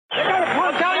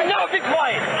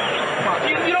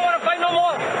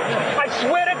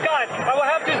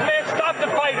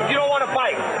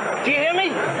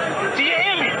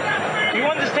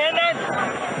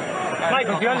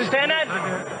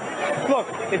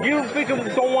If you freaking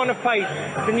don't want to fight,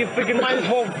 then you freaking might as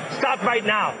well stop right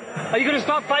now. Are you gonna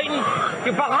stop fighting?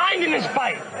 You're behind in this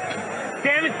fight.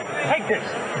 Damn it, take this.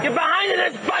 You're behind in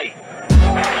this fight.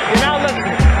 You're now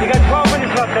listening. You got 12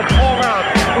 minutes left. That's 4 rounds.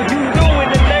 What you do in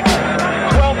the next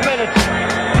 12 minutes,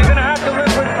 you're gonna have to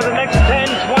live with for the next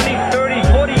 10, 20, 30,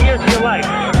 40 years of your life.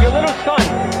 Your little son,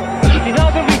 he's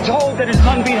not gonna be told that his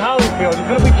son beat Holyfield. He's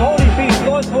gonna be told he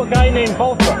lost to a guy named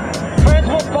Bolter.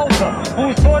 Francois Bolter, who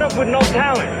was brought up with no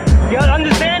talent. You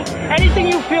understand? Anything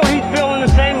you feel, he's feeling the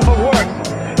same, but worse.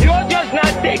 You're just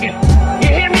not digging. You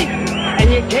hear me? And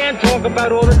you can't talk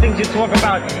about all the things you talk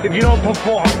about if you don't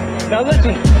perform. Now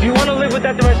listen, if you want to live with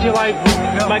that the rest of your life,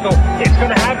 Michael, it's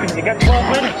gonna happen. You got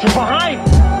 12 minutes. You're behind.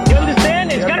 You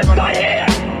understand? It's gonna start here.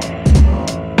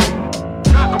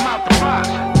 Knock him out the box.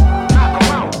 Knock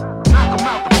him out. Knock him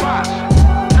out the box.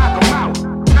 Knock him out.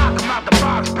 Knock him out the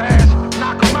box, pass.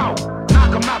 Knock him out.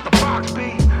 Knock him out the box, B.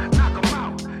 Knock him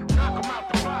out. Knock him out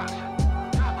the box.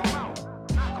 Knock him out.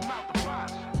 Knock him out the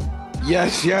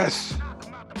box. Yes.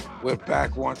 We're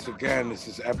back once again. This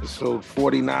is episode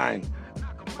 49.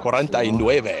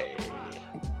 49.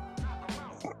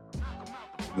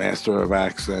 Master of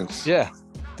accents. Yeah,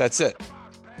 that's it.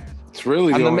 It's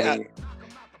really the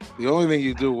only thing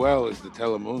you do well is the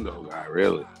Telemundo guy,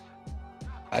 really.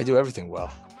 I do everything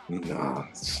well. No,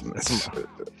 it's Let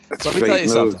fake me tell you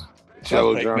news. something.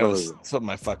 Shallow Fake news. journalism. That's what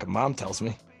my fucking mom tells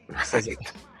me. She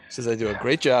says I do a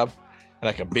great job and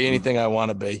I can be anything I want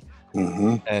to be.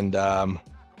 Mm-hmm. And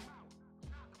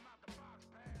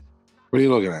What are you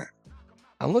looking at?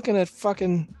 I'm looking at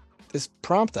fucking this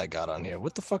prompt I got on here.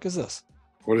 What the fuck is this?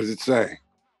 What does it say?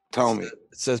 Tell me. It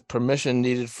says permission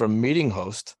needed from meeting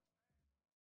host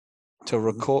to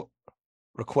record.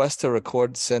 Request to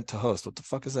record sent to host. What the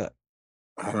fuck is that?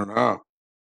 I don't know.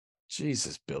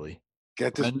 Jesus, Billy.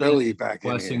 Get this Billy back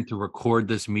in Requesting here. to record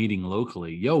this meeting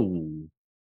locally. Yo,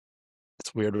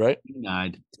 That's weird, right?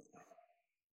 denied.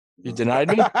 You denied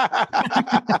me?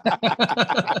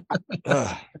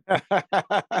 Ugh.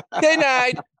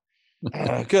 Denied.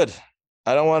 Good.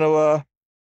 I don't want to.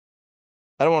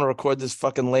 I don't want to record this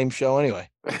fucking lame show anyway.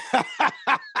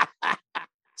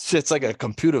 Shit's like a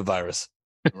computer virus.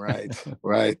 Right.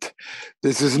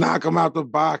 This is Knock 'em Out the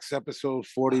Box, episode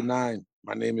 49.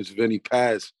 My name is Vinny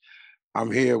Paz. I'm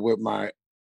here with my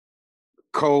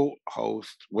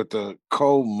co-host, with the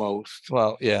co-most,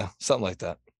 Well, yeah, something like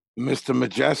that. Mr.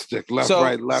 Majestic, left, So,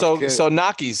 right, left. so, kid. so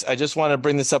Knockies, I just want to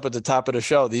bring this up at the top of the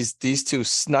show. These two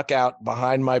snuck out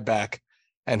behind my back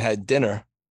and had dinner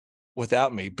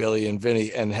without me, Billy and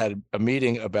Vinny, and had a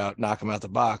meeting about Knock 'em Out the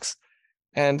Box.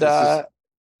 And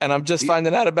and I'm just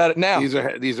finding out about it now. These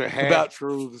are half About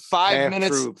truths. 5 half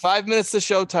minutes, truths. 5 minutes to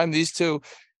showtime.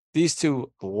 These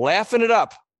two laughing it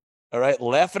up. All right,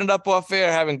 laughing it up off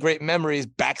air, having great memories,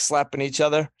 backslapping each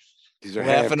other, These are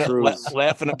half truths.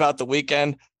 laughing about the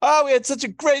weekend. Oh, we had such a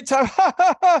great time.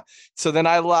 So then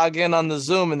I log in on the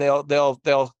Zoom and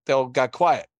they'll got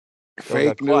quiet. Fake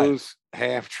got quiet. news,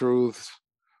 half truths.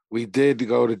 We did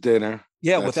go to dinner.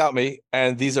 Yeah, That's- without me.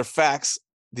 And these are facts.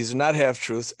 These are not half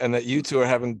truths. And that you two are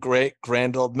having great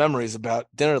grand old memories about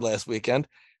dinner last weekend.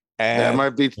 And That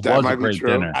might be It was a great true.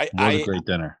 dinner. I- It was a great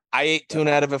dinner. I ate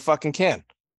tuna out of a fucking can.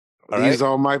 All These right.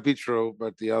 all might be true,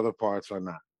 but the other parts are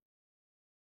not.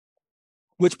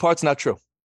 Which part's not true?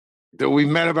 That we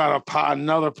met about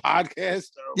another podcast.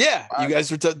 Yeah, you guys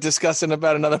were discussing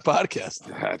about another podcast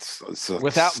That's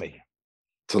without me.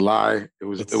 It's a lie. It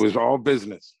was all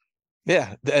business.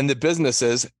 Yeah, and the business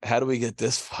is, how do we get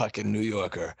this fucking New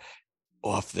Yorker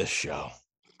off this show?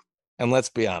 And let's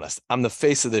be honest, I'm the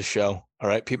face of this show. All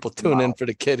right, people tune in for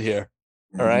the kid here.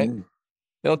 All right, Mhm.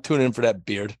 they don't tune in for that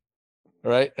beard. All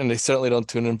right, and they certainly don't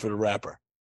tune in for the rapper.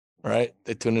 All right,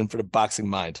 they tune in for the boxing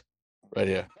mind, right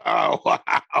here, Oh wow!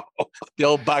 the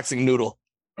old boxing noodle.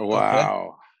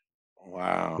 Wow!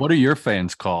 What are your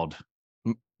fans called?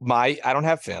 I don't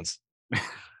have fans.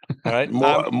 All right,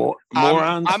 Morons.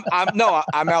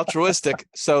 I'm altruistic.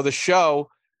 So the show,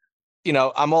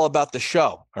 I'm all about the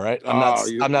show. All right.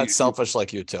 I'm not selfish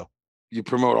like you two. You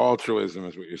promote altruism,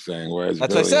 is what you're saying. Whereas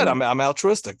That's what I said. I'm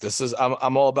altruistic.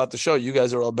 I'm all about the show. You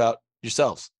guys are all about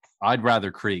yourselves. I'd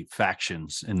rather create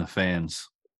factions in the fans.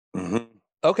 Mhm.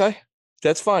 Okay.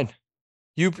 That's fine.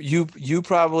 You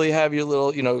probably have your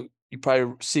little, you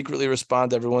probably secretly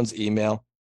respond to everyone's email.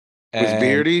 With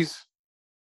beardies.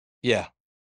 Yeah.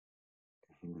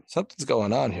 Something's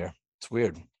going on here. It's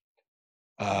weird.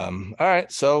 All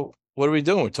right. So what are we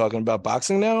doing? We're talking about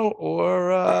boxing now,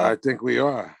 or I think we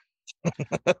are.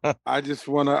 I just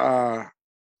want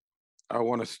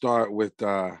to start with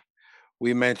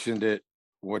we mentioned it,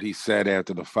 what he said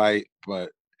after the fight,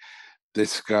 but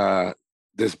this guy,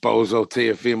 this bozo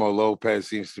Teofimo Lopez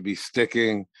seems to be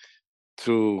sticking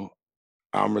to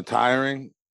I'm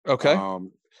retiring. Okay.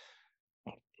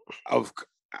 Of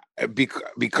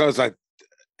because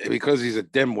he's a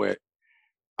dimwit,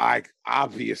 I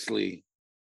obviously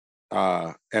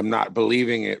am not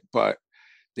believing it, but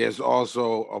there's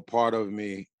also a part of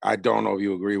me, I don't know if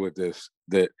you agree with this,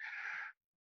 that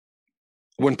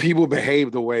when people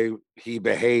behave the way he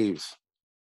behaves,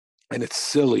 and it's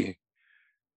silly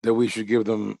that we should give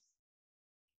them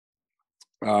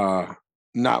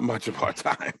not much of our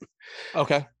time.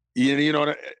 Okay. You know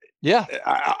what? Yeah.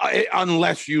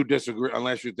 Unless you disagree,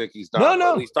 unless you think he's done. No,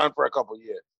 no. He's done for a couple of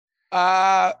years.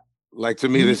 Like to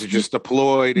me, this is just a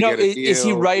ploy to get a deal. Is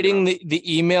he writing the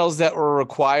emails that were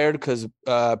required? Because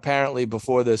apparently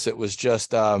before this, it was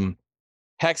just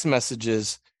hex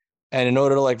messages, and in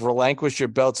order to like relinquish your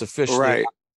belts officially, right?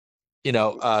 You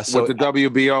know, so what the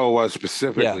WBO was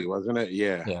specifically, wasn't it?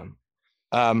 Yeah. Yeah.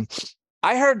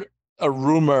 I heard a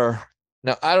rumor.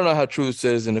 Now I don't know how true this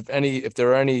is, and if there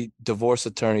are any divorce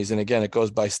attorneys, and again, it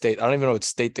goes by state. I don't even know what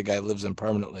state the guy lives in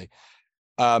permanently.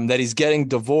 That he's getting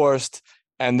divorced,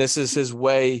 and this is his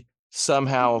way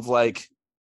somehow of like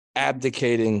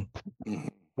abdicating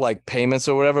like payments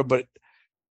or whatever. But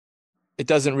it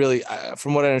doesn't really,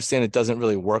 from what I understand, it doesn't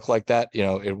really work like that. You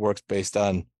know, it works based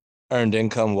on earned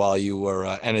income while you were,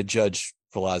 and a judge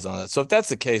relies on it. So if that's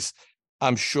the case,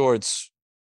 I'm sure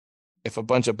if a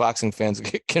bunch of boxing fans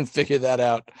can figure that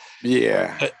out,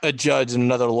 yeah, a judge and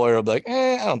another lawyer will be like,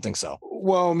 I don't think so.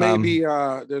 Well, maybe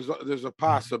there's a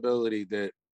possibility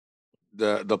that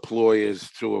the ploy is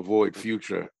to avoid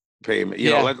future payment.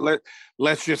 You know,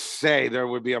 let's just say there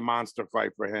would be a monster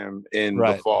fight for him in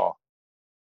the fall,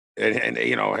 and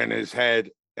you know, and his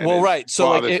head. And well, right. So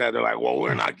like, they're like, well,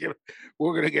 we're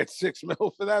going to get $6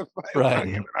 million for that fight. Right. We're not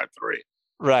giving out $3 million.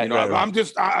 Right. You know, right. I'm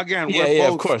just again, we're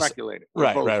both of course speculating.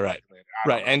 Right.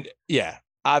 And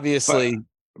obviously,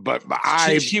 but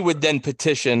she would then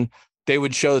petition. They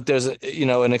would show that there's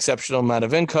an exceptional amount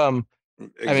of income.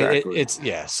 Exactly. I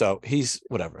mean, so he's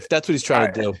whatever. If that's what he's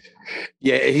trying to do.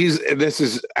 Yeah, this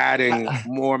is adding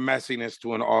more messiness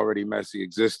to an already messy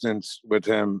existence with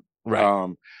him.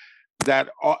 Right. That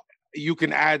you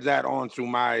can add that on to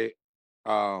my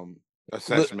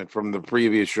assessment from the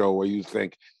previous show where you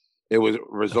think it was a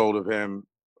result of him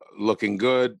looking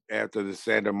good after the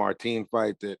Sandor Martin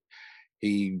fight that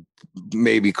he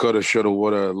maybe could have, should have,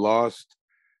 would have lost.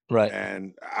 Right.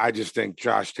 And I just think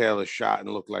Josh Taylor shot and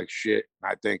looked like shit.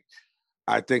 I think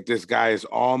this guy is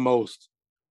almost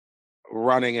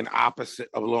running an opposite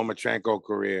of Lomachenko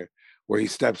career where he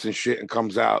steps in shit and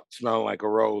comes out smelling like a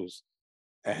rose.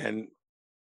 And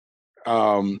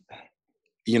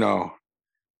you know,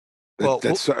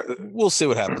 we'll see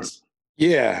what happens.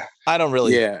 Yeah. I don't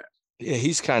really. Yeah.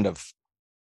 He's kind of.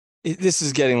 This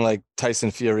is getting like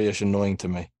Tyson Fury-ish annoying to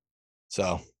me.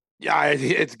 So. Yeah,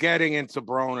 it's getting into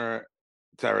Broner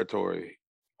territory.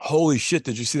 Holy shit!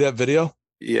 Did you see that video?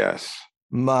 Yes.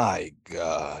 My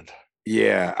God.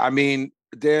 Yeah, I mean,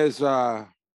 there's. I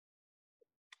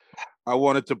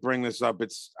wanted to bring this up.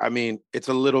 It's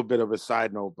a little bit of a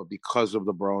side note, but because of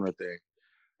the Broner thing,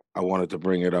 I wanted to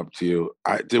bring it up to you.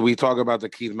 Did we talk about the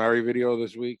Keith Murray video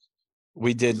this week?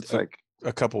 We did. It's like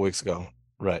a couple weeks ago,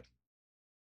 right?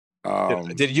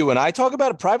 Did you and I talk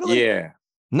about it privately? Yeah.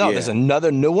 No, there's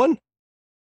another new one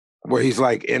where he's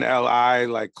like in LI,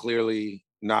 like clearly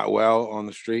not well on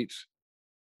the streets.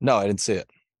 No, I didn't see it.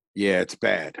 Yeah, it's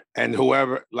bad. And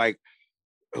whoever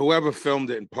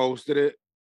filmed it and posted it,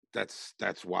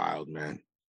 that's wild, man.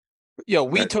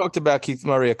 We talked about Keith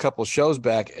Murray a couple shows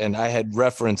back, and I had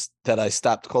referenced that I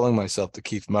stopped calling myself the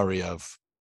Keith Murray of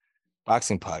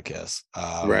boxing podcasts,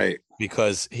 right?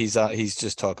 Because he's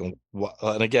just talking,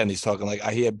 and again, he's talking like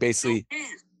he basically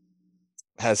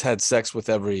has had sex with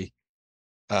every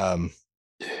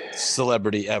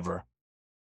celebrity ever.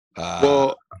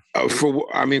 For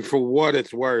what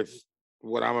it's worth,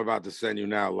 what I'm about to send you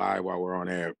now live while we're on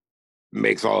air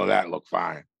makes all of that look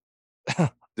fine.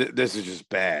 This is just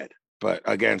bad. But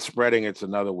again, spreading it's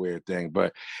another weird thing.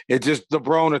 But it just the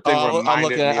Broner thing. I'm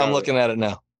looking at it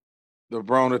now. The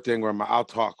Broner thing where I'll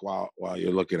talk while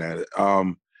you're looking at it.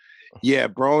 Yeah,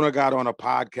 Broner got on a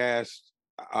podcast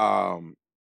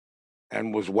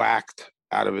and was whacked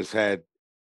out of his head.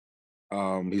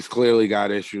 He's clearly got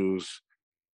issues.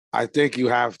 I think you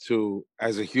have to,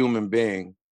 as a human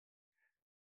being,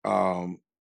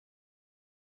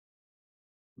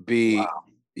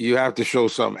 you have to show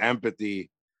some empathy.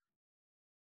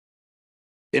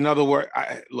 In other words,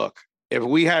 look, if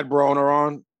we had Broner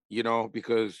on,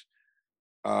 because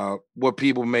what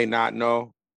people may not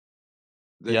know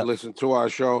that listen to our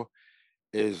show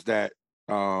is that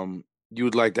you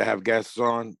would like to have guests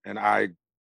on, and I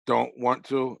don't want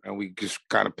to, and we just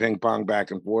kind of ping pong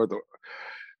back and forth.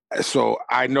 So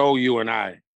I know you and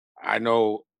I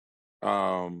know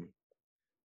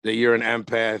that you're an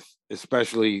empath,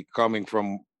 especially coming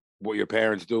from what your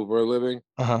parents do for a living.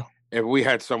 Uh-huh. If we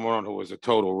had someone on who was a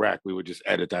total wreck, we would just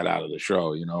edit that out of the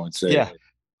show, and say, Yeah.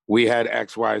 we had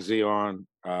XYZ on.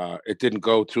 It didn't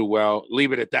go too well.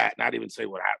 Leave it at that. Not even say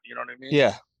what happened. You know what I mean?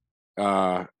 Yeah.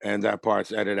 And that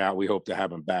part's edited out. We hope to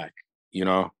have him back,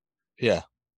 Yeah.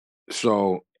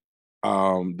 So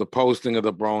the posting of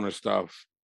the Broner stuff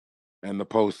and the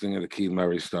posting of the Keith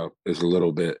Murray stuff is a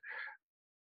little bit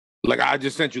like, I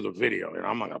just sent you the video, and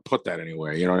I'm not gonna put that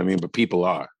anywhere, you know what I mean? But people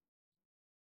are.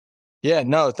 Yeah,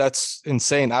 no, that's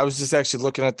insane. I was just actually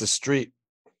looking at the street.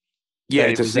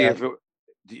 Yeah, to see if it,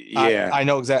 yeah. I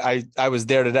know exactly. I was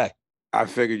there today. I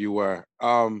figured you were.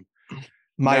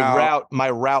 My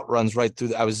route runs right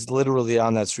through. I was literally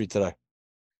on that street today.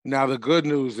 Now the good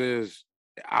news is,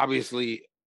 obviously,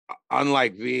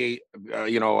 unlike camcorders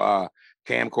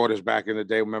back in the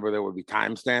day, remember there would be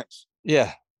timestamps?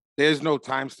 Yeah. There's no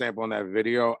timestamp on that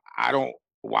video. I don't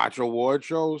watch award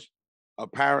shows.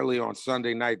 Apparently on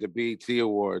Sunday night, the BET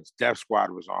Awards, Def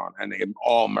Squad was on, and they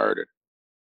all murdered.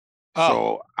 Oh.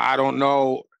 So I don't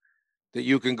know that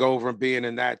you can go from being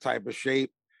in that type of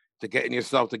shape to getting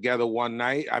yourself together one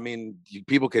night. I mean,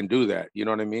 people can do that. You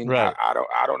know what I mean? Right.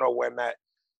 I don't know when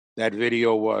that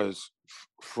video was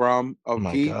from of oh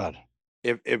my Keith. God.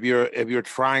 If you're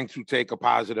trying to take a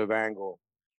positive angle,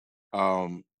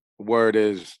 word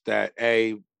is that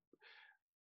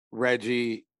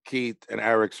Reggie, Keith, and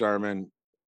Eric Sermon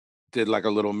did like a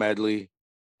little medley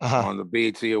on the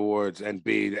BET Awards, and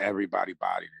everybody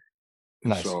bodied it.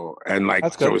 Nice. So, and like,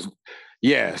 that's so good. it was,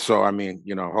 yeah. So, I mean,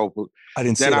 hopefully. I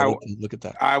didn't see that. Look at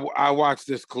that. I watched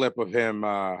this clip of him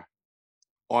on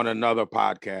another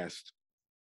podcast,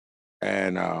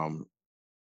 and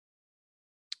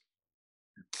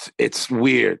it's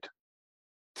weird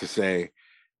to say,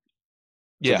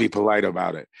 to be polite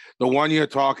about it. The one you're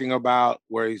talking about,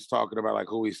 where he's talking about like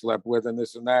who he slept with and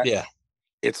this and that. Yeah.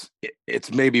 It's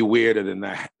maybe weirder than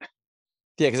that.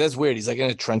 Yeah, because that's weird. He's like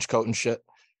in a trench coat and shit.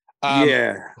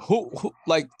 Yeah. Who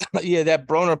like, yeah, that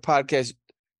Broner podcast,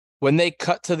 when they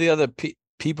cut to the other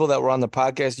people that were on the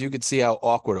podcast, you could see how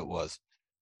awkward it was.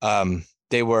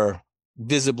 They were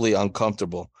visibly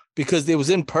uncomfortable because it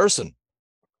was in person.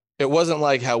 It wasn't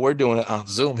like how we're doing it on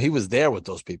Zoom. He was there with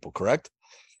those people, correct?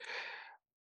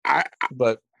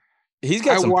 But he's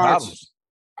got some problems.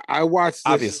 I watched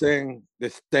this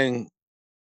thing,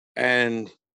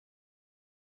 and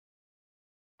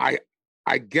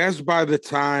I guess by the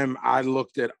time I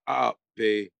looked it up,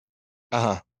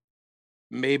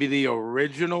 maybe the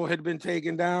original had been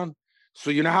taken down. So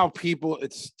you know how people,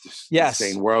 it's the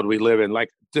insane world we live in, like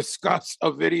discuss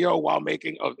a video while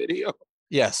making a video.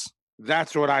 Yes.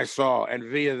 That's what I saw. And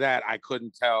via that, I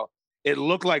couldn't tell. It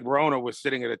looked like Broner was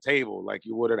sitting at a table like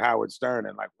you would at Howard Stern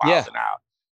and like wilding out.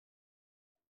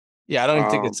 Yeah, I don't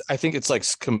even think I think it's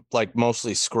like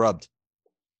mostly scrubbed.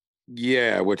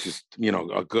 Yeah, which is,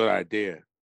 a good idea.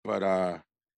 But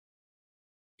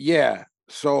yeah,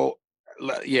 so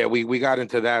yeah, we got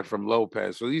into that from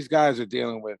Lopez. So these guys are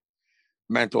dealing with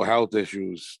mental health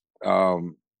issues.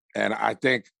 And I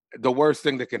think the worst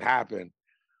thing that can happen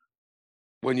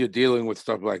when you're dealing with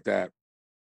stuff like that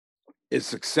is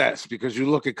success, because you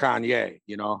look at Kanye,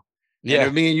 Yeah. And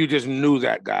if me and you just knew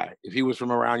that guy, if he was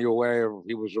from around your way or if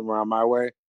he was from around my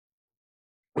way,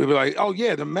 we'd be like, oh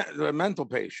yeah, the mental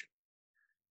patient.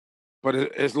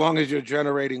 But as long as you're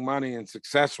generating money and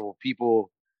successful,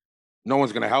 people, no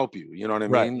one's going to help you. You know what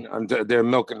I mean? They're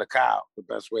milking the cow the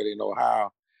best way they know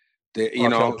how.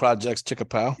 Projects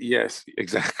Chickapow. Yes,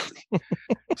 exactly.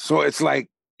 So it's like,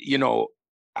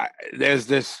 there's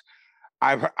this.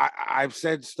 I've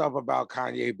said stuff about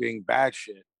Kanye being bad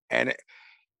shit, and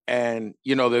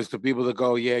there's the people that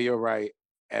go, yeah, you're right,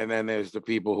 and then there's the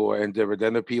people who are indifferent.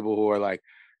 Then the people who are like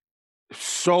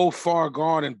so far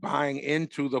gone and buying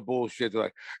into the bullshit. They're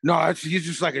like, no, he's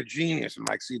just like a genius. I'm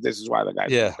like, see, this is why the guy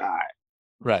died,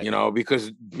 right?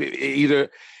 Because either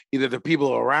the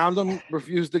people around him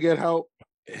refuse to get help,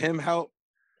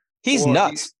 He's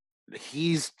nuts.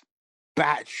 He's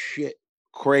batshit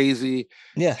crazy.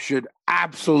 Yeah, should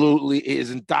absolutely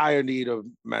is in dire need of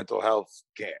mental health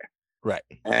care. Right.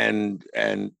 And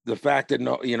the fact that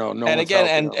no and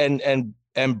again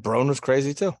and Broner's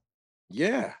crazy too.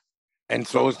 Yeah. And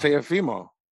so is Teofimo.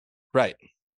 Right.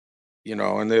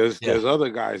 And there's other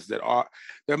guys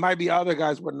there might be other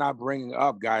guys, but not bringing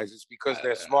up guys. It's because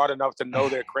they're smart enough to know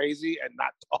they're crazy and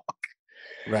not talk.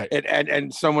 Right.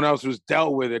 And someone else who's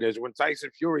dealt with it is when Tyson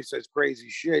Fury says crazy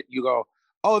shit, you go,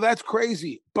 oh, that's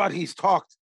crazy. But he's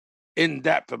talked in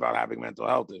depth about having mental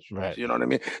health issues. Right. You know what I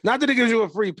mean? Not that it gives you a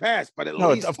free pass, but at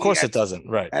No, least of course it doesn't.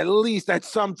 Right. at least at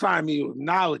some time he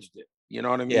acknowledged it. You know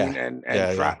what I mean? Yeah. And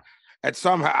Yeah. at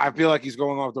somehow I feel like he's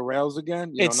going off the rails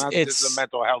again. You know, not that this is a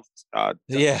mental health show. I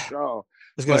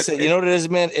was gonna say, you know what it is,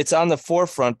 man? It's on the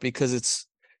forefront because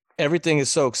everything is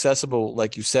so accessible,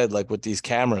 like you said, like with these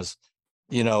cameras.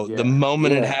 You know, the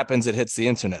moment it happens, it hits the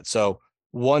internet. So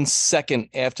 1 second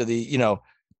after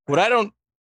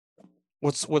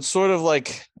what's sort of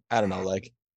like, I don't know,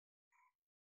 like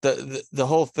the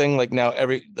whole thing, like now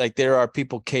there are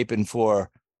people caping for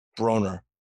Broner.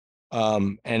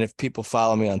 And if people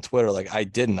follow me on Twitter, like I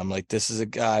didn't, I'm like, this is a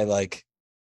guy like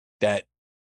that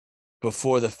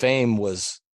before the fame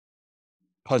was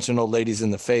punching old ladies in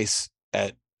the face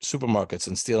at supermarkets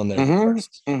and stealing their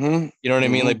purses. You know what I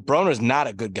mean? Like Broner's not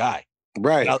a good guy.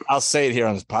 Right. I'll say it here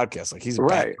on this podcast. Like he's a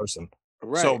bad person.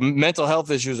 Right. So mental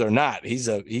health issues or not, he's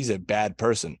a bad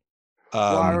person.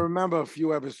 Well, I remember a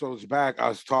few episodes back, I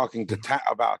was talking to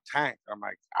about Tank. I'm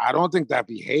like, I don't think that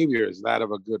behavior is that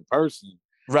of a good person.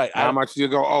 Right. How much do you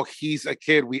go, oh, he's a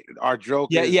kid. Our joke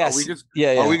is, yes.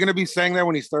 Are we going to be saying that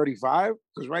when he's 35?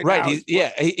 Because now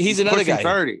he's another guy.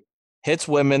 30. Hits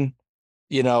women,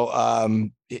 you know,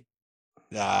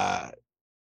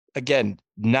 again,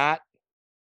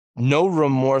 no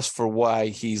remorse for why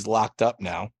he's locked up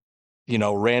now, you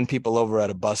know, ran people over at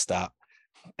a bus stop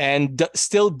and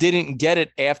still didn't get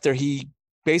it after he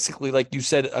basically, like you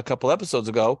said a couple episodes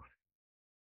ago,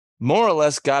 more or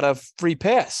less got a free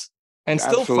pass. And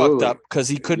still fucked up because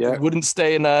he wouldn't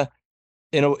stay in a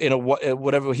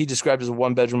whatever he described as a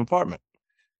 1-bedroom apartment.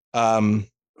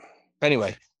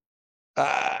 Anyway,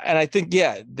 and I think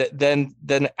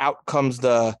then out comes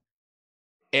the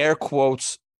air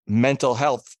quotes mental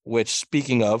health, which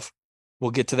speaking of, we'll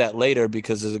get to that later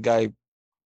because there's a guy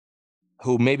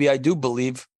who maybe I do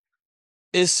believe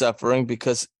is suffering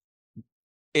because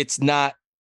it's not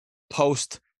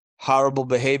post horrible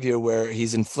behavior where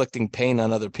he's inflicting pain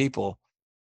on other people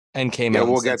and came out.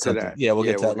 We'll get to that. Yeah, we'll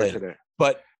get to that later.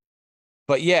 But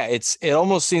yeah, it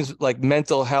almost seems like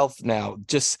mental health now.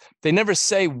 Just they never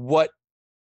say what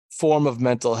form of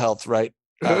mental health, right?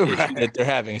 That they're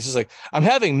having. It's just like I'm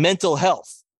having mental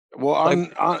health. Well, I'm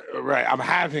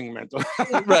having mental.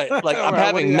 Right, like I'm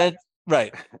having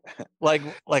right, like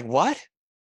what?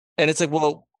 And it's like,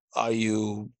 well, are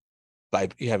you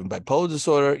having bipolar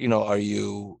disorder? You know, are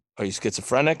you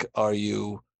schizophrenic? Are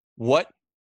you what?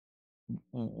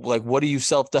 Like, what are you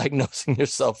self-diagnosing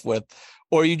yourself with?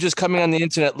 Or are you just coming on the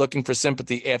internet looking for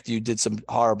sympathy after you did some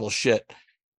horrible shit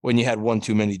when you had one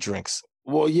too many drinks?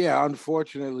 Well, yeah,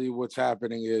 unfortunately, what's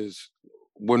happening is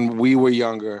when we were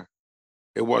younger,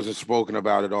 it wasn't spoken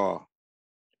about at all.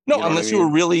 No, you know unless you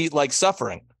were really like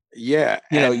suffering. Yeah.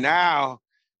 And now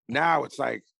it's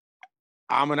like,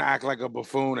 I'm going to act like a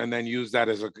buffoon and then use that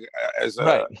as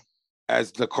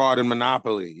the card in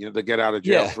Monopoly, you know, the get out of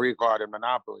jail free card in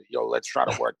Monopoly. Yo, let's try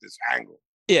to work this angle.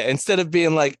 Yeah, instead of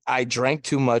being like, I drank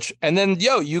too much. And then,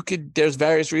 there's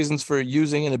various reasons for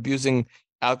using and abusing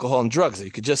alcohol and drugs.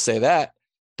 You could just say that.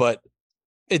 But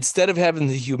instead of having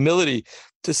the humility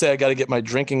to say, I got to get my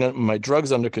drinking and my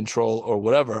drugs under control or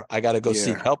whatever, I got to go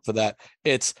seek help for that.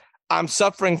 It's, I'm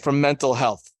suffering from mental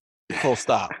health. Full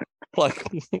stop. Like,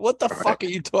 what the fuck are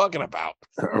you talking about?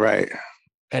 Right.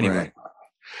 Anyway. Right.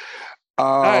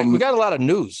 All right, we got a lot of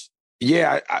news.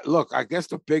 Yeah, look, I guess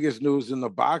the biggest news in the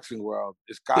boxing world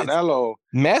is Canelo.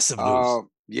 Massive news.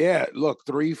 Look,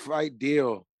 3-fight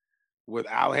deal with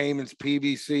Al Heyman's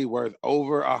PBC worth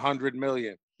over $100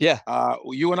 million. Yeah.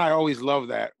 You and I always love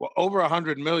that. Well, over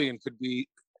 $100 million could be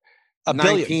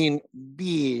 $19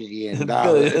 billion.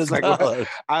 It's like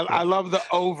I love the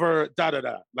over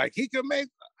Like he could make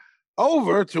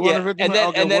over 250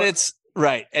 million. And then it's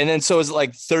right. And then so it's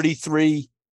like 33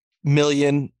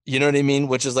 million, you know what I mean?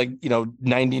 Which is like,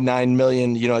 99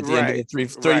 million, at the end of the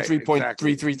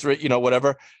 33.333,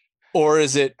 whatever. Or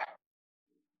is it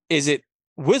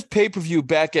with pay-per-view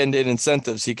back-end and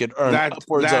incentives he could earn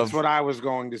upwards of? That's what I was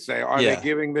going to say. Are they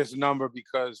giving this number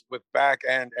because with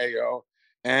back-end AO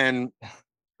and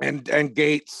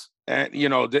Gates and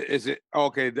is it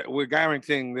okay, we're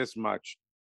guaranteeing this much,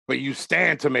 but you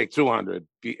stand to make 200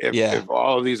 if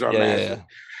all of these are massive. Yeah.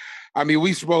 I mean,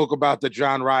 we spoke about the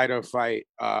John Ryder fight,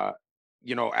 ad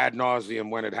nauseum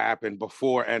when it happened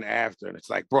before and after. And it's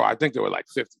like, bro, I think there were like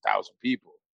 50,000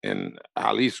 people in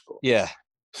Jalisco. Yeah.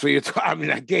 So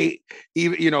that gate,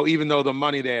 even though the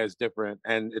money there is different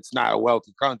and it's not a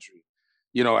wealthy country,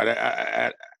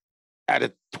 at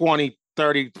a 20,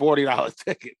 $30-$40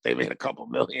 ticket. They made a couple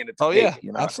million. Oh yeah,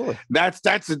 you know, absolutely. that's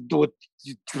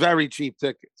very cheap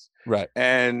tickets. Right.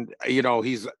 And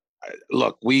he's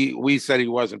look. We said he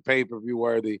wasn't pay-per-view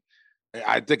worthy.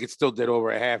 I think it still did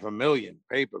over 500,000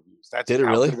 pay-per-views. That's Did it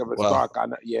how really? big of a Wow.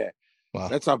 star yeah. Wow.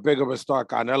 That's how big of a star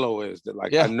Canelo is. That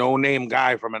a no-name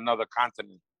guy from another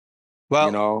continent.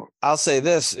 Well, I'll say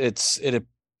this: it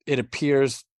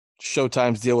appears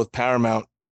Showtime's deal with Paramount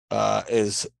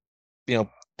is,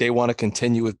 they want to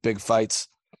continue with big fights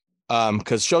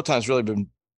because Showtime's really been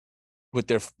with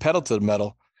their pedal to the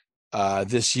metal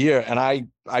this year, and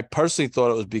I personally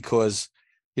thought it was because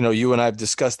you and I have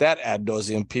discussed that ad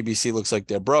nauseum. PBC looks like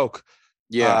they're broke.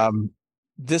 Yeah.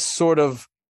 This sort of,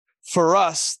 for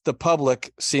us, the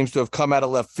public seems to have come out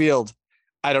of left field.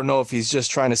 I don't know if he's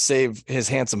just trying to save his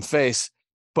handsome face,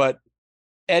 but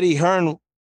Eddie Hearn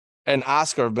and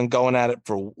Oscar have been going at it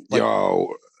for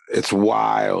it's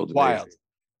wild. Wild. Baby.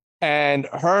 And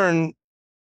Hearn,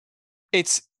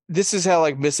 this is how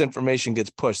misinformation gets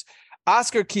pushed.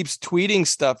 Oscar keeps tweeting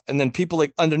stuff, and then people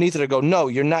underneath it go, "No,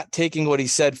 you're not taking what he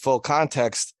said full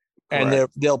context," and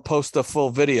they'll post the full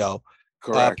video.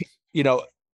 Correct.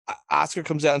 Oscar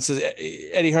comes out and says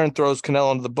Eddie Hearn throws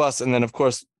Canelo under the bus, and then of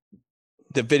course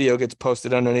the video gets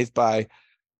posted underneath by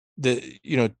the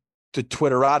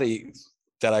Twitterati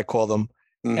that I call them,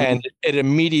 and it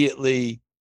immediately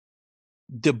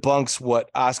debunks what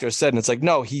Oscar said, and it's like,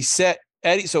 no, he said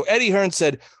Eddie. So Eddie Hearn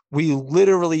said, we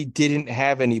literally didn't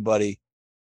have anybody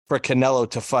for Canelo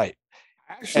to fight.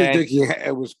 I actually think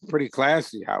it was pretty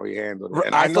classy how he handled it.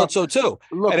 And I thought so too.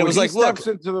 Look, and it was he steps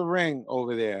into the ring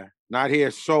over there, not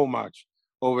here so much.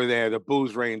 Over there, the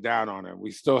booze rained down on him.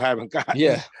 We still haven't got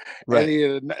any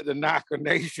of the Knocker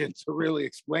Nation to really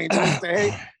explain to us,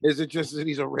 hey, is it just that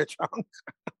he's a rich hunk?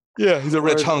 Yeah, he's a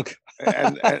rich hunk.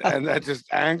 and that just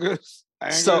angers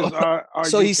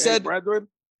so he said, brethren?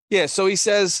 Yeah, so he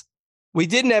says, we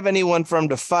didn't have anyone for him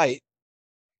to fight,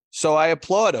 so I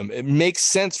applaud him. It makes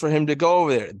sense for him to go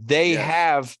over there. They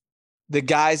have the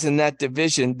guys in that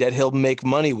division that he'll make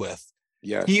money with.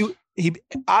 Yes.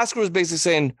 Oscar was basically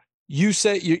saying, you're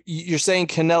saying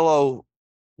Canelo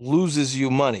loses you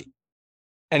money.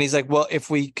 And he's like, well, if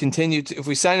we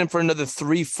sign him for another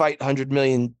 3-fight $100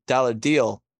 million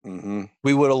deal,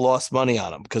 we would have lost money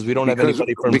on him because we don't have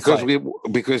anybody for him to fight.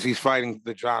 Because he's fighting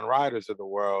the John Ryders of the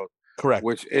world. Correct.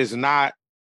 Which is not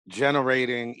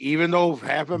generating, even though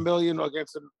 500,000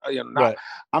 against I'm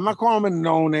not calling him a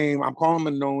no name. I'm calling him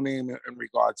a no name in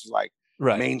regards to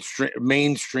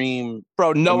mainstream.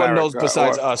 Bro, no one knows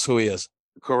besides us who he is.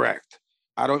 Correct.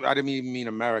 I didn't even mean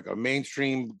America.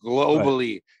 Mainstream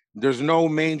globally. Right. There's no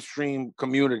mainstream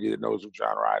community that knows who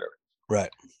John Ryder is. Right.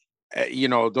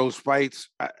 Those fights.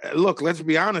 Look, let's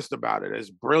be honest about it. As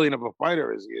brilliant of a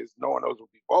fighter as he is, no one knows who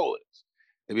Bivol is.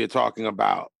 If you're talking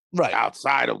about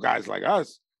outside of guys like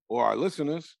us or our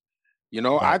listeners,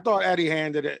 I thought Eddie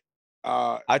handled it.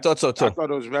 I thought so too. I thought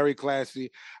it was very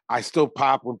classy. I still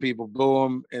pop when people boo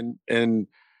him in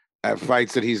at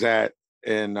fights that he's at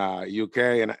in UK,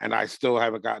 and I still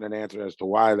haven't gotten an answer as to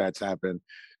why that's happened.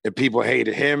 If people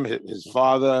hated him, his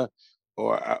father,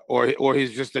 or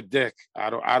he's just a dick.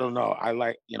 I don't know. I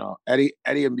like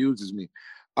Eddie amuses me.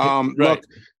 Look,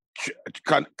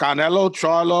 Canelo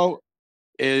Charlo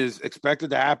is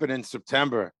expected to happen in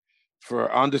September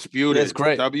for Undisputed. That's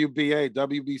great. WBA,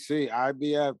 WBC,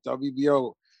 IBF,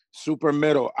 WBO, Super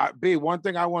Middle. One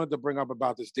thing I wanted to bring up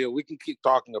about this deal, we can keep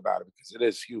talking about it because it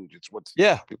is huge. It's what's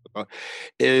people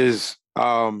is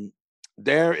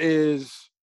there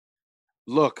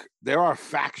are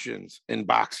factions in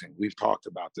boxing. We've talked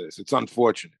about this. It's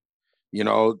unfortunate.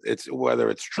 It's whether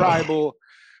it's tribal,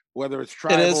 whether it's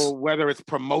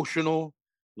promotional.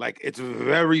 Like, it's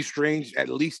very strange, at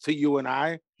least to you and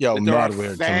I. Yo, there are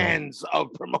fans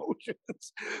of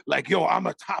promotions. Like, I'm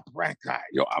a top ranked guy.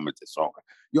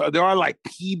 There are like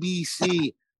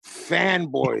PBC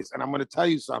fanboys, and I'm going to tell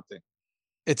you something.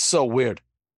 It's so weird.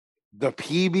 The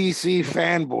PBC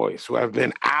fanboys who have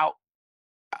been out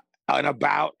and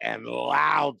about and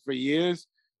loud for years,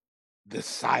 the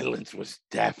silence was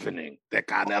deafening that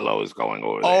Canelo is going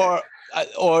over there.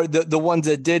 Or the ones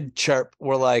that did chirp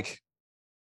were like,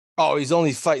 oh, he's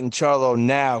only fighting Charlo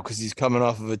now because he's coming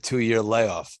off of a 2-year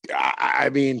layoff. I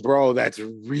mean, bro, that's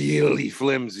really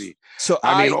flimsy. So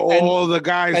all the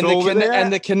guys over there.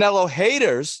 And the Canelo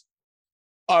haters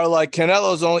are like,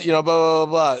 Canelo's only, blah, blah,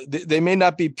 blah, blah. They may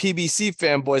not be PBC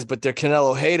fanboys, but they're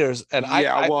Canelo haters. And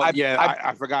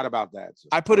I forgot about that.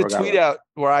 I put a tweet out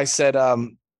where I said,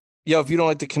 if you don't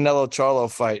like the Canelo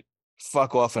Charlo fight,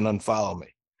 fuck off and unfollow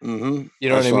me. Mm-hmm. You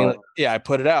know what I mean? I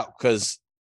put it out because...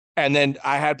 And then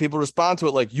I had people respond to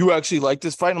it like, you actually like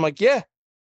this fight? And I'm like, yeah,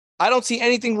 I don't see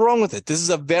anything wrong with it. This is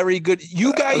a very good,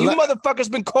 you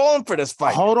motherfuckers been calling for this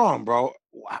fight. Hold on, bro.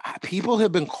 People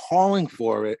have been calling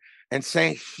for it and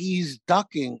saying he's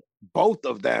ducking both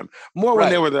of them more when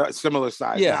they were the similar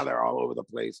size. Yeah. Now they're all over the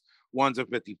place. One's a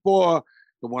 54.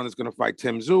 The one that's going to fight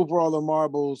Tim Tszyu for all the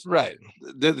marbles. Right.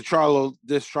 This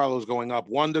Charlo's going up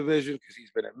one division because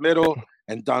he's been at middle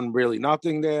and done really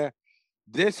nothing there.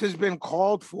 This has been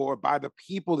called for by the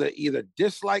people that either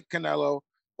dislike Canelo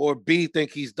or B,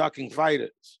 think he's ducking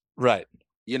fighters. Right.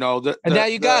 You know, now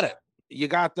you got it. You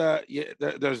got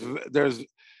there's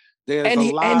and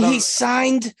he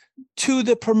signed to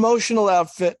the promotional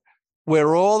outfit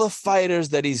where all the fighters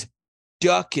that he's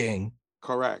ducking.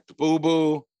 Correct. Boo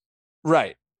Boo.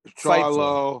 Right.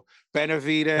 Charlo,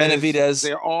 Benavidez.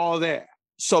 They're all there.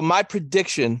 So my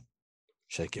prediction,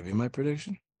 should I give you my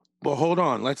prediction? Well, hold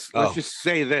on. Let's just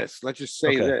say this. Let's just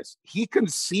say this. He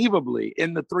conceivably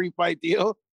in the 3-fight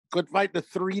deal could fight the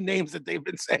 3 names that they've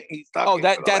been saying he's talking.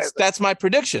 That's my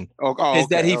prediction.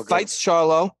 That he fights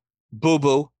Charlo, Boo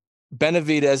Boo,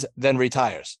 Benavidez, then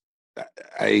retires.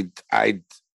 I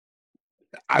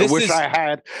wish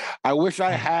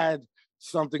I had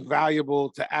something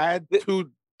valuable to add to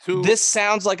this.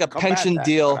 Sounds like a pension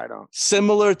deal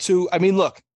similar to, I mean,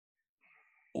 look,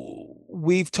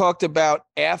 we've talked about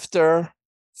after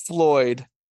Floyd,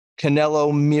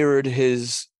 Canelo mirrored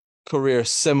his career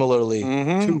similarly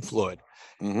to Floyd.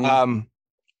 Benavidez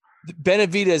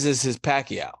is his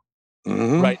Pacquiao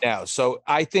right now. So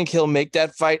I think he'll make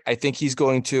that fight. I think he's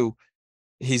going to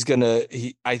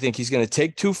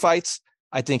take 2 fights.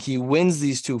 I think he wins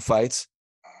these 2 fights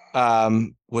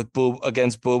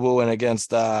against Boo Boo and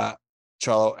against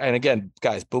Charlo. And again,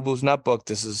 guys, Boo Boo's not booked.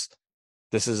 This is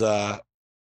our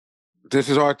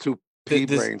 2P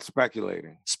brain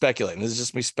speculating. This is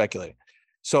just me speculating.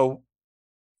 So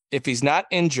if he's not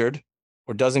injured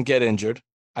or doesn't get injured,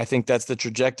 I think that's the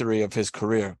trajectory of his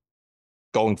career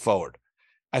going forward.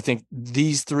 I think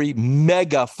these 3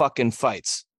 mega fucking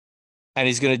fights, and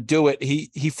he's going to do it.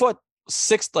 He fought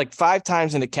 5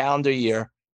 times in a calendar year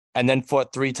and then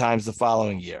fought 3 times the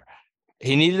following year.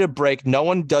 He needed a break. No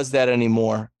one does that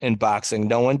anymore in boxing.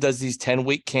 No one does these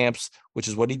 10-week camps, which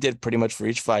is what he did pretty much for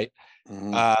each fight.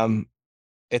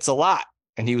 It's a lot.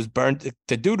 And he was burned.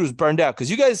 The dude was burned out because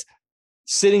you guys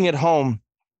sitting at home,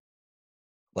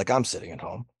 like I'm sitting at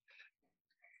home,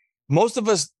 most of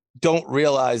us don't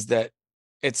realize that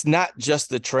it's not just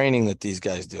the training that these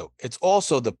guys do. It's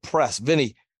also the press.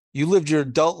 Vinny, you lived your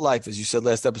adult life, as you said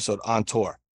last episode, on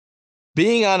tour.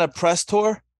 Being on a press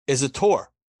tour is a tour.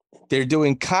 They're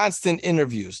doing constant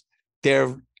interviews.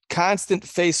 They're constant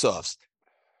face-offs,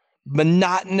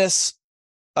 monotonous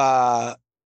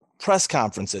press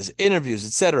conferences, interviews,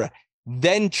 etc.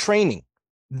 Then training,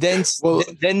 then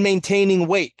maintaining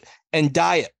weight and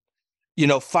diet. You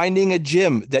know, finding a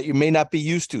gym that you may not be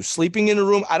used to, sleeping in a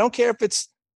room. I don't care if it's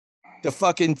the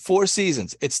fucking 4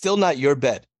 Seasons. It's still not your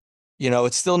bed. You know,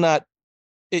 it's still not.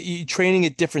 You training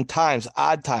at different times,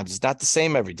 odd times. It's not the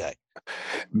same every day.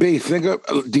 B,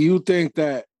 do you think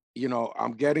that, you know,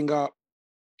 I'm getting up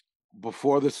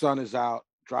before the sun is out,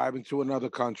 driving to another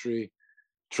country,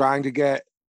 trying to get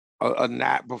a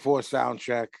nap before sound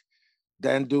check,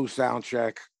 then do sound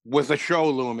check with a show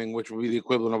looming, which would be the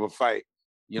equivalent of a fight.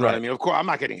 You know what I mean? Of course, I'm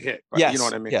not getting hit, but you know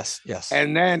what I mean? Yes.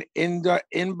 And then in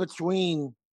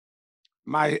between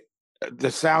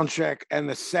the sound check and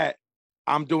the set,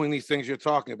 I'm doing these things you're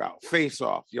talking about. Face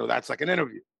off, you know, that's like an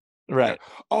interview. Right.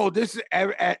 Oh, this is,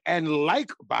 and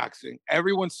like boxing,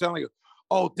 everyone's telling you,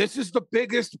 oh, this is the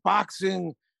biggest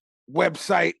boxing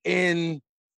website in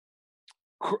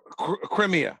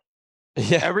Crimea.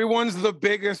 Yeah. Everyone's the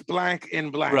biggest blank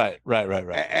in blank. Right.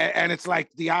 And it's like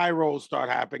the eye rolls start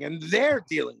happening, and they're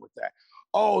dealing with that.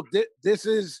 Oh, this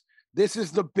is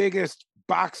the biggest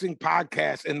boxing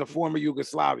podcast in the former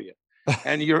Yugoslavia,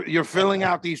 and you're filling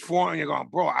out these forms, and you're going,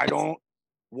 bro, I don't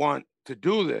want to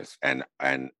do this. And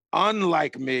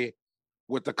unlike me,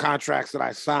 with the contracts that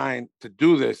I signed to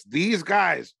do this, these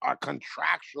guys are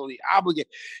contractually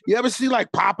obligated. You ever see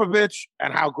like Popovich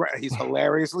and how he's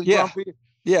hilariously grumpy?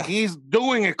 Yeah, he's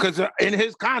doing it because in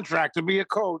his contract to be a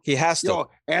coach, he has to.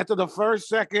 After the first,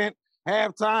 second,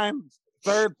 halftime,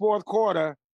 third, fourth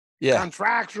quarter,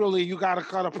 contractually, you got to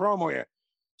cut a promo here.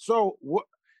 So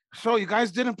you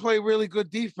guys didn't play really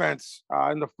good defense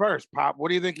in the first. Pop, what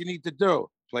do you think you need to do?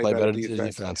 Play better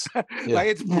defense. Like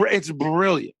it's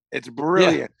brilliant. It's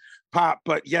brilliant, Pop.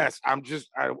 But yes, this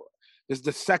is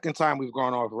the second time we've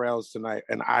gone off rails tonight,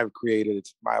 and I've created.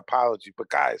 It's my apology, but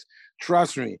guys,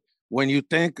 trust me. When you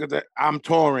think that I'm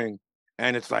touring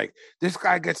and it's like, this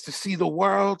guy gets to see the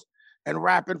world and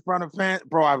rap in front of fans.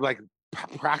 Bro, I've like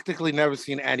practically never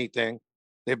seen anything.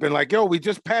 They've been like, yo, we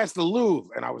just passed the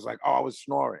Louvre. And I was like, oh, I was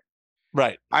snoring.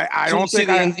 Right. I So don't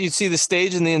think you see the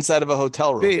stage in the inside of a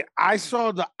hotel room. I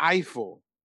saw the Eiffel,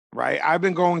 right? I've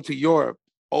been going to Europe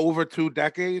over 2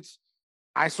 decades.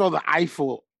 I saw the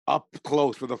Eiffel up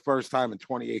close for the first time in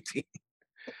 2018.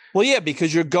 Well, yeah,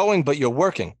 because you're going, but you're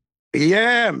working.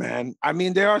 Yeah, man. I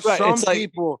mean, there are some It's like-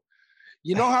 people,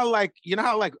 you know how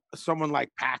someone like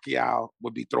Pacquiao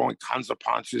would be throwing tons of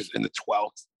punches in the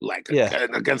 12th, like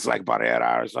against like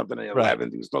Barrera or something in the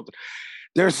 11th.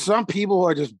 There's some people who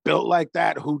are just built like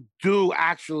that who do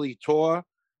actually tour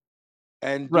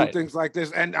and do things like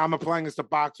this. And I'm applying this to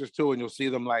boxers too, and you'll see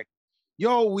them like,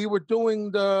 yo, we were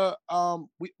doing the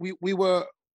we were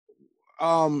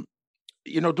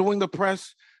doing the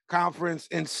press conference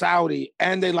in Saudi,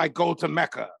 and they like go to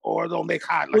Mecca, or they'll make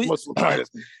hot like Muslim fighters.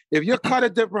 If you're cut a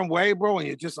different way, bro, and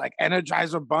you're just like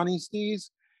Energizer Bunny steez,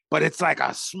 but it's like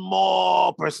a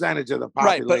small percentage of the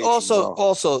population. Right,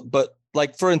 but but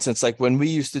like for instance, like when we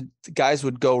used to, guys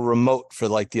would go remote for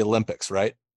like the Olympics,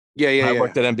 right? I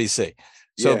worked at NBC.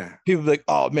 So people be like,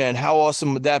 oh man, how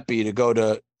awesome would that be to go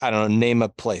to, I don't know, name a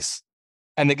place.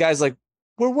 And the guy's like,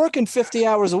 we're working 50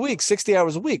 hours a week, 60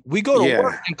 hours a week. We go to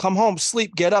work and come home,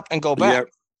 sleep, get up and go back.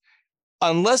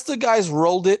 Unless the guys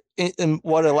rolled it in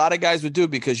what a lot of guys would do,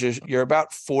 because you're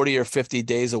about 40 or 50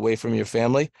 days away from your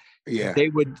family. Yeah. They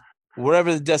would,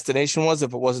 wherever the destination was,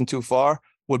 if it wasn't too far,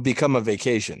 would become a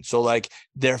vacation. So like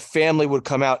their family would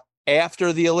come out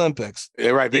after the Olympics. Yeah,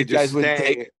 right. They just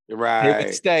stay. They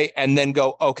would stay and then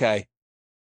go, okay,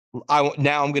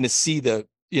 now I'm going to see the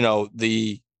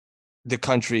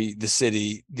country, the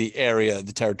city, the area,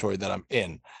 the territory that I'm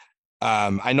in.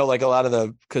 I know like a lot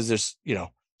of because there's,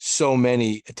 so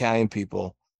many Italian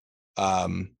people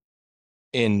in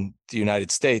the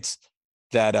United States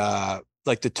that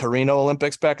like the Torino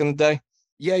Olympics back in the day.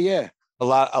 Yeah. A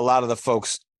lot of the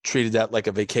folks treated that like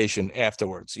a vacation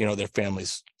afterwards. Their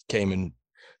families came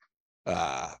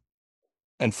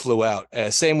and flew out.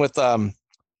 Same with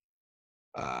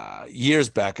years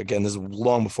back, again, this is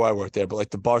long before I worked there, but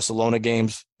like the Barcelona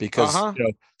games, because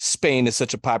Spain is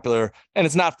such a popular, and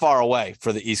it's not far away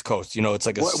for the East Coast. It's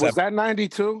like was that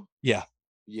 92? Yeah.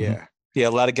 Mm-hmm. A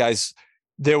lot of guys.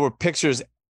 There were pictures,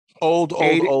 old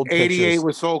 88 pictures.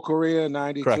 was Seoul, Korea.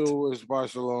 92 Correct. was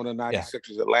Barcelona. 96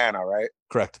 was Atlanta, right?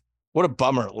 Correct. What a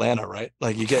bummer, Atlanta, right?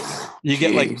 Like you get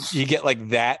like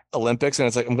that Olympics, and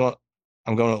it's like I'm going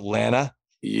to Atlanta.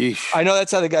 Yeesh. I know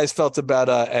that's how the guys felt about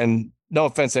and no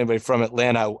offense to anybody from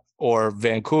Atlanta or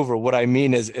Vancouver. What I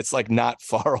mean is it's like not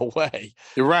far away.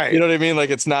 You're right. You know what I mean? Like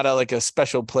it's not like a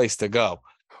special place to go.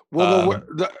 Well,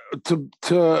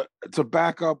 to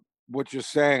back up what you're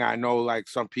saying, I know like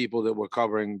some people that were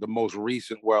covering the most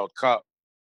recent World Cup,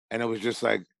 and it was just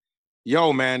like,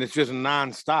 yo, man, it's just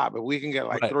nonstop. If we can get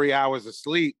like 3 hours of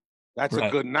sleep, that's a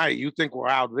good night. You think we're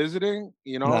out visiting?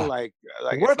 Like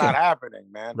it's not happening,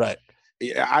 man. Right.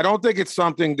 Yeah, I don't think it's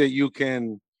something that you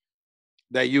can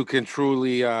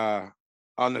truly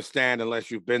understand unless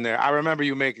you've been there. I remember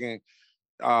you making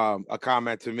a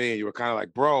comment to me, and you were kind of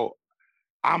like, bro,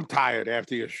 I'm tired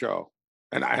after your show.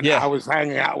 And I was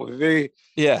hanging out with V,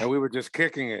 and we were just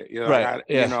kicking it. Right.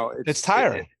 It's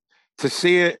tiring to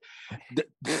see it.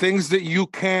 Things that you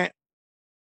can't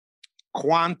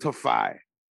quantify.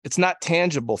 It's not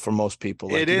tangible for most people.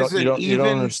 Like, it isn't. You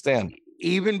don't understand.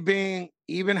 Even being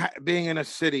in a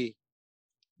city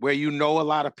where a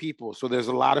lot of people, so there's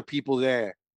a lot of people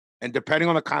there, and depending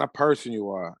on the kind of person you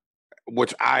are,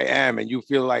 which I am, and you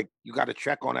feel like you got to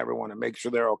check on everyone and make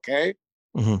sure they're okay.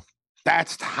 Mm-hmm.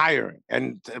 That's tiring.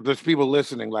 And there's people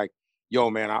listening like, yo,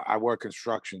 man, I work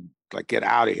construction. Like, get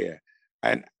out of here.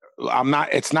 And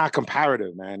it's not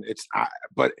comparative, man.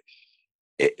 But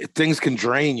things can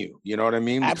drain you. You know what I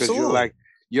mean? Because Absolutely. you're like,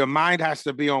 your mind has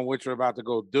to be on what you're about to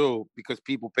go do because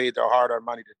people paid their hard-earned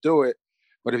money to do it.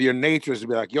 But if your nature is to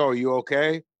be like, yo, are you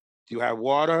okay? Do you have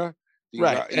water?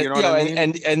 Right. You know what I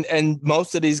mean? And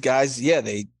most of these guys,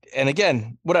 and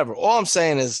again, whatever. All I'm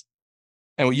saying is,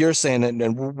 and what you're saying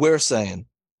and we're saying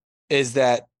is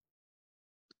that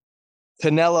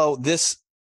Canelo, this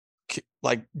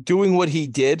like doing what he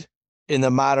did in the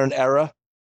modern era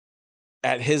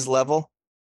at his level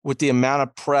with the amount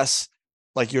of press,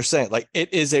 like you're saying, like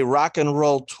it is a rock and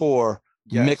roll tour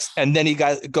mixed. And then he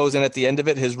goes in at the end of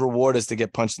it. His reward is to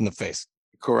get punched in the face.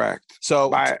 Correct.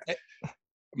 So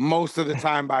most of the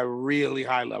time by really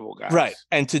high level guys. Right.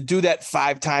 And to do that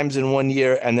 5 times in 1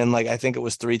 year, and then like I think it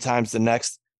was 3 times the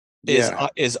next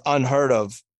is unheard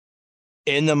of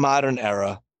in the modern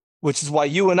era, which is why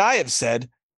you and I have said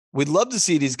we'd love to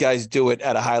see these guys do it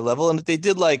at a high level. And if they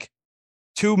did like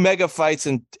 2 mega fights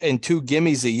and 2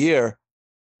 gimmies a year,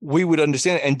 we would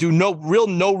understand it and do no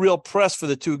real press for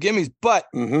the 2 gimmies. But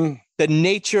the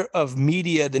nature of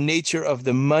media, the nature of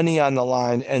the money on the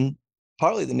line, and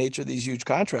partly the nature of these huge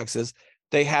contracts is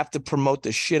they have to promote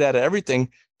the shit out of everything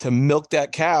to milk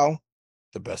that cow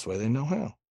the best way they know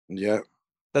how. Yeah.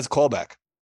 That's a callback.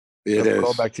 It is.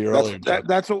 Callback to your earlier joke.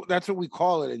 That's what we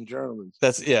call it in journalism.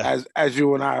 That's As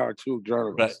you and I are 2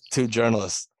 journalists. Right. 2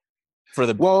 journalists.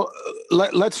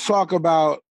 Let's talk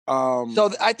about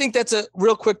so I think that's a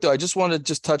real quick though. I just want to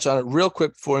just touch on it real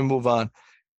quick before we move on.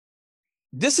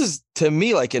 This is to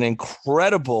me like an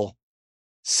incredible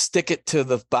stick it to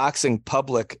the boxing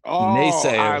public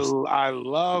naysayers. I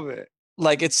love it.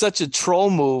 Like it's such a troll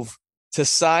move to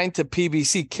sign to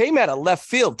PBC. Came out of left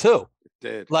field too. It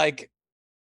did. Like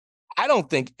I don't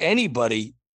think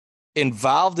anybody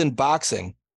involved in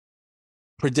boxing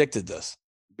predicted this.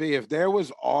 B, if there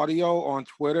was audio on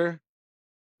Twitter,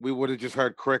 we would have just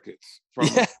heard crickets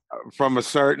from a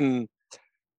certain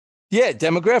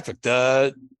demographic.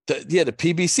 The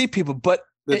PBC people, but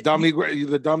the dummy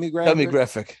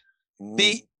graphic.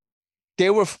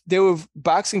 There were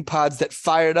boxing pods that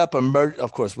fired up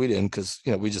of course we didn't because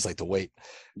we just like to wait.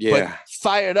 Yeah. But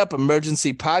fired up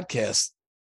emergency podcasts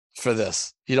for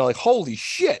this. Like holy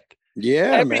shit.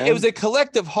 Yeah, man. It was a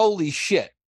collective holy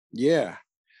shit. Yeah.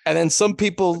 And then some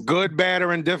people good, bad,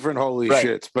 or indifferent holy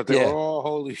shits, but they were all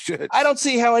holy shits. I don't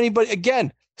see how anybody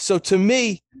again. So to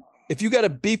me, if you got a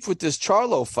beef with this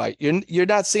Charlo fight, you're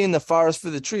not seeing the forest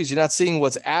for the trees. You're not seeing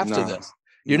what's after this.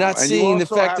 You're not seeing the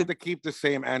fact that to keep the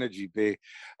same energy, B.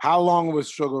 How long was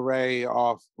Sugar Ray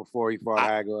off before he fought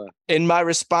Aguilar? In my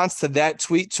response to that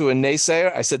tweet to a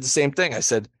naysayer, I said the same thing. I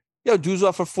said, dude's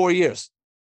off for 4 years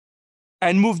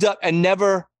and moved up and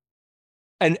never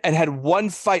and had one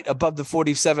fight above the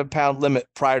 47-pound limit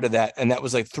prior to that. And that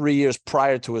was like 3 years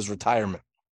prior to his retirement.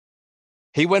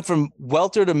 He went from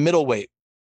welter to middleweight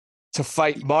to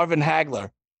fight Marvin Hagler.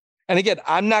 And again,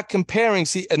 I'm not comparing.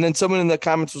 And then someone in the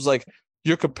comments was like,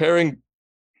 you're comparing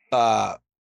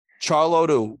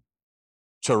Charlo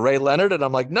to Ray Leonard. And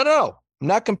I'm like, no, I'm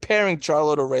not comparing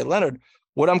Charlo to Ray Leonard.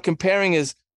 What I'm comparing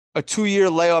is a 2-year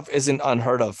layoff isn't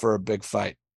unheard of for a big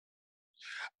fight.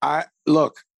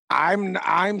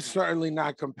 I'm certainly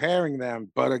not comparing them,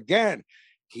 but again,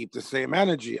 keep the same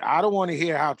energy. I don't want to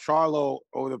hear how Charlo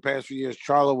over the past few years,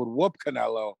 Charlo would whoop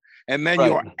Canelo, and then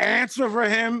your answer for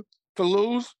him to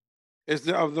lose is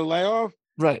the layoff.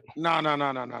 Right. No. And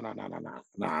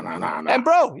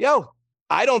bro,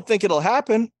 I don't think it'll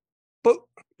happen. But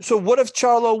so what if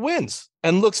Charlo wins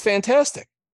and looks fantastic?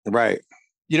 Right.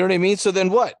 You know what I mean? So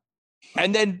then what?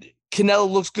 And then Canelo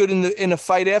looks good in a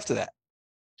fight after that.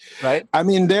 Right. I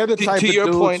mean, they're the type to of your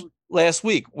dudes... point last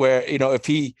week where, if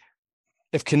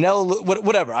Canelo,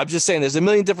 whatever, I'm just saying there's a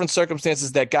million different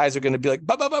circumstances that guys are going to be like,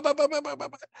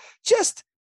 just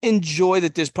enjoy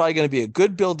that there's probably going to be a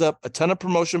good buildup, a ton of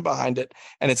promotion behind it,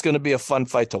 and it's going to be a fun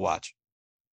fight to watch.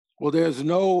 Well, if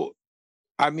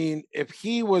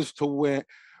he was to win,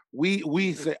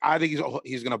 we say, I think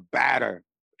he's going to batter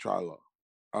Charlo.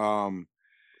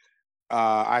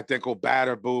 I think he'll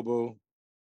batter Boo Boo.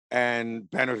 And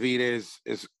Benavidez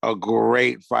is a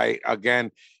great fight.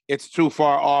 Again, it's too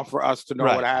far off for us to know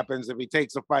what happens. If he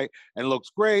takes a fight and looks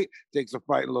great, takes a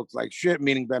fight and looks like shit,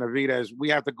 meaning Benavidez, we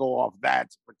have to go off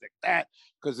that to predict that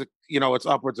because it's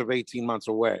upwards of 18 months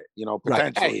away,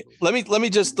 potentially. Hey, let me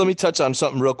touch on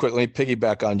something real quick. Let me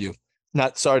piggyback on you.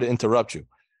 Not sorry to interrupt you.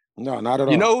 No, not at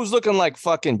all. You know who's looking like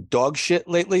fucking dog shit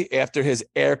lately after his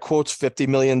air quotes $50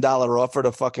 million offer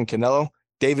to fucking Canelo?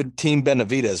 David Team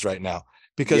Benavidez right now.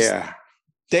 Because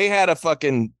they had a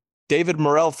fucking David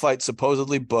Morrell fight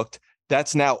supposedly booked.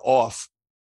 That's now off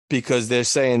because they're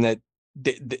saying that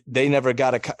they never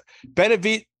got a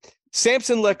Benavidez.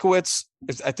 Samson Lekowitz,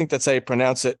 I think that's how you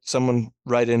pronounce it. Someone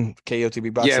write in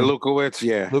KOTB boxing. Yeah, Lukowitz.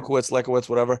 Yeah, Lekowitz,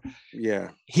 whatever. Yeah,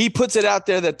 he puts it out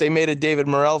there that they made a David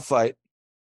Morrell fight.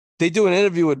 They do an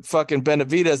interview with fucking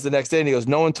Benavidez the next day, and he goes,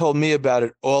 "No one told me about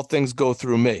it. All things go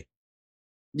through me."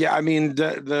 Yeah, I mean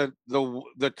the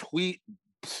tweet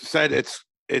said it's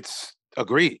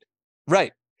agreed.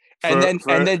 Right. And then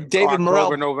David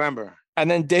Morrell November.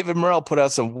 And then David Morrell put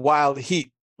out some wild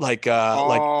heat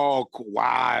wild.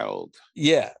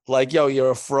 Yeah, like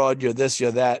you're a fraud, you're this,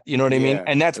 you're that, you know what I mean?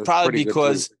 And that's probably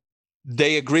because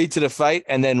they agreed to the fight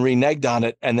and then reneged on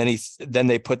it and then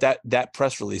they put that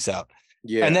press release out.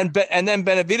 Yeah. And then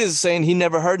Benavidez is saying he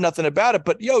never heard nothing about it,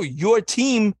 but your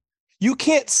team, you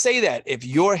can't say that if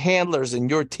your handlers and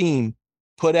your team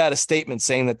put out a statement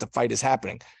saying that the fight is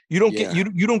happening. You don't get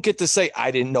you don't get to say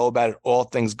I didn't know about it. All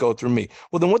things go through me.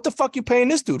 Well, then what the fuck you paying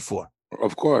this dude for?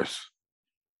 Of course.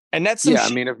 And that's some Yeah,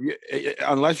 I mean, if you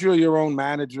unless you're your own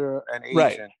manager and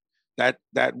Right. agent, that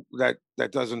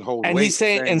doesn't hold and weight. he's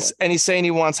saying the same way. and he's saying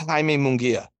he wants Jaime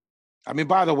Munguia. I mean,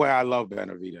 by the way, I love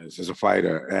Benavidez as a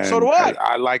fighter, and So do I.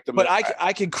 I like them. But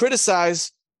I can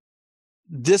criticize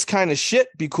this kind of shit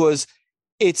because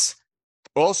it's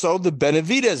also the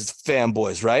Benavidez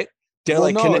fanboys, right? They're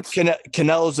Well, like, no,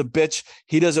 Canelo's a bitch.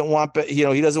 He doesn't want, he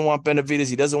doesn't want Benavidez.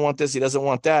 He doesn't want this. He doesn't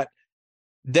want that.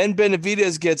 Then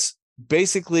Benavidez gets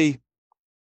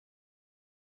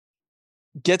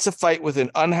a fight with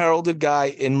an unheralded guy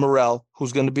in Morel,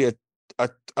 who's going to be a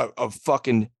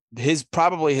fucking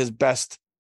probably his best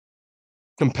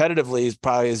competitively is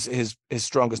probably his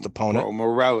strongest opponent. Bro,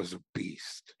 Morel is a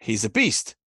beast. He's a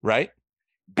beast, right?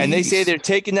 And they say they're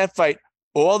taking that fight.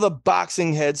 All the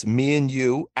boxing heads, me and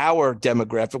you, our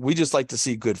demographic, we just like to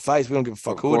see good fights. We don't give a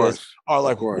fuck who it is. Are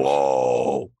like,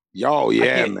 whoa. Yo,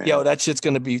 yeah, man. Yo, that shit's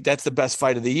going to be, that's the best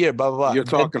fight of the year, blah, blah, blah. You're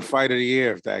talking fight of the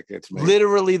year if that gets made.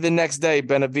 Literally the next day,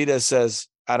 Benavidez says,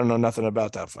 I don't know nothing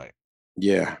about that fight.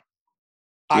 Yeah.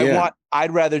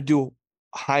 I'd rather do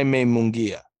Jaime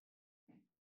Munguia.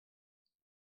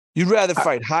 You'd rather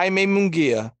fight Jaime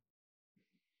Munguia,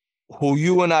 who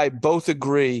you and I both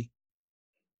agree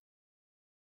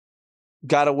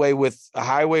got away with a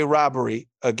highway robbery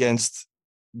against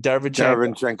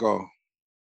Derevyanchenko.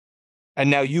 And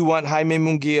now you want Jaime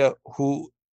Munguia,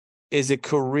 who is a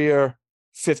career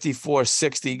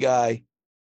 54-60 guy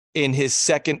in his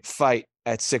second fight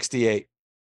at 68,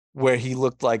 where he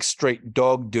looked like straight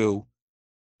dog do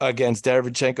against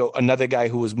Derevyanchenko, another guy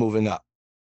who was moving up.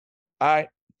 All right,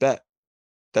 bet.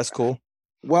 That's cool.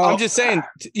 Well, I'm just saying,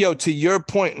 to your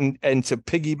point and to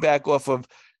piggyback off of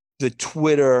the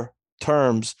Twitter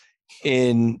terms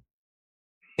in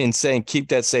saying keep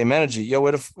that same energy.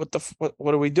 What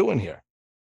are we doing here?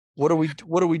 What are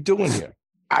we doing here?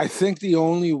 I think the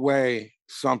only way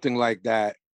something like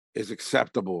that is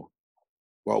acceptable,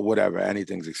 well, whatever,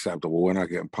 anything's acceptable. We're not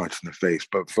getting punched in the face.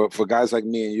 But for guys like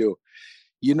me and you,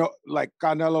 like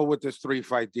Canelo with this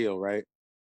 3-fight deal, right?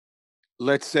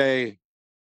 Let's say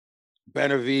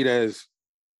Benavidez,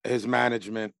 his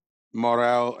management,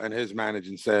 Morel and his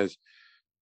management says,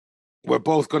 we're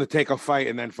both going to take a fight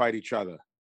and then fight each other.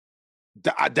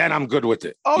 Then I'm good with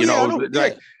it.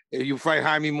 You fight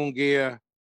Jaime Munguia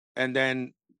and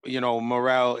then,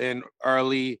 Morel in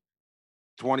early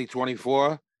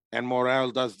 2024 and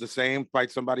Morel does the same,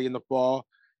 fight somebody in the fall,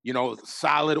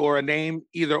 solid or a name,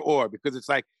 either or, because it's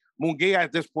like Munguia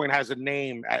at this point has a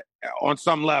name on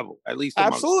some level, at least.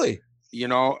 Absolutely.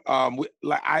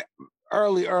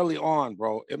 Early on,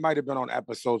 bro, it might've been on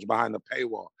episodes behind the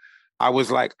paywall. I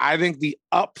was like, I think the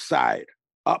upside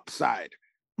of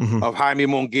Jaime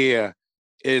Munguia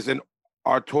is an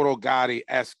Arturo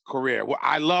Gatti-esque career. Well,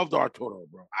 I loved Arturo,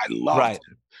 bro.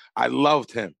 I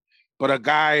loved him. But a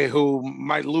guy who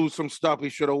might lose some stuff he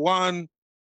should have won,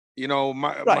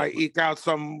 might eke out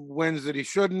some wins that he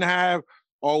shouldn't have,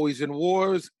 always in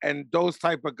wars. And those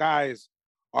type of guys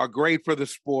are great for the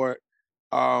sport.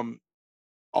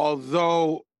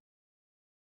 Although,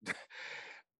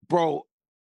 bro,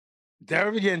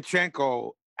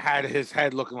 Derevyanchenko had his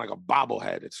head looking like a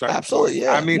bobblehead at certain Absolutely, points.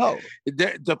 yeah. I mean,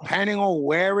 depending on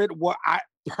where it was,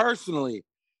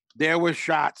 there were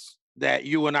shots that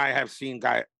you and I have seen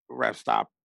ref stop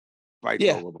fights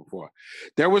over before.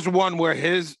 There was one where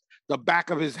the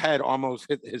back of his head almost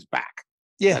hit his back.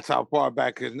 Yeah, that's how far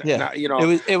back. Yeah,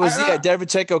 it was.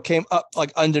 Derevyanchenko came up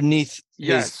like underneath.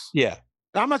 Yeah.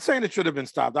 I'm not saying it should have been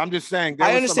stopped. I'm just saying.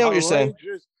 I understand what you're saying.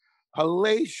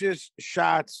 Hellacious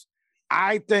shots.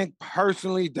 I think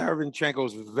personally, Derevyanchenko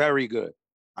is very good.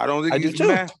 I don't think he's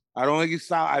bad. I don't think he's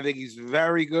solid. I think he's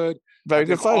very good. Very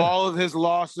good fighter. All of his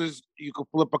losses, you could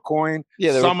flip a coin.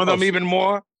 Yeah, some of them even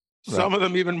more. Some of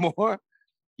them even more.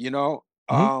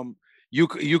 Mm-hmm.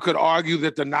 You could argue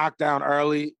that the knockdown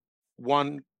early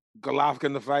won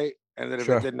Golovkin the fight, and that if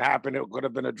it didn't happen, it could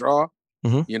have been a draw.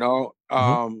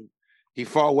 Mm-hmm. He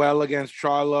fought well against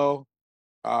Charlo.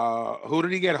 Who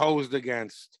did he get hosed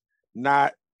against?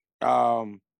 Not I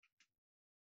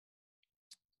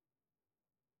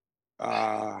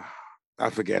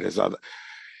forget his other.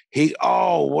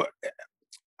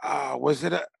 Was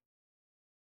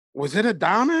it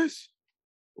Adonis?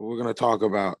 We're gonna talk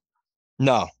about.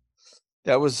 No,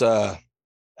 that was I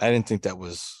didn't think that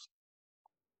was.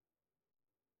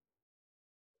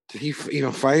 Did he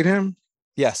even fight him?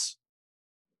 Yes.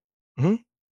 Hmm.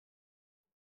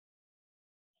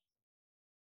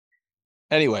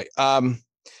 Anyway,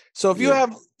 so if you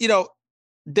have,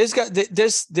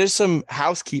 there's some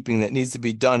housekeeping that needs to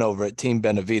be done over at Team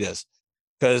Benavidez,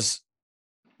 because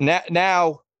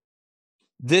now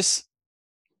this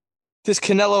this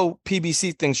Canelo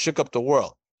PBC thing shook up the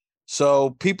world.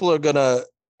 So people are gonna,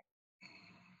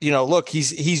 look,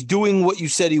 he's doing what you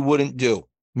said he wouldn't do.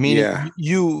 Meaning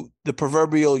you, the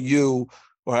proverbial you,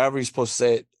 or however you're supposed to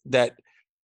say it,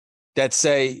 that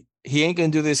say he ain't gonna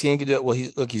do this, he ain't gonna do it. Well,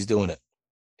 he's doing it.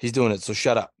 He's doing it. So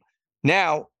shut up.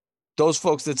 Now, those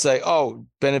folks that say, "Oh,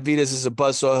 Benavidez is a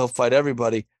buzzsaw, he'll fight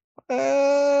everybody,"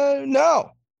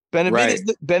 no.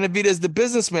 Benavidez, the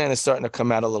businessman, is starting to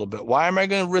come out a little bit. Why am I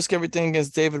going to risk everything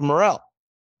against David Morrell?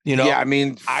 Yeah, I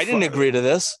mean, I didn't agree to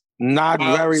this. Not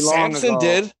very long Samson ago.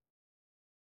 did.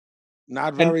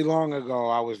 Not very long ago,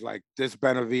 I was like, this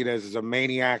Benavidez is a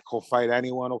maniac. He'll fight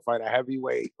anyone. He'll fight a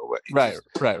heavyweight. Right.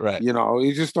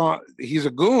 He just don't. He's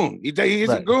a goon. He's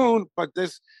a goon. But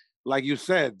this, like you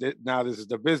said, now this is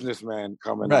the businessman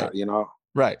coming out.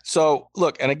 Right. So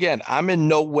look, and again, I'm in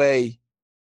no way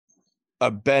a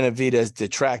Benavidez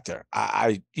detractor.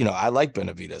 I like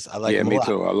Benavidez. I like him me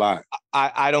too, a lot.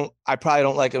 I probably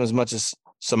don't like him as much as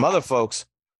some other folks,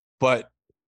 but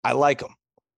I like him.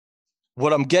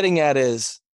 What I'm getting at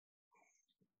is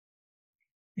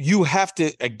you have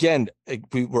to, again,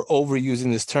 we're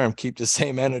overusing this term, keep the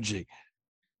same energy.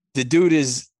 The dude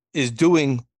is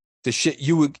doing the shit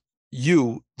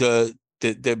the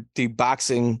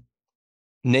boxing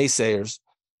naysayers,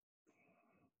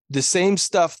 the same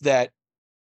stuff that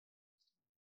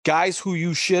guys who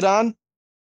you shit on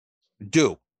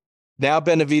do. Now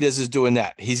Benavidez is doing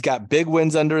that. He's got big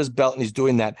wins under his belt and he's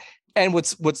doing that. And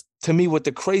what's to me, what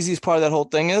the craziest part of that whole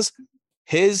thing is,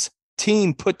 his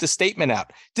team put the statement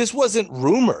out. This wasn't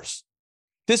rumors.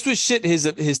 This was shit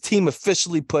his team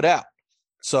officially put out.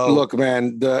 So look,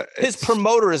 man, his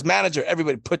promoter, his manager,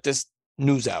 everybody put this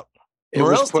news out.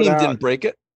 Morrell's team didn't break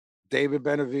it. David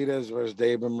Benavidez versus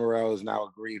David Morrell is now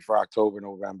agreed for October,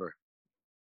 November.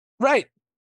 Right.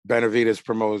 Benavidez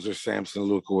promoter Samson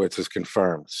Lukowitz is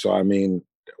confirmed. So, I mean,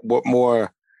 what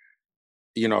more,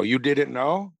 you didn't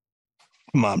know?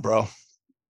 Come on, bro.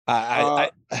 I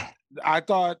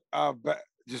thought,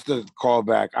 just to call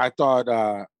back, I thought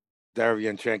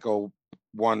Derevyanchenko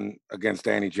won against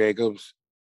Danny Jacobs.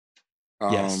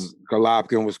 Yes.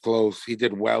 Golovkin was close. He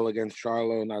did well against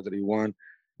Charlo, not that he won.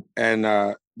 And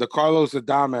the Carlos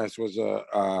Adames was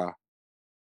a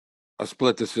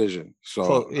split decision.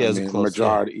 So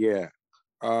majority, yeah.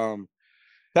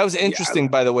 That was interesting,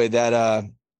 by the way,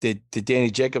 that the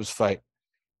Danny Jacobs fight.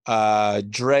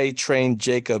 Dre trained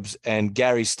Jacobs and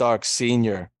Gary Stark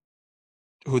Sr.,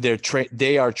 who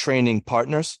they are training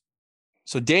partners.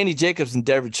 So Danny Jacobs and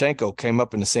Derevyanchenko came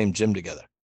up in the same gym together.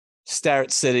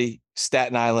 Starrett City,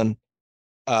 Staten Island,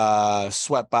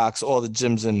 Sweatbox, all the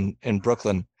gyms in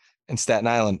Brooklyn and Staten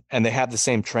Island, and they have the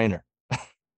same trainer.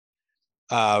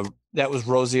 That was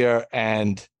Rosier,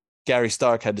 and Gary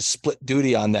Stark had to split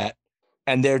duty on that,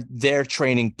 and they're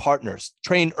training partners,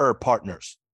 trainer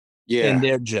partners. In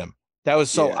their gym. That was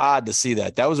so odd to see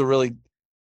that. That was a really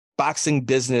boxing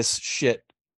business shit.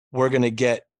 We're going to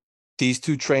get these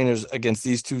two trainers against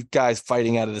these two guys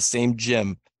fighting out of the same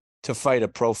gym to fight a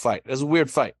pro fight. It was a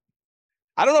weird fight.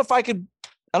 I don't know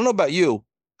about you.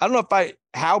 I don't know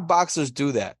how boxers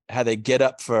do that, how they get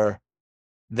up for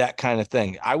that kind of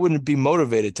thing. I wouldn't be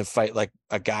motivated to fight like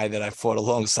a guy that I fought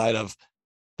alongside of,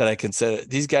 that I consider.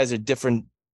 These guys are different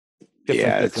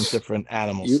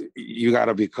animals. You got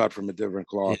to be cut from a different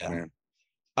cloth, man.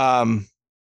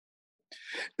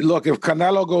 Look, if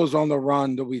Canelo goes on the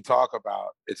run that we talk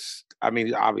about,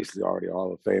 obviously already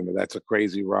Hall of Famer. That's a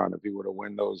crazy run if he were to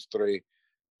win those three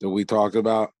that we talked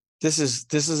about. This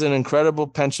is an incredible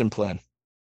pension plan.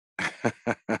 That's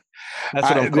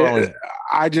what I'm calling it.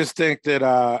 I just think that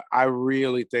I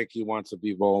really think he wants a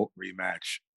Bivol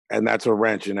rematch, and that's a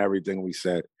wrench in everything we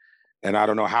said. And I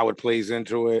don't know how it plays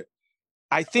into it.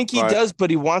 I think he does, but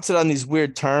he wants it on these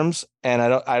weird terms, and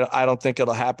I don't think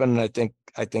it'll happen. And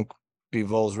I think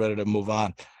Bivol's ready to move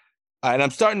on, and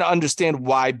I'm starting to understand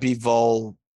why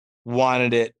Bivol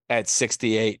wanted it at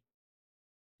 68.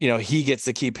 He gets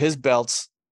to keep his belts.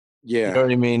 Yeah, you know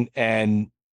what I mean, and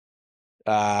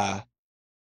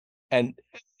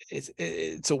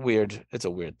it's a weird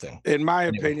thing. In my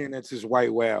opinion, it's his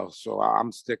white whale, so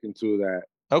I'm sticking to that.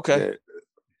 Okay.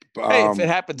 Hey, if it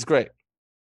happens, great.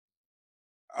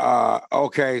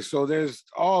 Okay, so there's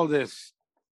all this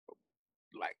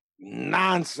like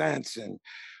nonsense and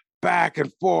back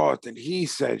and forth, and he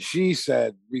said, she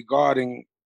said regarding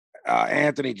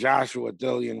Anthony Joshua,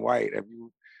 Dillian White. Have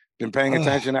you been paying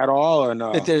attention at all, or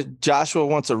no? Joshua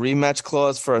wants a rematch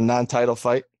clause for a non-title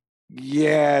fight.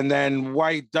 Yeah, and then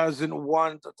White doesn't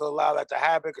want to allow that to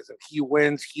happen because if he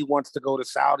wins, he wants to go to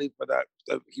Saudi for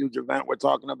the huge event we're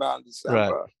talking about in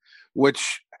December,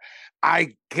 which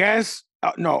I guess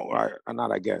No,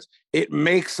 not I guess. It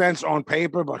makes sense on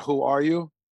paper, but who are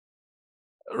you?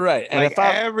 Right. And like if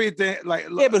I'm everything, like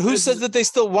yeah, but who this says is- that they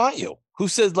still want you? Who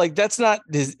says like that's not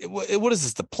his? What is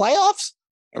this? The playoffs?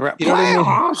 Right, You know what I mean?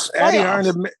 playoffs. Eddie Hearn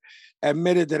Playoffs.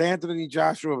 admitted that Anthony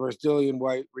Joshua versus Dillian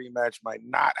White rematch might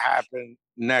not happen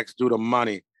next due to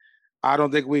money. I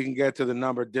don't think we can get to the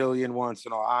number Dillian wants,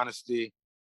 in all honesty.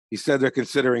 He said they're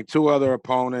considering two other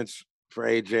opponents for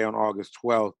AJ on August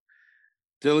 12th.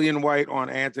 Dillian White on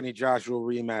Anthony Joshua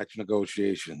rematch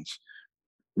negotiations.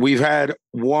 We've had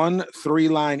one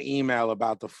 3-line email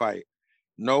about the fight.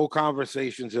 No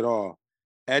conversations at all.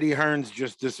 Eddie Hearn's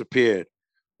just disappeared.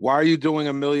 Why are you doing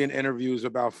a million interviews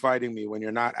about fighting me when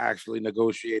you're not actually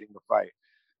negotiating the fight?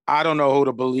 I don't know who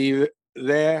to believe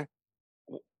there.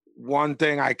 One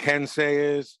thing I can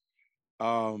say is,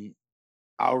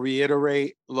 I'll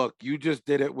reiterate, look, you just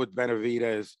did it with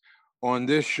Benavidez. On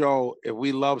this show, if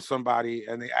we love somebody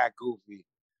and they act goofy,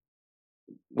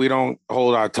 we don't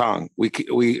hold our tongue.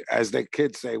 We, as the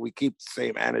kids say, we keep the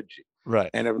same energy. Right.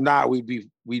 And if not, we'd be,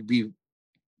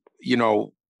 you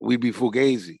know, we'd be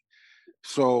fugazi.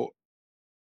 So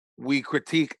we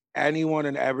critique anyone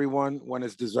and everyone when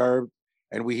it's deserved,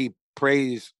 and we heap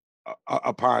praise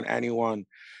upon anyone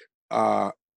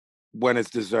when it's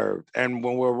deserved. And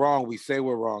when we're wrong, we say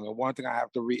we're wrong. And one thing I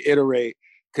have to reiterate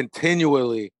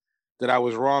continually that I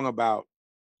was wrong about,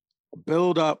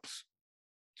 build-ups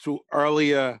to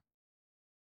earlier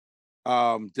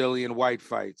Dillian White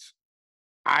fights.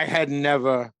 I had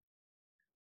never,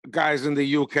 guys in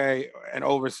the UK and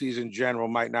overseas in general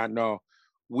might not know,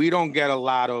 we don't get a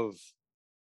lot of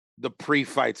the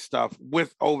pre-fight stuff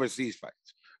with overseas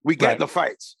fights. We get the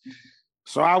fights.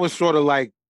 So I was sort of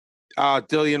like,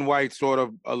 Dillian White, sort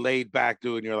of a laid back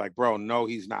dude, and you're like, bro, no,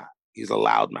 he's not. He's a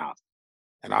loudmouth.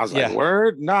 And I was like,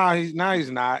 word? Nah, he's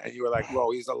not. And you were like,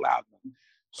 bro, he's a loudmouth.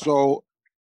 So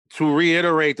to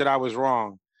reiterate that I was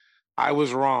wrong.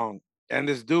 And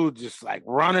this dude just like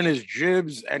running his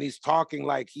jibs, and he's talking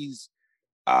like he's,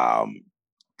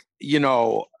 you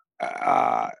know,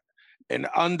 an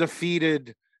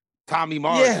undefeated Tommy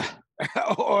Morrison.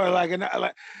 Or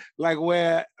like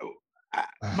where,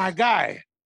 my guy,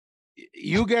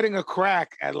 you getting a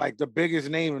crack at like the biggest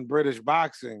name in British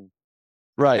boxing,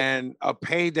 right? And a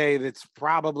payday that's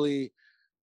probably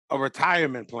a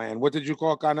retirement plan. What did you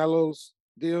call Canelo's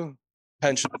deal?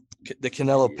 Pension, the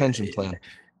Canelo pension plan.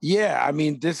 Yeah, I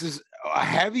mean, this is a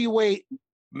heavyweight,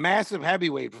 massive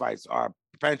heavyweight fights are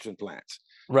pension plans.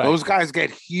 Right. Those guys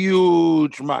get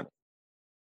huge money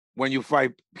when you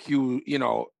fight huge, you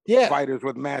know, fighters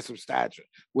with massive stature,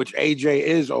 which AJ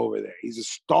is over there. He's a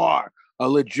star. A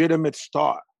legitimate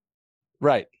star.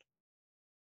 Right.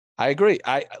 I agree.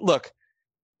 Look,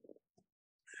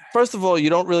 first of all,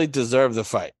 you don't really deserve the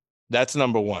fight. That's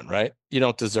number one, right? You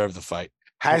don't deserve the fight.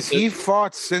 Has he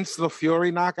fought since the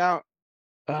Fury knockout?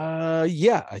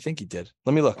 Yeah, I think he did.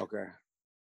 Let me look. Okay.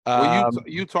 Well,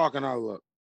 you talking, I'll look.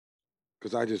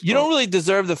 Because you don't really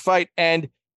deserve the fight. And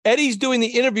Eddie's doing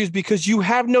the interviews because you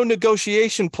have no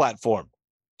negotiation platform.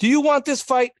 Do you want this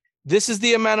fight? This is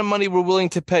the amount of money we're willing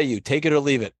to pay you. Take it or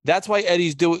leave it. That's why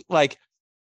Eddie's doing, like,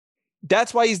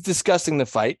 that's why he's discussing the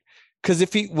fight. Because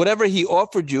if whatever he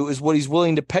offered you is what he's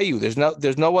willing to pay you. There's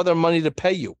no other money to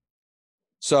pay you.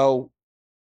 So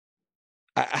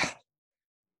I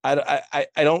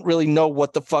don't really know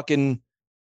what the fucking,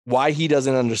 why he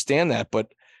doesn't understand that.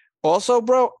 But also,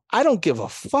 bro, I don't give a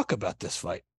fuck about this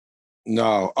fight.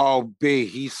 No. Oh, B,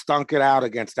 he stunk it out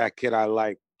against that kid I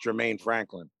like, Jermaine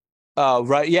Franklin. Oh,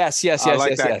 right. Yes. Kid.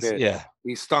 Yeah.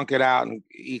 He stunk it out and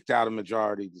eked out a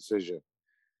majority decision.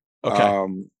 Okay.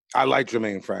 I like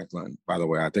Jermaine Franklin, by the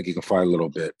way. I think he can fight a little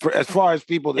bit. As far as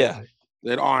people that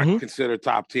aren't considered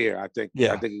top tier, I think he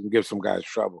can give some guys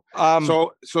trouble.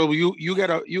 So you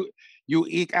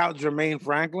eke out Jermaine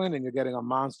Franklin and you're getting a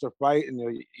monster fight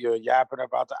and you're yapping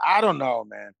about that. I don't know,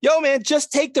 man. Yo, man, just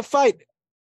take the fight.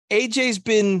 AJ's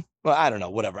been, well, I don't know,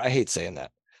 whatever. I hate saying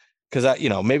that. Because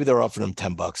maybe they're offering him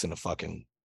 $10 in a fucking,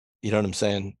 you know what I'm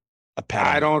saying? A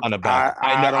pat on a back.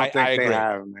 I don't think they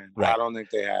have, man. Right. I don't think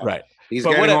they have. Right. He's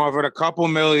getting offered a couple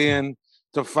million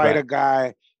to fight a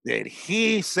guy that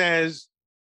he says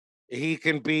he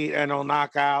can beat and he'll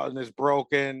knock out and is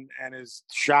broken and is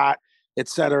shot, et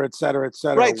cetera, et cetera, et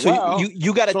cetera. Right. So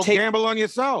you got to gamble on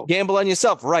yourself. Gamble on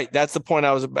yourself. Right. That's the point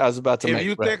I was about to make. If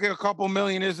you think a couple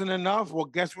million isn't enough, well,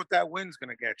 guess what that win's going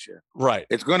to get you? Right.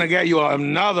 It's going to get you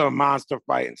another monster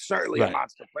fight and certainly a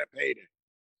monster payday.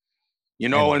 You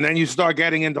know, and then you start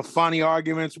getting into funny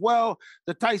arguments. Well,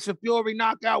 the Tyson Fury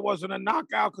knockout wasn't a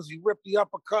knockout because he ripped the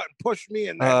uppercut and pushed me,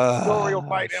 and then Fury will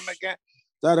fight him again.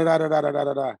 Da da da da da da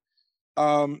da da.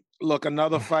 Look,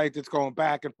 another fight that's going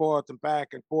back and forth and back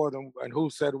and forth, and who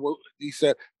said what he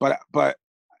said, but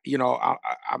you know,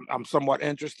 I'm somewhat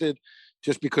interested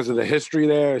just because of the history.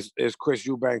 There is Chris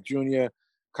Eubank Jr.,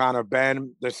 Conor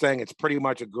Ben. They're saying it's pretty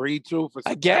much agreed to for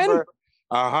September.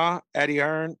 Again? Eddie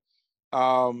Hearn,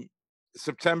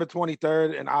 September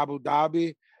 23rd in Abu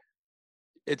Dhabi.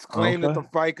 It's claimed that the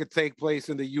fight could take place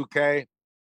in the UK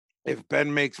if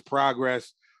Ben makes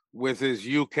progress with his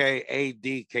UK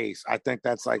AD case. I think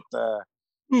that's like the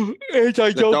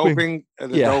anti-doping.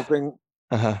 Doping.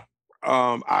 Uh-huh.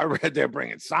 I read they're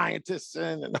bringing scientists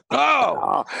in. And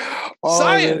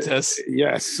scientists?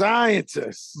 Yes,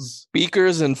 scientists.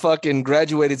 Beakers and fucking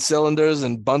graduated cylinders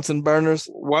and Bunsen burners.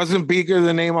 Wasn't Beaker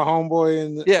the name of homeboy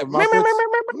in the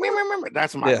Muppets?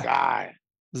 That's my guy.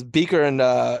 Beaker and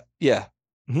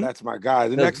That's my guy.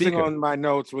 The next thing on my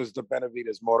notes was the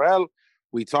Benavidez Morel.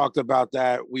 We talked about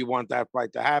that. We want that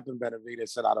fight to happen. Benavidez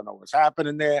said, I don't know what's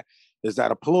happening there. Is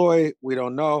that a ploy? We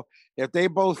don't know. If they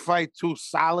both fight two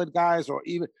solid guys, or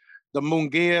even the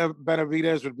Munguia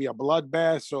Benavidez would be a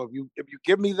bloodbath. So if you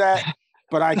give me that,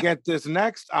 but I get this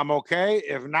next, I'm okay.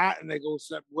 If not, and they go,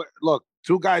 look,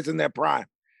 two guys in their prime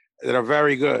that are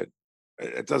very good.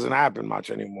 It doesn't happen much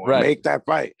anymore. Right. Make that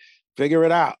fight. Figure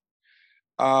it out.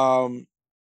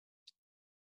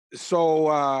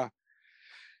 So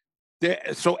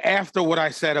after what I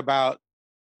said about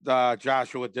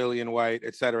Joshua Dillian White,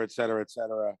 et cetera,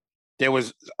 there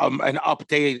was an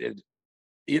updated,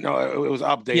 it was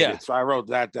updated. Yeah. So I wrote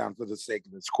that down for the sake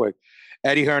of this quick.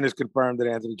 Eddie Hearn has confirmed that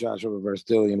Anthony Joshua versus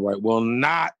Dillian White will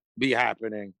not be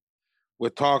happening,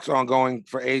 with talks ongoing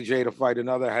for AJ to fight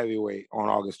another heavyweight on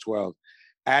August 12th.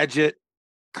 Ajit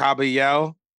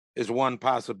Kabayel is one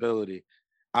possibility.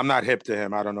 I'm not hip to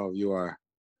him. I don't know if you are.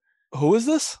 Who is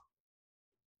this?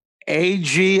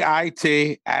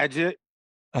 Agit, Ajit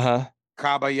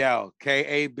Kabayel,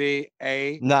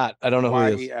 K-A-B-A. Not. I don't know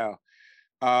who he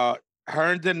is.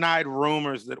 Hearn denied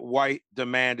rumors that White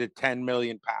demanded 10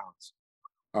 million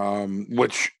pounds,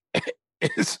 which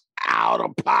is out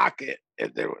of pocket.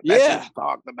 That's what he's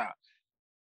talked about.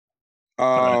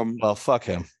 Well, fuck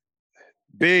him.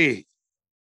 B.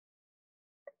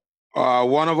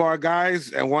 One of our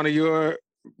guys and one of your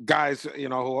guys,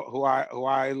 who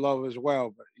I love as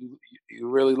well, but you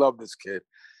really love this kid.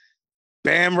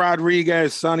 Bam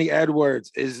Rodriguez, Sonny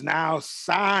Edwards is now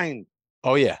signed.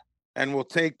 Oh yeah, and will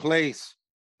take place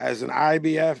as an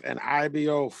IBF and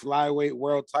IBO flyweight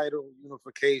world title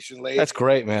unification. That's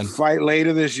great, man. Fight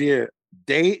later this year.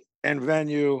 Date and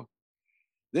venue.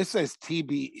 This says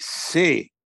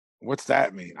TBC. What's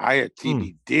that mean? I had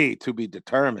TBD, to be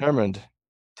determined.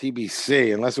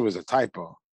 TBC, unless it was a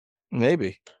typo.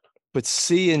 Maybe. But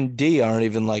C and D aren't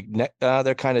even like,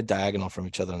 they're kind of diagonal from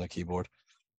each other on the keyboard.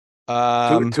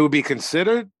 To be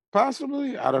considered,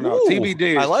 possibly? I don't know. Ooh, TBD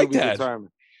is I like to be that.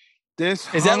 determined. This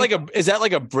is that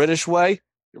like a British way?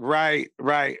 Right.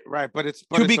 But it's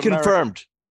to be confirmed.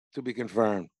 To be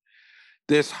confirmed.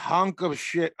 This hunk of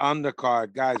shit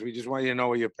undercard, guys. We just want you to know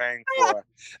what you're paying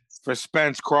for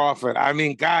Spence Crawford. I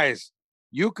mean, guys,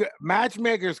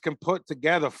 matchmakers can put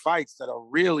together fights that are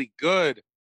really good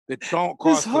that don't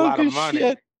cost a lot of money.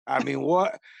 Shit. I mean,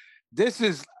 what? This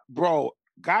is, bro.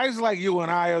 Guys like you and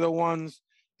I are the ones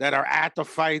that are at the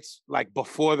fights, like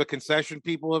before the concession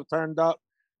people have turned up,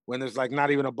 when there's like not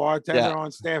even a bartender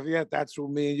on staff yet. That's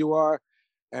who me and you are.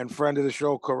 And friend of the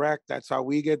show, correct. That's how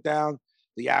we get down.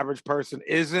 The average person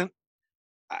isn't.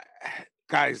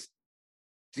 Guys,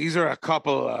 these are a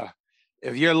couple.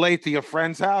 If you're late to your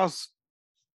friend's house,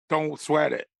 don't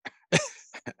sweat it.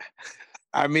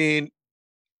 I mean,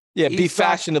 be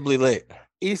fashionably late.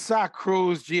 Isaac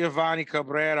Cruz, Giovanni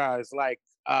Cabrera is like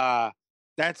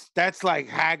that's like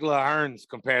Hagler Hearns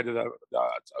compared to the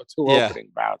two opening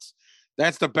bouts.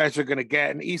 That's the best you're gonna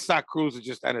get. And Isaac Cruz is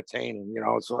just entertaining,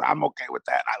 So I'm okay with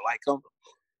that. I like him.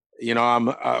 I'm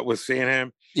was seeing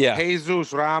him. Yeah.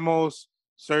 Jesus Ramos,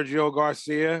 Sergio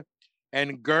Garcia,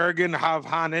 and Gergen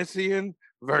Havhanessian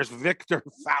versus Victor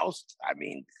Faust. I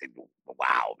mean,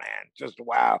 wow, man. Just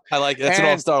wow. I like it. That's an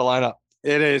all-star lineup.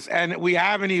 It is. And we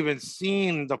haven't even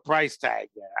seen the price tag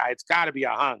yet. It's got to be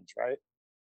a hunch, right?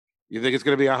 You think it's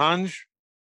going to be a hunch?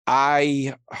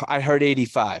 I heard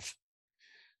 85.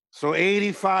 So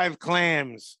 85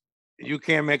 clams. You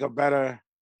can't make a better.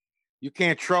 You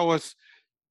can't throw us.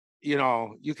 You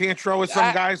can't throw us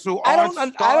some guys who I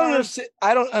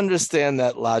don't understand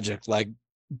that logic. Like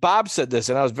Bob said this,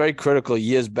 and I was very critical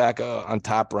years back on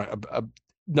Top Rank.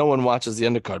 No one watches the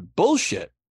undercard.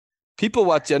 Bullshit. People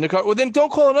watch the undercard. Well, then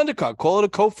don't call it an undercard. Call it a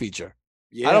co-feature.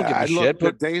 Yeah, I don't give a look, shit. the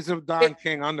But days of Don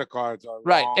King undercards are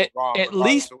right, long gone, at regardless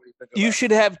least of what you think of you that.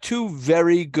 should have two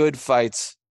very good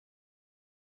fights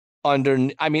under.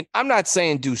 I mean, I'm not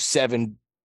saying do 7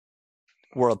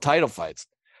 world title fights,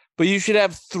 but you should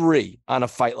have 3 on a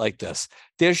fight like this.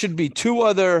 There should be 2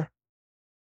 other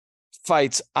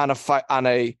fights on a fight on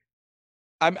a.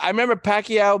 I remember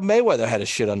Pacquiao Mayweather had a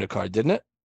shit undercard, didn't it?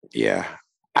 Yeah,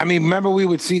 I mean, remember we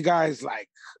would see guys like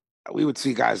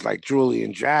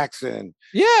Julian Jackson,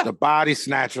 Yeah. the body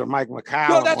snatcher Mike McCallum.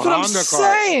 No, that's on what I'm undercard.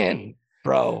 saying,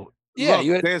 bro. Yeah,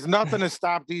 Look, there's nothing to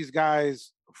stop these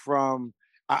guys from.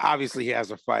 Obviously, he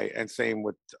has a fight, and same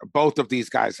with both of these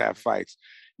guys have fights.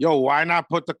 Yo, why not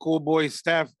put the cool boy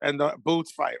Steph and the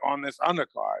Boots fight on this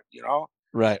undercard? You know,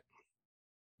 right.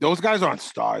 those guys aren't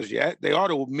stars yet. They are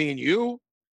to me and you.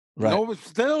 Right. No,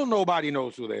 still nobody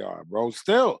knows who they are, bro.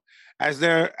 Still, as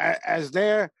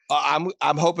they're. I'm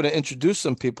hoping to introduce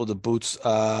some people to Boots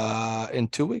in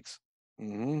 2 weeks.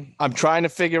 Mm-hmm. I'm trying to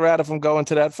figure out if I'm going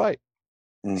to that fight.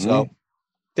 Mm-hmm. So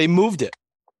they moved it.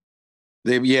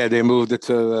 They moved it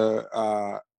to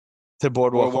the to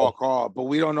Boardwalk Hall, but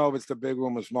we don't know if it's the big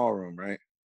room or small room, right?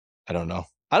 I don't know.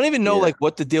 I don't even know like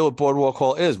what the deal with Boardwalk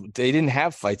Hall is. They didn't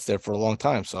have fights there for a long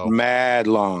time, so mad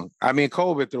long. I mean,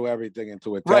 COVID threw everything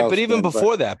into it, right? But even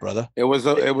before that, brother, it was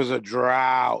a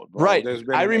drought, bro. Right? There's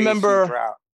been I remember.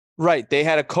 drought. Right, they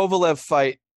had a Kovalev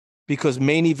fight because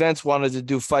Main Events wanted to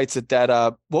do fights at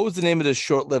that. What was the name of the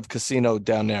short-lived casino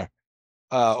down there?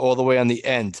 All the way on the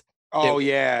end. Oh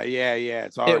yeah.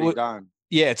 It's already done.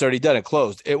 Yeah, it's already done. It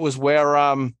closed. It was where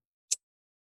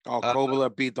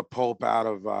Kovalev beat the Pope out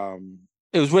of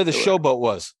It was where the Showboat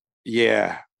was.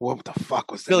 Yeah. What the fuck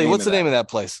was that? Billy, what's the name of that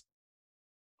place?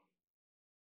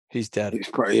 He's dead. He's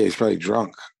probably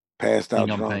drunk, passed out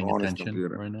drunk paying on his attention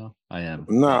computer. right now. I am.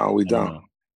 No, we don't.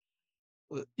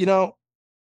 You know,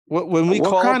 when we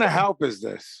call, what kind of help is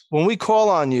this? When we call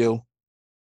on you,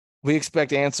 we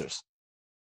expect answers.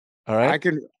 All right,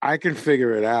 I can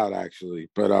figure it out actually,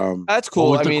 but that's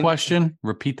cool. What was the question?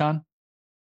 Repeat on?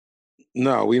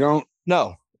 No, we don't.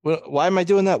 No, why am I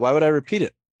doing that? Why would I repeat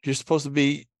it? You're supposed to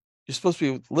be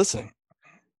listening.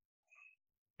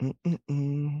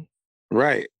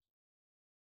 Right.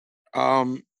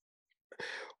 Well,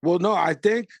 no, I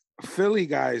think Philly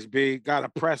guys got a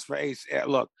press for Ace.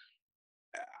 Look,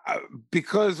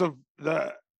 because of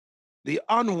the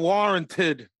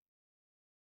unwarranted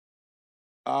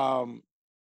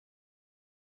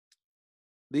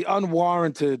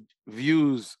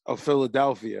views of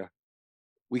Philadelphia,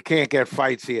 we can't get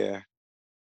fights here.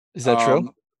 Is that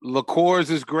true? Liqueurs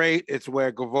is great. It's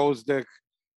where Gvozdyk,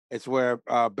 it's where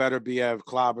Beterbiev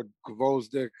clobbered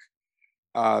Gvozdyk.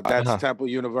 That's Temple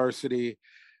University.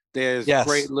 There's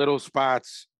great little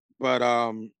spots, but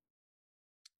where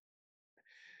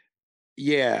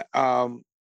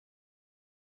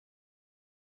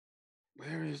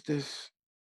is this?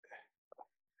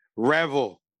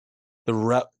 Revel.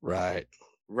 Right.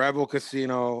 Revel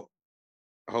Casino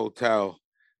Hotel.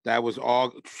 That was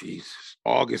August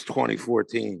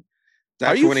 2014.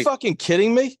 Are you fucking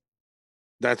kidding me?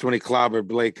 That's when he clobbered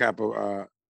Blake Caporayo.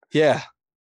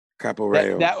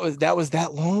 That was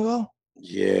that long ago?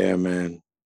 Yeah, man.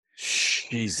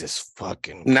 Jesus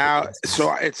fucking now Christ.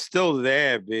 So it's still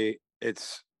there, B.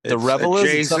 It's the Revel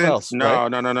is something else. No,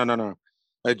 right? no.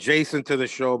 Adjacent to the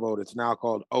Showboat. It's now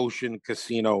called Ocean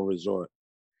Casino Resort.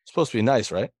 It's supposed to be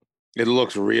nice, right? It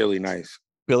looks really nice.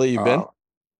 Billy, you been?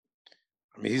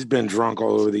 I mean, he's been drunk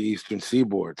all over the Eastern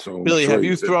Seaboard. So Billy, have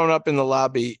you thrown up in the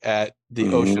lobby at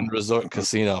the Ocean Resort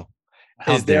Casino?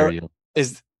 How dare you?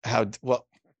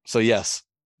 So yes,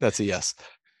 that's a yes.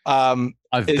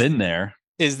 I've been there.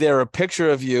 Is there a picture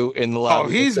of you in the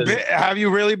lobby? Have you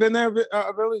really been there,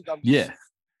 Billy? Yeah.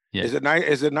 Is it nice?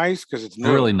 Is it nice? Because it's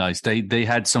new. Really nice. They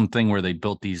had something where they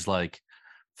built these like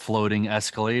floating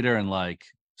escalator and like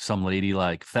some lady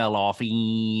like fell off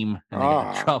and they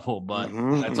got in trouble, but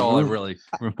that's all I really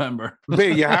remember.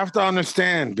 B, you have to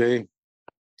understand, B.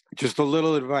 Just a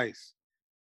little advice.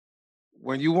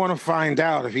 When you want to find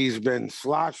out if he's been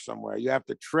sloshed somewhere, you have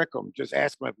to trick him. Just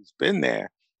ask him if he's been there.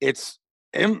 It's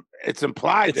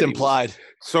implied. It's implied.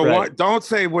 So right. what? Don't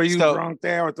say were you drunk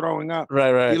there or throwing up.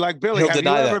 Right. You're like, Billy, have you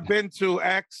ever been to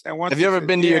X? And have you ever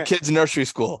been to your kid's nursery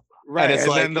school? Right.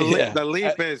 And, then the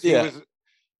leap is he was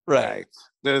right.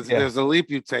 There's a leap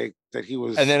you take that he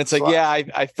was. And then it's like,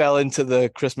 I fell into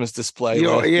the Christmas display.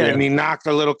 And he knocked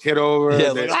a little kid over.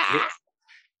 Yeah,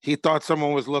 he thought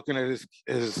someone was looking at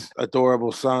his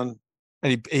adorable son.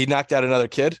 And he knocked out another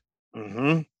kid.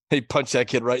 Mm-hmm. He punched that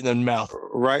kid right in the mouth.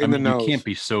 Right in the nose. You can't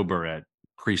be sober at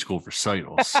preschool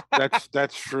recitals.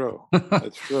 That's true.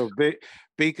 That's true.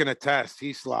 Beacon of test.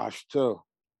 He sloshed too.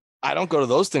 I don't go to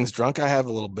those things drunk. I have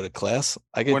a little bit of class.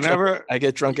 I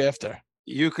get drunk after.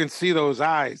 You can see those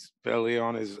eyes, Billy,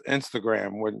 on his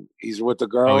Instagram when he's with the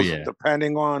girls,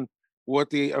 depending on what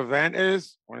the event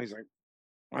is, when he's like,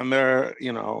 when they're,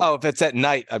 Oh, if it's at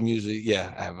night, I'm usually,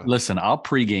 I have Listen, I'll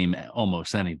pregame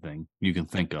almost anything you can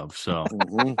think of. So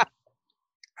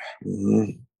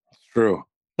True.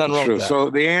 Nothing wrong with that.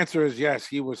 So the answer is yes,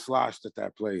 he was sloshed at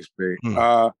that place, B.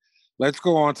 Let's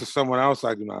go on to someone else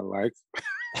I do not like.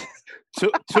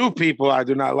 Two people I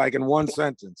do not like in one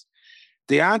sentence.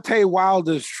 Deontay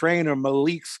Wilder's trainer,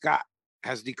 Malik Scott,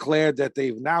 has declared that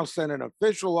they've now sent an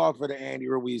official offer to Andy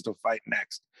Ruiz to fight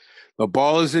next. The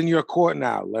ball is in your court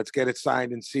now. Let's get it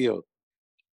signed and sealed.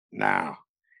 Now,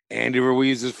 Andy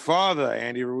Ruiz's father,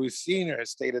 Andy Ruiz Sr., has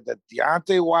stated that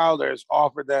Deontay Wilder has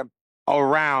offered them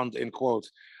around, in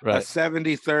quotes, a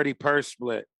 70-30 purse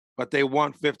split, but they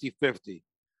want 50-50.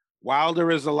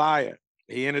 Wilder is a liar.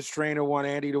 He and his trainer want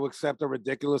Andy to accept a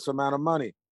ridiculous amount of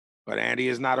money, but Andy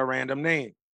is not a random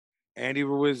name. Andy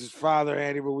Ruiz's father,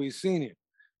 Andy Ruiz Sr.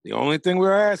 The only thing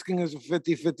we're asking is a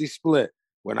 50-50 split.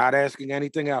 We're not asking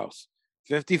anything else.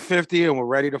 50-50, and we're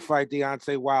ready to fight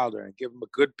Deontay Wilder and give him a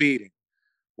good beating.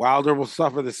 Wilder will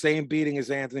suffer the same beating as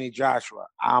Anthony Joshua.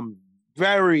 I'm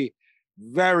very,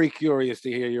 very curious to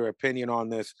hear your opinion on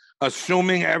this,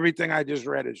 assuming everything I just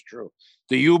read is true.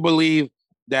 Do you believe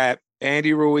that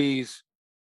Andy Ruiz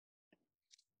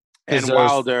and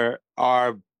Wilder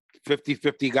are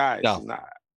 50-50 guys?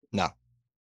 No,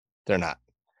 they're not.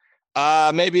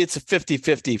 Maybe it's a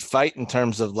 50-50 fight in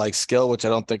terms of like skill, which I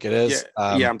don't think it is.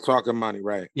 I'm talking money,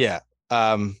 right? Yeah.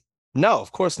 No,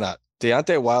 of course not.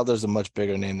 Deontay Wilder's a much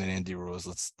bigger name than Andy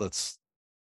Ruiz.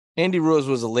 Andy Ruiz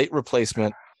was a late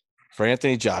replacement for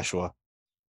Anthony Joshua,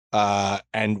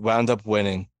 and wound up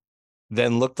winning,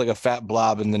 then looked like a fat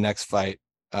blob in the next fight,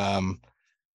 and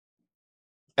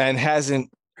hasn't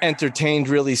entertained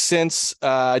really since.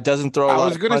 Doesn't throw a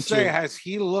lot of punches. I was going to say, has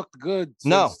he looked good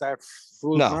since that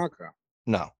knockout?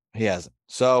 No, he hasn't.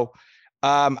 So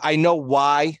I know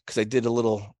why, because I did a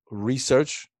little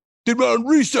research. Did my own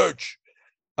research.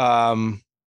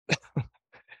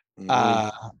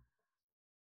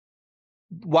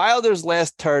 Wilder's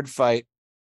last third fight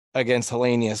against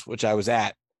Helenius, which I was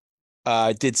at,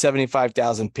 did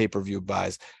 75,000 pay-per-view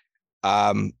buys.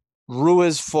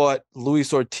 Ruiz fought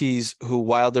Luis Ortiz, who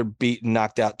Wilder beat and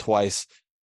knocked out twice.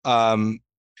 And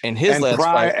last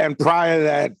fight. And prior to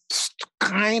that,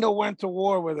 kind of went to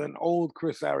war with an old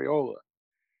Chris Arreola.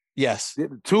 Yes.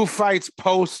 2 fights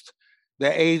post the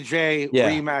AJ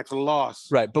rematch loss.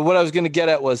 Right. But what I was going to get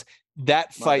at was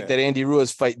that fight, that Andy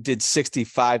Ruiz fight, did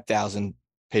 65,000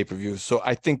 pay-per-views. So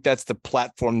I think that's the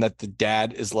platform that the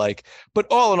dad is like. But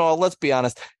all in all, let's be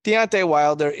honest, Deontay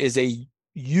Wilder is a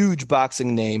huge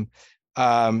boxing name.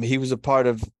 He was a part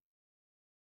of,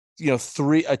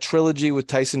 a trilogy with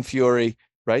Tyson Fury,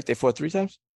 right? They fought 3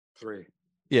 times? 3.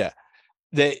 Yeah.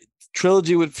 The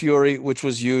trilogy with Fury, which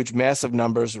was huge, massive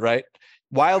numbers, right?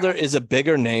 Wilder is a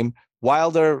bigger name.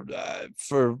 Wilder,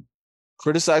 for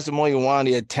criticize him all you want,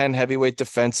 he had 10 heavyweight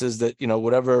defenses that,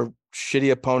 whatever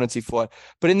shitty opponents he fought.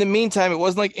 But in the meantime, it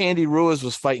wasn't like Andy Ruiz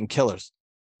was fighting killers.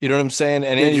 You know what I'm saying?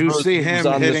 And did you see him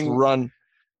on hitting this run?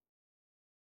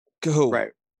 Who?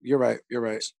 Right. You're right.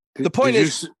 The point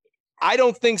is, I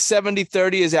don't think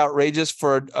 70-30 is outrageous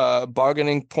for a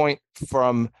bargaining point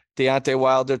from Deontay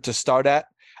Wilder to start at.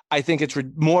 I think it's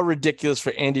more ridiculous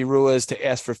for Andy Ruiz to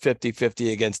ask for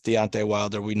 50-50 against Deontay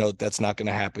Wilder. We know that's not going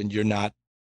to happen. You're not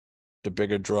the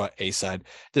bigger draw A side.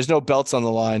 There's no belts on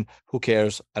the line. Who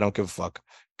cares? I don't give a fuck.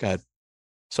 Go ahead.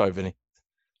 Sorry, Vinny.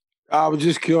 I was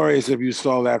just curious if you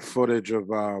saw that footage of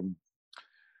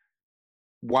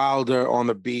Wilder on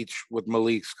the beach with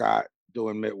Malik Scott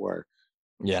doing mitt work.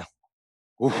 Yeah.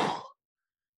 Oof.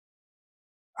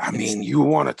 I mean, you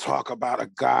want to talk about a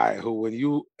guy who, when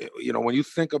you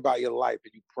think about your life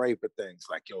and you pray for things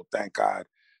like, thank God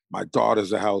my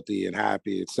daughters are healthy and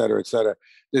happy, et cetera, et cetera.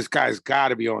 This guy's got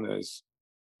to be on his,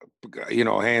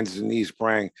 hands and knees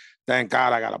praying, thank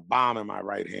God I got a bomb in my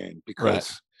right hand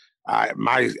because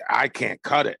I can't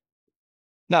cut it.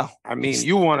 No. I mean,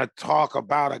 you want to talk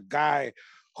about a guy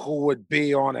who would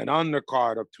be on an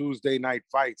undercard of Tuesday night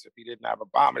fights if he didn't have a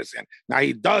bomb in his hand. Now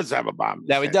he does have a bomb in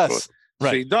his hand. Now he does.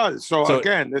 So he does. So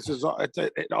again, this is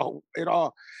it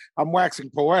all. I'm waxing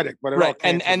poetic, but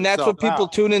and that's what people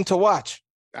tune in to watch.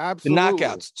 Absolutely. The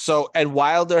knockouts. So, and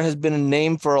Wilder has been a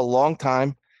name for a long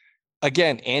time.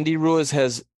 Again, Andy Ruiz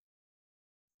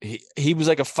he was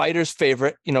like a fighter's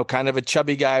favorite, kind of a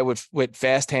chubby guy with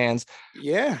fast hands.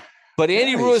 Yeah. But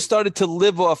Andy Yeah, Ruiz started to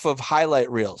live off of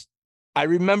highlight reels. I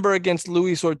remember against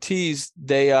Luis Ortiz,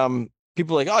 they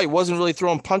people were like, oh, he wasn't really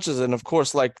throwing punches. And of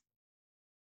course, like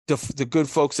the good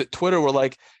folks at Twitter were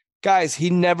like, guys, he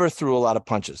never threw a lot of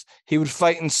punches. He would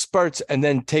fight in spurts and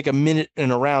then take a minute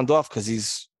and a round off because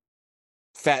he's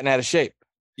fat and out of shape.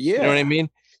 Yeah. You know what I mean?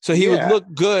 So he would look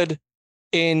good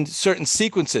in certain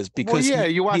sequences because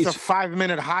you watch a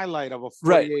 5-minute highlight of a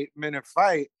 48-minute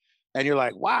fight, and you're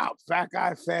like, wow, fat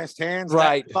guy, fast hands.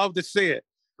 Right. Love to see it.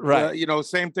 Right.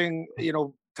 Same thing,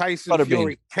 Tyson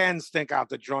Fury can stink out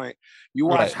the joint. You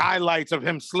watch highlights of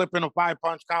him slipping a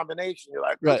 5-punch combination. You're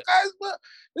like,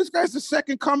 this guy's the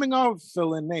second coming of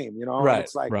fill-in name, Right. And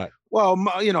it's like, well,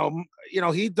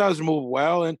 he does move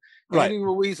well, and Andy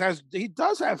Ruiz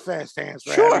does have fast hands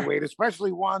for heavyweight,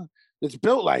 especially one that's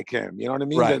built like him. You know what I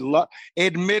mean? Right.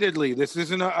 Admittedly, this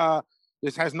isn't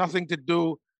this has nothing to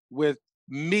do with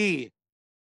me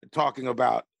talking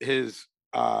about his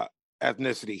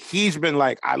ethnicity. He's been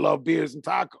like, I love beers and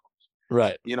tacos.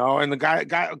 Right. And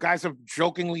the guys have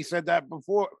jokingly said that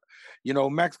before.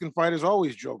 Mexican fighters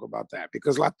always joke about that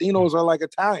because Latinos are like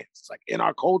Italians. It's like in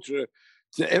our culture,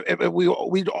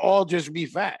 we'd all just be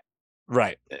fat.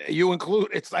 Right. You include,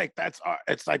 it's like, food.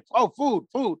 It's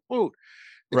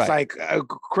like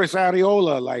Chris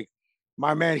Arreola, like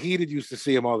my man Heated used to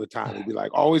see him all the time. He'd be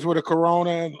like, always with a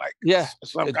Corona and like,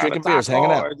 some kind drinking of beers,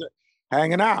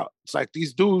 hanging out. It's like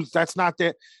these dudes, that's not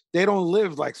they don't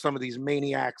live like some of these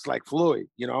maniacs like Floyd.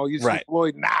 You see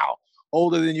Floyd now,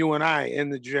 older than you and I, in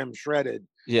the gym, shredded,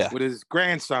 with his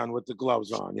grandson with the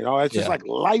gloves on. It's just like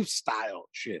lifestyle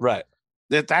shit. Right.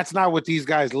 That's not what these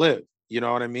guys live. You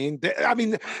know what I mean?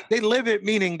 They live it,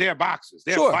 meaning they're boxers,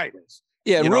 they're fighters.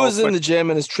 Yeah, Ruiz in the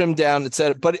gym and is trimmed down,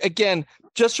 etc. But again,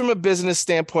 just from a business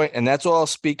standpoint, and that's all I'll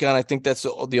speak on. I think that's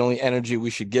the only energy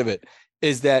we should give it.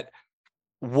 Is that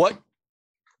what?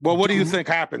 Well, what do you think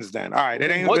happens then? All right,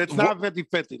 it's not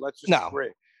 50-50. Let's just agree.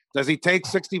 Does he take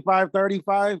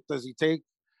 65-35? Does he take?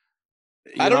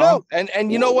 I don't know.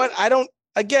 And you know what? I don't.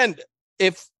 Again,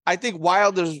 if I think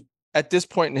Wilder's at this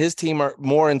point in his team are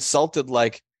more insulted,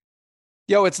 like,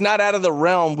 yo, it's not out of the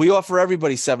realm. We offer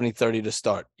everybody 70-30 to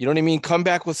start. You know what I mean? Come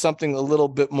back with something a little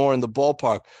bit more in the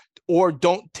ballpark, or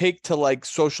don't take to like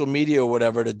social media or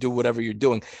whatever to do whatever you're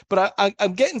doing. But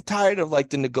I'm getting tired of like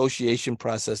the negotiation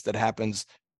process that happens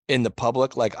in the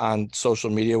public, like on social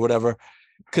media or whatever,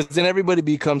 because then everybody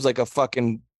becomes like a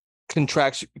fucking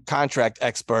contract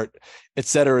expert, et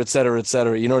cetera, et cetera, et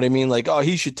cetera. You know what I mean? Like, oh,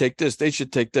 he should take this. They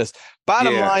should take this.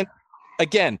 Bottom line,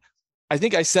 again, I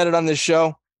think I said it on this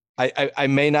show. I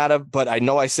may not have, but I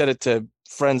know I said it to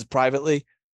friends privately,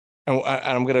 and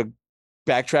I'm going to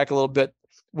backtrack a little bit.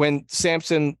 When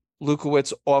Samson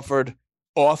Lukowicz offered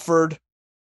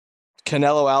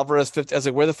Canelo Alvarez 50, I was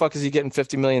like, where the fuck is he getting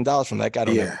 $50 million from? That guy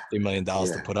don't have $50 million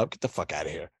to put up. Get the fuck out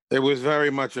of here. It was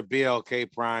very much a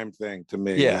BLK Prime thing to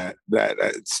me. Yeah,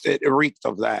 it reeked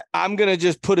of that. I'm going to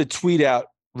just put a tweet out.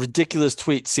 Ridiculous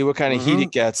tweet, see what kind of heat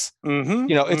it gets.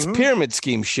 It's pyramid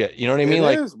scheme shit. You know what I mean?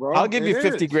 I'll give you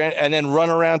 50 grand and then run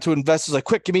around to investors like,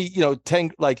 quick, give me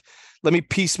 10, like, let me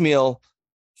piecemeal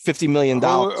 $50 million.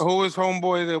 Who was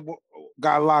homeboy that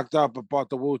got locked up and bought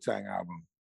the Wu-Tang album?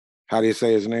 How do you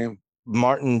say his name?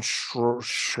 Martin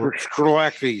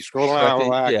Shkreli.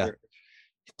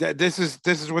 Yeah. This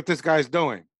is what this guy's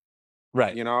doing.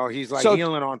 Right. He's like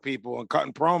healing on people and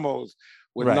cutting promos.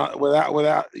 Without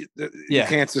you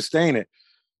can't sustain it.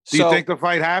 Do you think the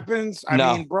fight happens? I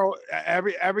mean, bro,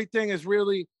 everything is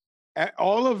really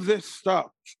all of this stuff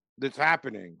that's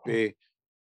happening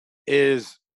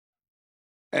is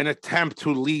an attempt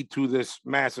to lead to this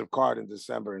massive card in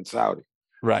December in Saudi,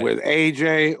 right? With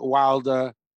AJ,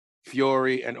 Wilder,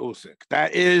 Fury, and Usyk.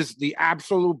 That is the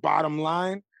absolute bottom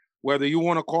line. Whether you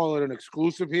want to call it an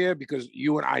exclusive here, because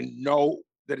you and I know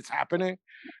that it's happening.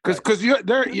 Because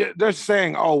they're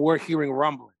saying, oh, we're hearing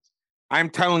rumblings. I'm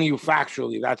telling you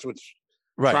factually, that's what's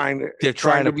trying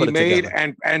to be made,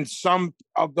 and some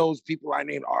of those people I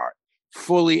named are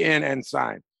fully in and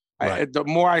signed. Right. The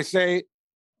more I say,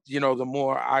 the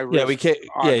more I risk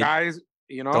our guys.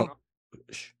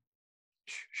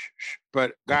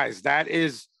 But guys, that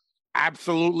is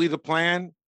absolutely the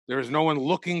plan. There is no one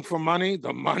looking for money.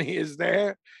 The money is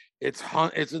there. It's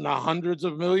in the hundreds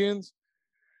of millions.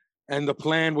 And the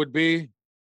plan would be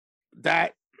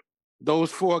that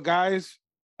those 4 guys,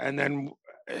 and then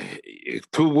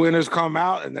 2 winners come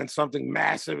out, and then something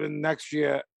massive in next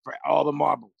year for all the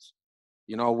marbles,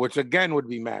 which again would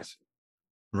be massive.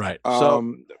 Right.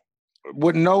 So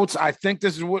with notes, I think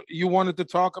this is what you wanted to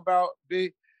talk about,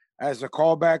 B, as a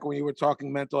callback when you were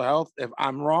talking mental health. If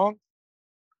I'm wrong,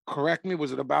 correct me.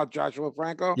 Was it about Joshua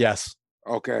Franco? Yes.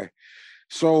 Okay.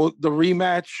 So the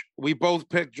rematch, we both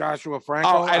picked Joshua Franco.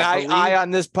 Oh, and I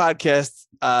on this podcast,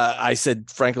 I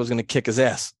said Franco was going to kick his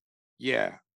ass.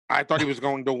 Yeah. I thought he was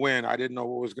going to win. I didn't know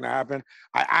what was going to happen.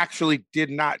 I actually did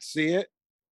not see it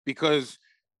because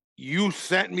you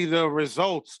sent me the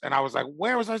results and I was like,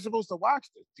 where was I supposed to watch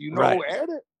this? Do you know who aired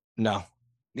it? No.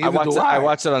 Neither do I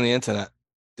watched it on the internet.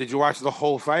 Did you watch the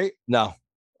whole fight? No.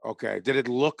 Okay. Did it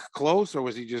look close or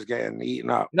was he just getting eaten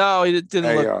up? No, he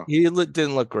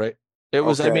didn't look great. It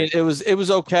was, okay. I mean, it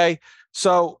was okay.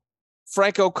 So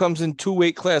Franco comes in 2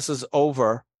 weight classes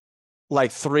over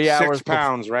like 3 hours. 6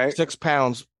 pounds, right? 6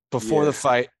 pounds before the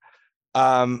fight,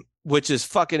 which is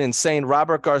fucking insane.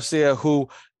 Robert Garcia, who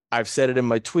I've said it in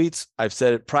my tweets, I've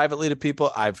said it privately to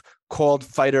people. I've called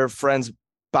fighter friends,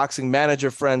 boxing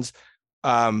manager friends,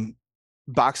 boxing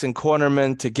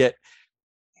cornermen to get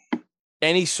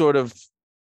any sort of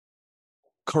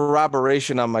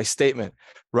corroboration on my statement.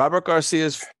 Robert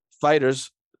Garcia's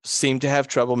fighters seem to have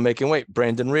trouble making weight.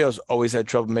 Brandon Rios always had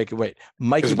trouble making weight.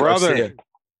 Mikey Garcia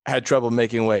had trouble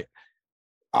making weight.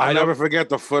 I'll never forget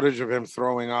the footage of him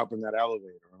throwing up in that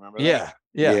elevator. Remember that?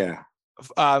 Yeah.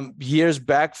 Years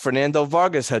back, Fernando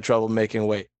Vargas had trouble making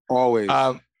weight. Always.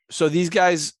 So these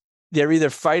guys, they're either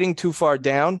fighting too far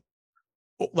down,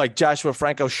 like Joshua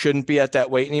Franco shouldn't be at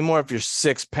that weight anymore. If you're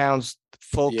 6 pounds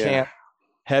full camp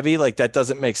heavy, like that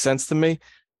doesn't make sense to me.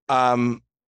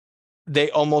 They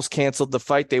almost canceled the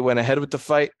fight. They went ahead with the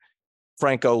fight.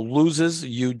 Franco loses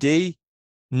UD.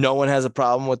 No one has a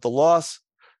problem with the loss.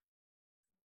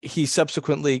 He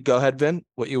subsequently, go ahead, Vin,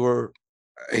 what you were.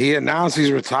 He announced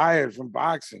he's retired from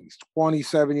boxing. He's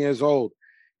 27 years old.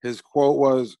 His quote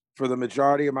was, "For the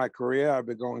majority of my career, I've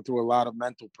been going through a lot of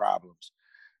mental problems.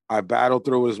 I battled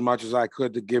through as much as I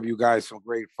could to give you guys some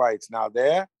great fights." Now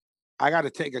I got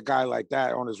to take a guy like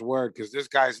that on his word because this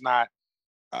guy's not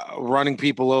running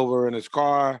people over in his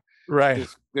car. Right.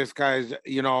 This guy's,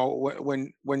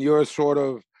 when you're sort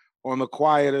of on the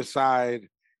quieter side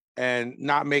and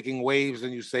not making waves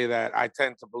and you say that, I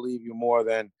tend to believe you more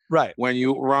than when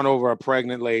you run over a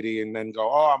pregnant lady and then go,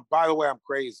 "Oh, by the way, I'm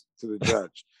crazy," to the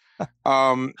judge.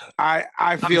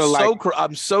 I feel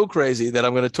I'm so crazy that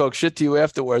I'm going to talk shit to you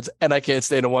afterwards, and I can't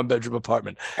stay in a 1-bedroom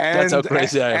apartment. That's how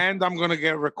crazy I am. And I'm going to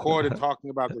get recorded talking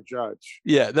about the judge.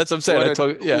 Yeah, that's what I'm saying.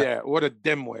 What a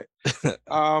dimwit.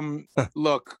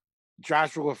 Look,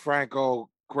 Joshua Franco,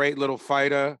 great little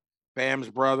fighter, Bam's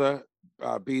brother.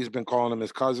 B's been calling him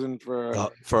his cousin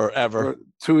for forever. For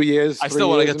 2 years. I still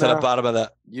want to get to the bottom of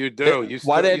that. You do.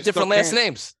 Why they have different last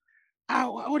names?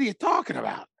 What are you talking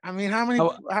about? I mean, how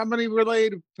many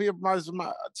related people?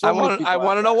 I want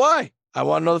to know why. I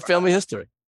want to know the family history.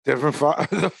 Different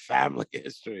the family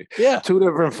history. Yeah, 2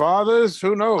 different fathers.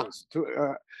 Who knows?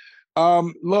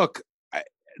 Look,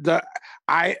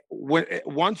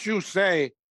 once you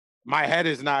say my head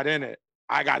is not in it,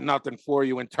 I got nothing for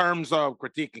you in terms of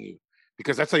critiquing you,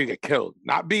 because that's how you get killed.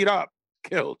 Not beat up,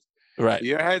 killed. Right.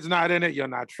 Your head's not in it. You're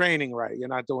not training right. You're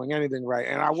not doing anything right.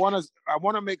 And I want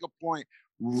to make a point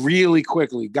really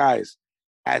quickly, guys.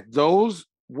 At those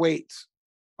weights,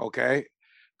 okay,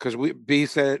 because we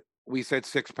said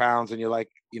 6 pounds, and you're like,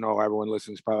 everyone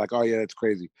listens probably like, "Oh yeah, that's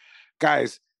crazy,"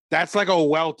 guys. That's like a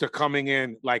welter coming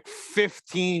in like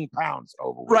 15 pounds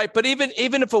overweight. Right, but even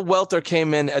if a welter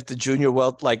came in at the junior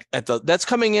that's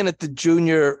coming in at the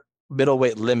junior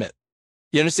middleweight limit.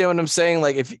 You understand what I'm saying?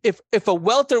 Like if a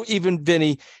welter, even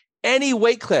Vinny, any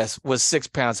weight class was 6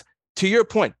 pounds, to your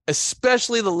point,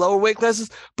 especially the lower weight classes.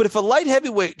 But if a light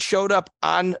heavyweight showed up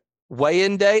on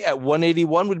weigh-in day at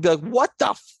 181, we'd be like, what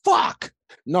the fuck?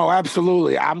 No,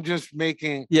 absolutely. I'm just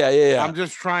making. Yeah. I'm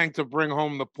just trying to bring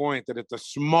home the point that at the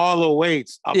smaller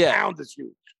weights, a pound is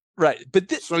huge. Right.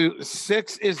 But so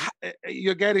 6 is,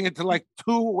 you're getting into like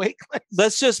 2 weight classes.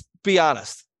 Let's just be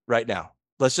honest right now.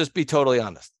 Let's just be totally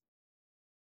honest.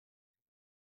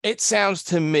 It sounds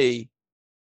to me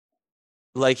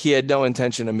like he had no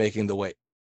intention of making the weight.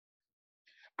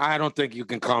 I don't think you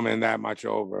can come in that much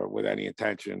over with any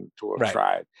intention to have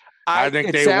tried. I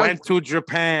think they went to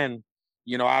Japan.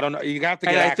 I don't know. You got to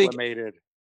get acclimated.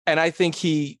 And I think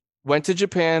he went to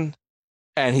Japan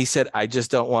and he said, "I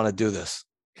just don't want to do this."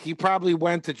 He probably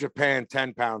went to Japan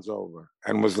 10 pounds over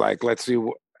and was like, "Let's see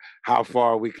how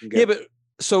far we can get." Yeah, but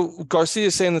so Garcia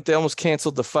is saying that they almost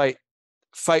canceled the fight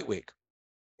week.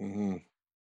 Mm-hmm.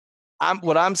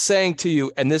 What I'm saying to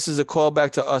you, and this is a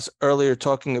callback to us earlier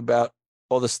talking about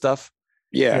all the stuff,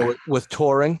 with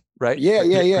touring, right?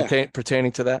 Yeah.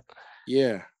 Pertaining to that.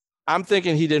 Yeah. I'm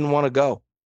thinking he didn't want to go,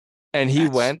 and he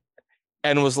went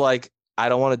and was like, "I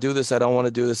don't want to do this. I don't want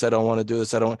to do this. I don't want to do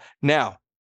this. I don't." Now,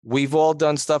 we've all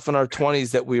done stuff in our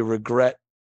 20s that we regret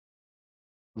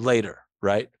later.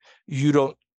 right? You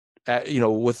don't,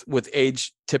 with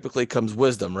age typically comes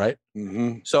wisdom, right?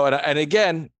 Mm-hmm. So, and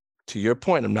again, to your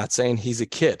point, I'm not saying he's a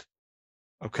kid.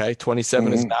 Okay.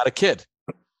 27 is not a kid.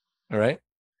 All right.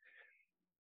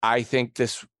 I think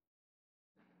this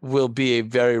will be a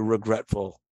very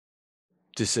regretful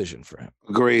decision for him.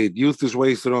 Agreed. Youth is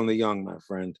wasted on the young, my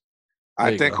friend.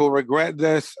 I think he'll regret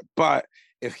this, but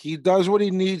if he does what he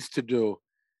needs to do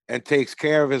and takes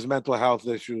care of his mental health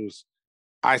issues,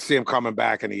 I see him coming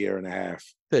back in a year and a half.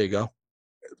 There you go.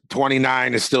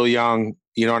 29 is still young.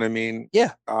 You know what I mean?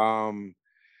 Yeah.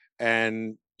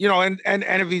 And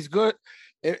if he's good,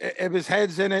 if his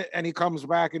head's in it and he comes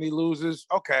back and he loses,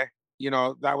 okay.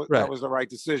 That was the right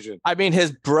decision. I mean,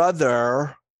 his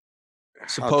brother,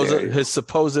 his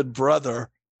supposed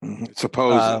brother,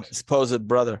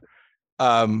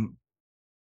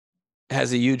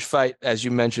 has a huge fight, as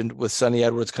you mentioned, with Sonny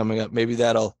Edwards coming up. Maybe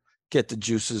that'll get the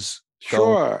juices.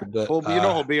 Sure. He'll be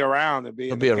around. He'll be around. Maybe.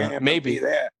 He'll be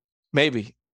there.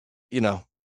 Maybe.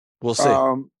 We'll see.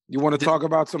 You want to talk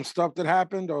about some stuff that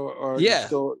happened, or yeah,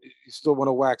 you still want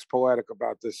to wax poetic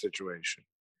about this situation?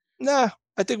 Nah,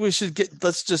 I think we should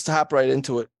let's just hop right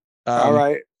into it. All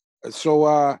right.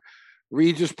 So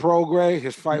Regis Prograis,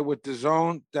 his fight with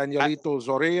DAZN, Danielito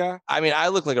Zorrilla. I mean, I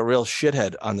look like a real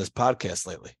shithead on this podcast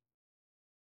lately.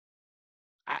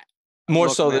 More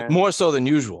so than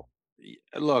usual.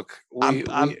 Look,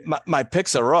 my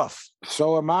picks are rough.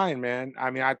 So am mine, man. I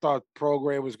mean, I thought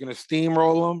Prograis was going to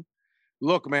steamroll him.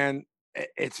 Look, man,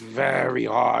 it's very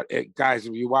hard. Guys,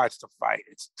 if you watch the fight,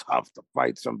 it's tough to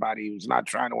fight somebody who's not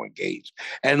trying to engage.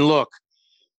 And look,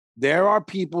 there are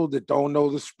people that don't know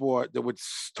the sport that would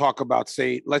talk about,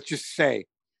 let's just say,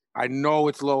 I know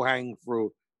it's low-hanging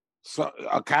fruit. So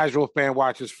a casual fan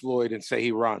watches Floyd and say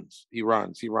he runs.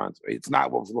 It's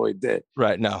not what Floyd did.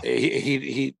 Right, no.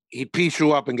 He'd piece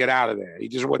you up and get out of there. He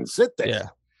just wouldn't sit there. Yeah.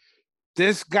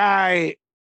 This guy,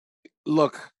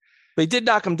 look. They did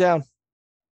knock him down.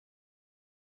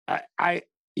 But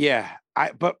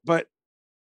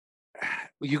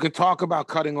you can talk about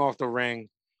cutting off the ring.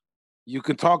 We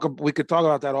could talk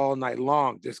about that all night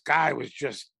long. This guy was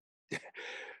just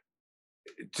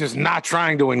not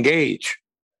trying to engage.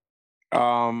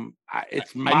 I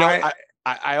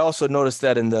also noticed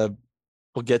that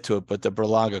we'll get to it, but the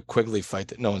Berlanga Quigley fight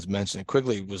that no one's mentioning.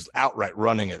 Quigley was outright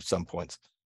running at some points.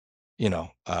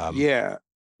 Yeah.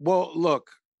 Well, look.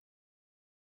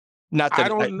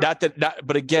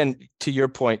 But again, to your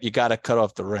point, you got to cut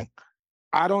off the ring.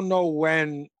 I don't know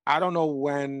when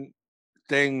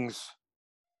things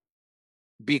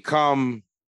become.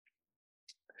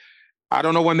 I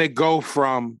don't know when they go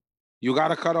from you got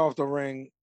to cut off the ring.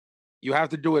 You have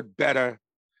to do it better.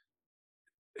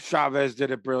 Chavez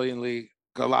did it brilliantly.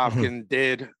 Golovkin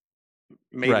did.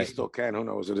 Maybe still can. Who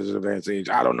knows at his advanced age?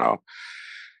 I don't know.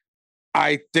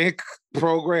 I think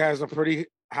Prograis has a pretty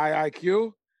high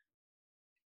IQ.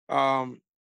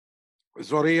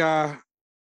 Zorrilla.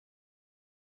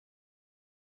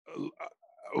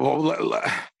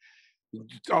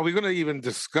 Are we going to even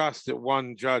discuss that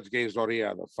one judge gave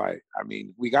Zorrilla the fight? I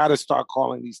mean, we got to start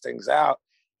calling these things out,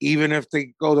 even if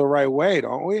they go the right way,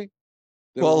 don't we?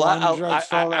 Well,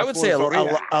 I would say a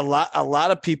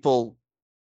lot of people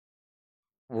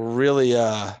were really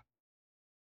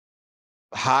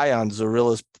high on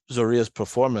Zorrilla's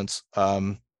performance.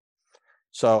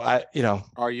 So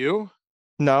are you?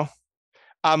 No,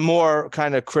 I'm more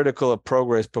kind of critical of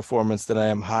Prograis' performance than I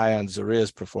am high on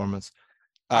Zorrilla's performance.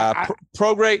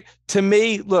 Prograis, to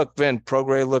me, look, Vin,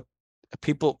 Prograis,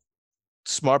 people,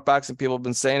 smart boxing people have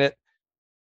been saying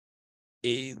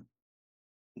it.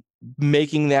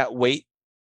 Making that weight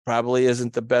probably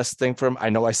isn't the best thing for him. I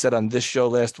know I said on this show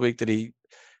last week that he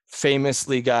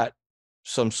famously got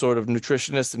some sort of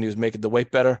nutritionist and he was making the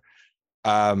weight better.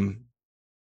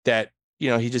 That,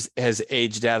 he just has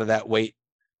aged out of that weight.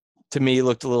 To me, he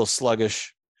looked a little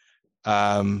sluggish,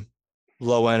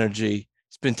 low energy.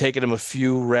 It's been taking him a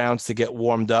few rounds to get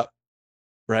warmed up,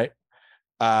 right?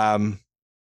 I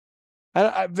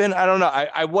don't know.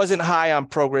 I wasn't high on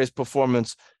Prograis'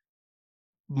 performance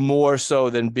more so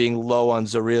than being low on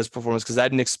Zorrilla's performance because I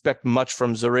didn't expect much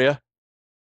from Zorrilla.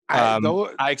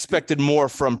 I expected more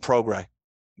from Prograis.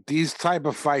 These type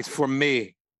of fights, for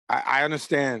me, I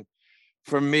understand.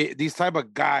 For me, these type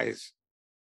of guys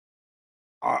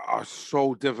are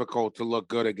so difficult to look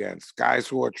good against. Guys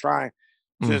who are trying,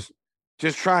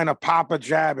 just trying to pop a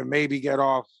jab and maybe get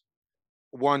off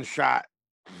one shot,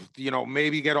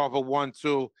 maybe get off a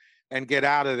 1-2 and get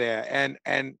out of there.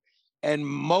 And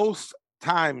most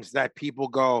times that people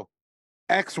go,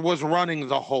 X was running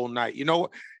the whole night.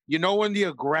 When the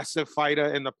aggressive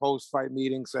fighter in the post-fight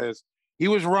meeting says he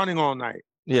was running all night.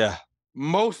 Yeah.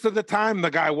 Most of the time,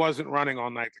 the guy wasn't running all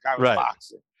night. The guy was Right.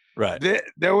 boxing. Right.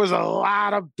 There was a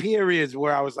lot of periods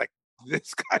where I was like,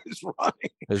 this guy's running.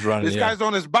 He's running. This guy's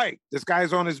on his bike. This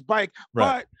guy's on his bike.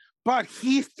 Right. But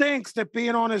he thinks that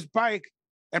being on his bike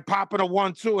and popping a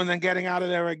 1-2 and then getting out of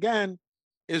there again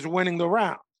is winning the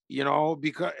round. You know,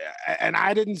 because and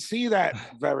I didn't see that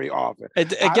very often.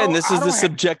 Again, this is the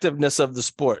subjectiveness of the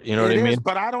sport. You know what I mean?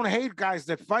 But I don't hate guys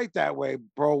that fight that way,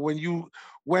 bro. When you're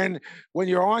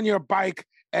on your bike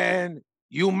and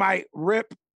you might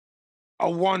rip a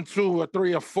 1-2, a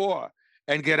 3 or 4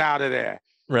 and get out of there,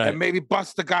 right? And maybe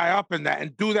bust the guy up in that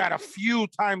and do that a few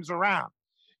times around.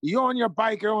 You're on your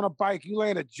bike, you're on a bike, you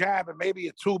land a jab and maybe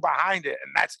a 2 behind it,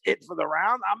 and that's it for the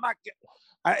round. I'm not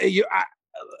getting.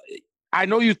 I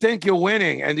know you think you're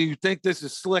winning and you think this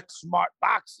is slick, smart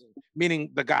boxing, meaning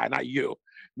the guy, not you,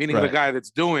 meaning the guy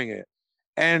that's doing it.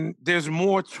 And there's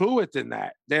more to it than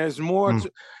that. There's more to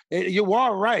you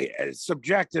are right. It's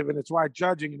subjective, and it's why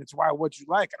judging, and it's why what you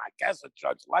like. And I guess a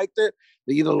judge liked it.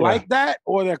 They either like that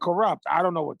or they're corrupt. I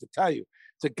don't know what to tell you.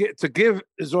 To give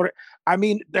is order. I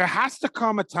mean, there has to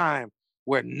come a time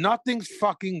where nothing's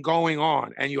fucking going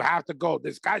on, and you have to go,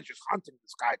 this guy's just hunting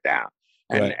this guy down.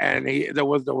 And there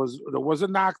was a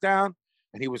knockdown,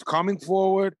 and he was coming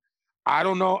forward. I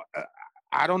don't know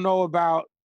about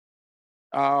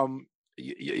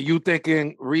you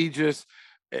thinking Regis.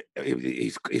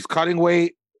 He's cutting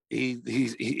weight.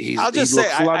 He's. I'll just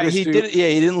say he did. Yeah,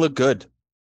 he didn't look good.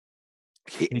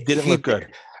 He didn't look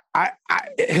good. I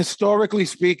historically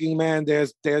speaking, man,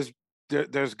 there's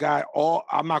guy.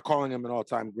 I'm not calling him an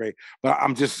all-time great, but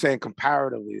I'm just saying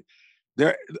comparatively.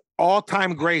 They're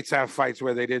all-time greats have fights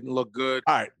where they didn't look good.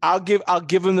 All right, I'll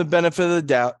give him the benefit of the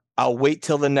doubt. I'll wait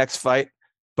till the next fight,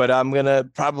 but I'm gonna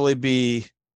probably be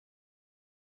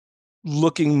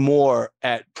looking more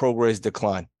at Prograis'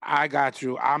 decline. I got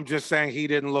you. I'm just saying he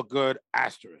didn't look good.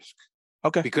 Asterisk.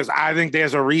 Okay. Because I think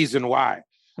there's a reason why.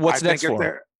 What's next for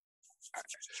him?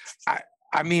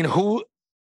 I mean, who?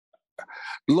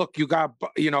 Look, you got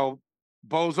Bozo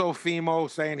Fimo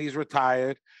saying he's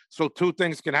retired. So 2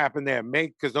 things can happen there.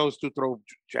 Because those 2 throw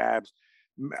jabs.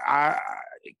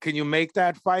 Can you make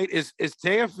that fight? Is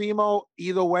Teofimo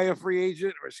either way a free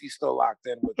agent, or is he still locked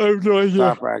in with I have no idea.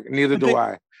 Top Rank? Neither do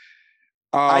I.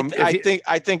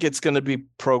 I think it's going to be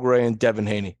Prograis and Devin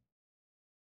Haney.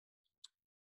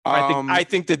 I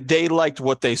think that they liked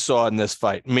what they saw in this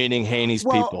fight, meaning Haney's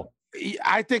people.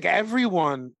 I think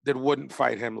everyone that wouldn't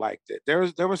fight him liked it.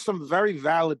 There were some very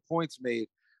valid points made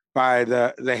by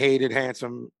the hated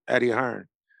handsome Eddie Hearn.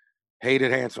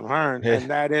 Hated handsome Hearn. Yeah. And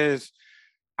that is,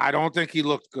 I don't think he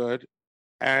looked good.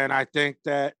 And I think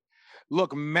that,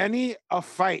 look, many a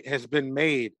fight has been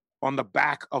made on the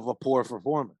back of a poor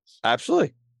performance.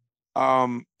 Absolutely.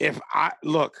 I'm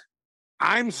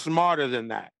smarter than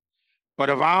that. But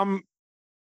if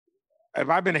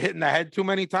I've been hitting the head too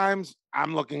many times,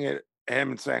 I'm looking at him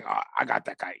and saying, oh, I got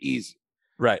that guy easy.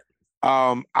 Right.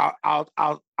 I'll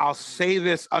say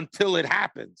this until it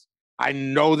happens. I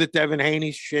know that Devin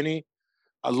Haney's shinny.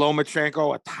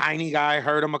 Lomachenko, a tiny guy,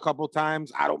 hurt him a couple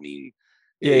times. I don't mean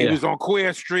he was on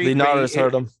Queer Street. Linares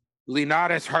hurt him.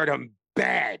 Linares hurt him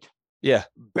bad. Yeah.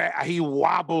 He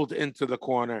wobbled into the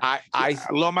corner.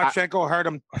 Lomachenko hurt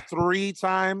him 3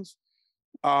 times.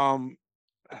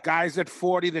 Guys at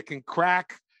 40 that can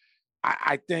crack.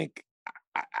 I think.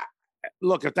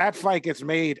 Look, if that fight gets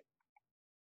made,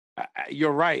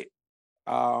 you're right.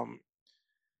 All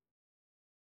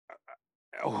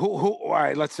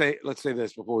right, let's say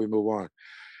this before we move on.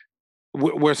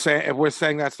 We're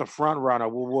saying that's the front runner.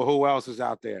 Who else is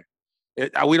out there?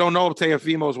 We don't know if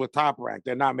Teofimo's with Top Rank.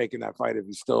 They're not making that fight if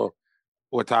he's still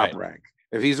with Top Rank.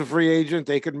 If he's a free agent,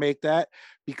 they could make that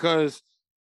because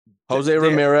Jose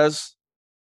Ramirez,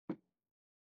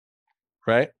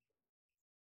 right?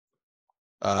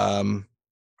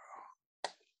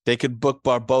 They could book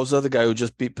Barboza, the guy who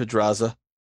just beat Pedraza.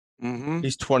 Mm-hmm.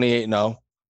 He's 28-0.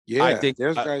 Yeah, I think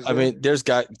there's guys. There's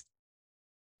guys.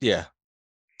 Yeah,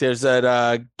 there's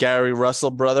that Gary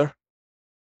Russell brother,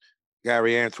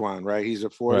 Gary Antoine, right? He's a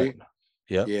 40. Right.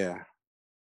 Yep. Yeah.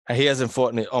 And he hasn't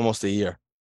fought in almost a year.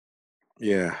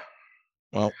 Yeah.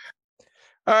 Well,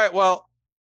 all right. Well,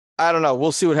 I don't know.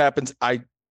 We'll see what happens. It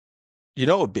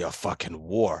would be a fucking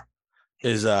war.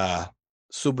 Is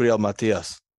Subriel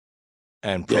Matias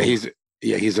and he's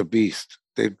a beast.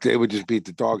 They would just beat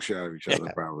the dog shit out of each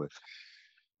other probably.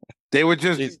 They would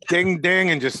just ding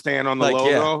and just stand on the logo.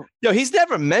 Yeah. Yo, he's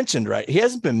never mentioned, right? He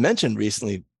hasn't been mentioned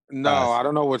recently. No, I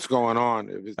don't know what's going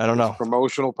on. I don't know.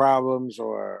 Promotional problems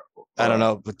or I don't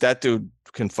know, but that dude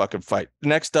can fucking fight.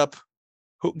 Next up,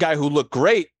 guy who looked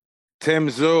great, Tim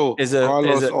Tszyu is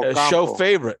Carlos a show Ocampo.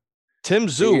 favorite. Tim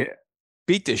Tszyu Yeah.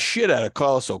 beat the shit out of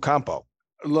Carlos Ocampo.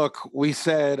 Look, we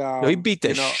said He beat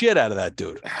the shit out of that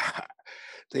dude.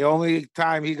 The only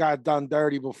time he got done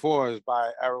dirty before is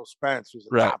by Errol Spence, who's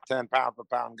a top 10 pound for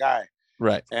pound guy.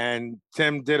 Right. And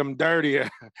Tim did him dirty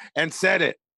and said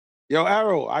it. Yo,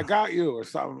 Errol, I got you, or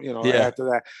something, after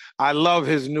that. I love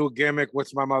his new gimmick.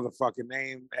 What's my motherfucking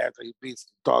name? After he beats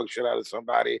the dog shit out of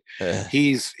somebody.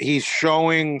 He's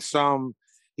showing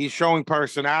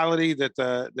personality that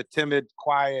the timid,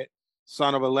 quiet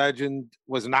son of a legend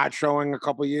was not showing a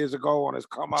couple years ago on his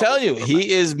come up. Tell you,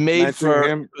 he is made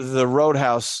for the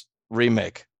Roadhouse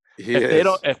remake.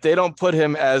 If they don't put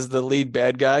him as the lead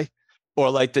bad guy, or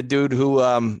like the dude who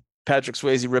Patrick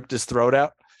Swayze ripped his throat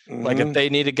out. Like if they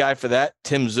need a guy for that,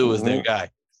 Tim Tszyu is their guy.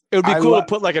 It would be cool to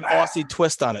put like an Aussie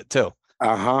twist on it too.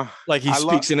 Like he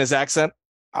speaks in his accent.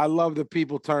 I love that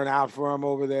people turn out for him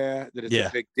over there. That it's a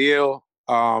big deal.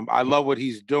 I love what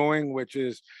he's doing, which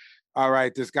is, all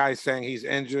right, this guy's saying he's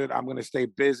injured. I'm going to stay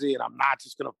busy, and I'm not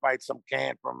just going to fight some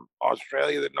can from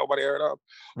Australia that nobody heard of.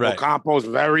 Right. Ocampo's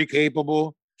very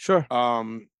capable. Sure.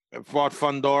 Fought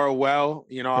Fundora well.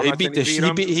 He beat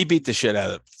the shit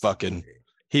out of fucking.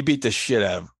 He beat the shit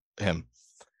out of him.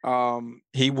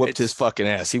 He whooped his fucking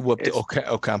ass. He whooped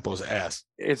Ocampo's ass.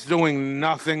 It's doing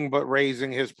nothing but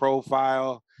raising his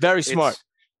profile. Very smart. It's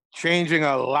changing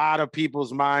a lot of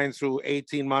people's minds who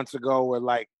 18 months ago were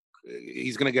like,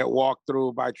 he's going to get walked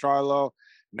through by Charlo.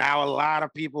 Now a lot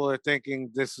of people are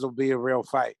thinking this will be a real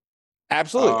fight.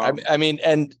 Absolutely. I mean,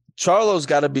 and Charlo's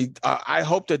got to be, I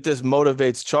hope that this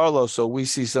motivates Charlo so we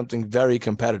see something very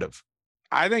competitive.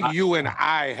 I think you and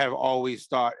I have always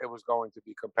thought it was going to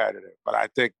be competitive, but I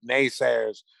think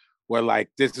naysayers were like,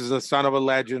 "This is a son of a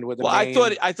legend with a name."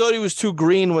 I thought he was too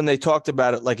green when they talked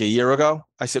about it like a year ago.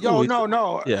 I said, no,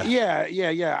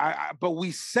 yeah. But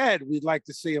we said we'd like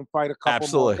to see him fight a couple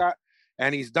more guys,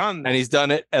 and he's done that. And he's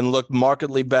done it and looked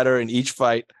markedly better in each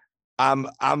fight. I'm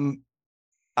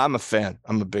a fan.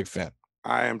 I'm a big fan.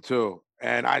 I am too,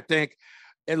 and I think.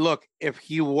 And look, if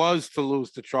he was to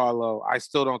lose to Charlo, I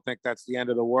still don't think that's the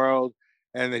end of the world,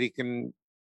 and that he can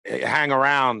hang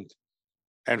around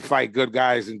and fight good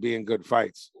guys and be in good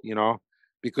fights,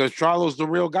 because Charlo's the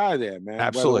real guy there, man.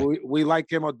 Absolutely. Whether we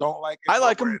like him or don't like him. I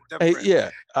like him.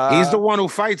 He's the one who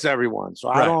fights everyone. So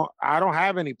I don't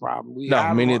have any problem. Me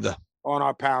neither. On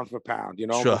our pound for pound,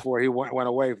 before he went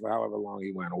away for however long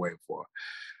he went away for.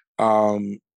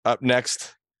 Up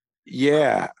next.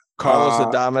 Yeah. Carlos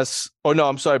Adames. Oh no,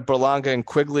 I'm sorry. Berlanga and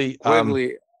Quigley.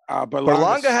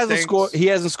 Berlanga hasn't scored. He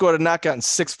hasn't scored a knockout in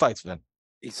 6 fights, man.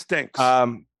 He stinks.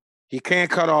 He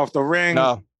can't cut off the ring.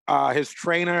 No. His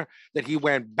trainer that he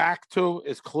went back to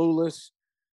is clueless.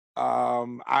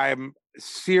 I'm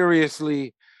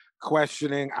seriously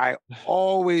questioning. I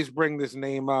always bring this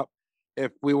name up.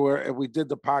 If we did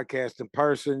the podcast in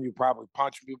person, you probably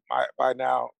punch me by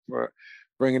now for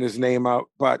bringing his name up,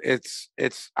 but it's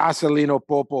Acelino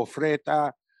Popo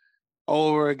Freta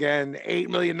over again.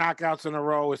 8 million knockouts in a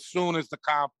row as soon as the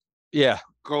comp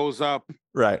goes up.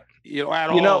 Right.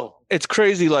 It's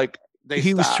crazy. Like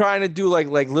he was trying to do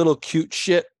like little cute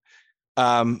shit.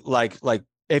 Like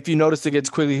if you notice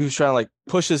against Quigley, he was trying to like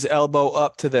push his elbow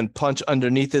up to then punch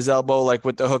underneath his elbow, like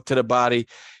with the hook to the body.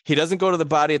 He doesn't go to the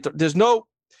body. There's no.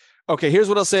 Okay, here's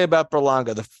what I'll say about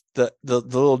Berlanga. The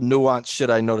little nuanced shit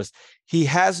I noticed. He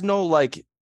has no like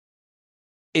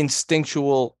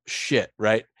instinctual shit,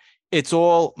 right? It's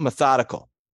all methodical,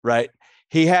 right?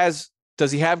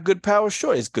 Does he have good power?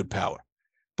 Sure, he has good power.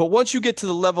 But once you get to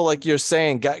the level, like you're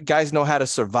saying, guys know how to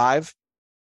survive.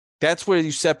 That's where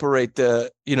you separate I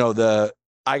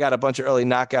got a bunch of early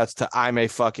knockouts to I'm a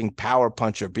fucking power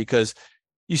puncher, because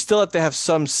you still have to have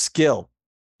some skill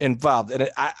involved. And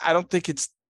I don't think it's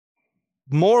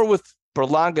more with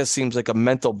Berlanga seems like a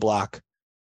mental block.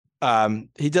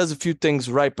 He does a few things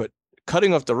right, but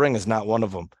cutting off the ring is not one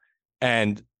of them.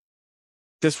 And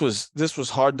this was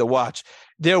hard to watch.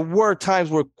 There were times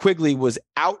where Quigley was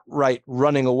outright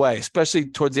running away, especially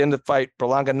towards the end of the fight.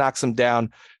 Berlanga knocks him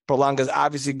down. Berlanga's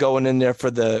obviously going in there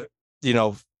for the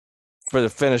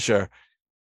finisher.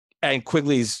 And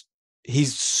Quigley's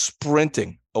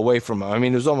sprinting away from him. I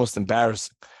mean, it was almost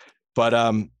embarrassing. But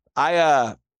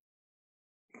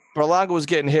Berlanga was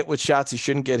getting hit with shots he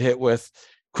shouldn't get hit with.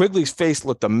 Quigley's face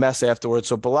looked a mess afterwards,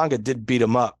 so Berlanga did beat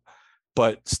him up,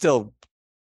 but still,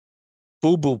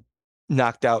 Boo Boo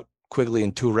knocked out Quigley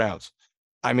in 2 rounds.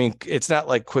 I mean, it's not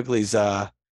like Quigley's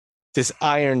this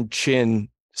iron chin,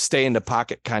 stay in the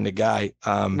pocket kind of guy.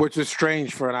 Which is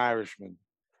strange for an Irishman.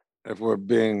 If we're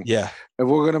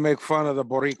gonna make fun of the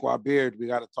Boricua beard, we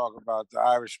got to talk about the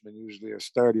Irishman. Usually are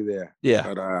sturdy there.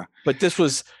 Yeah, but this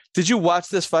was. Did you watch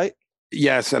this fight?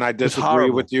 Yes, and I disagree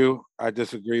with you.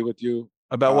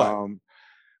 About what?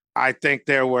 I think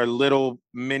there were little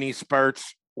mini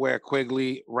spurts where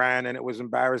Quigley ran and it was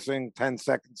embarrassing.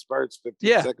 10-second spurts,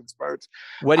 15-second spurts.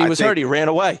 When he was hurt, he ran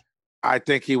away. I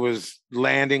think he was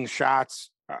landing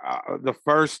shots. The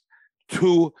first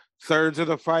 2/3 of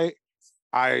the fight,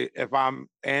 if I'm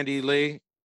Andy Lee,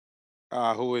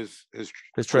 who is his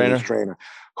trainer,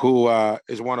 who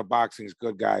is one of boxing's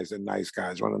good guys and nice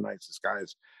guys, one of the nicest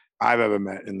guys I've ever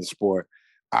met in the sport,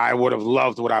 I would have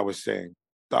loved what I was saying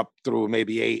up through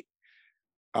maybe 8.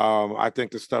 I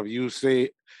think the stuff you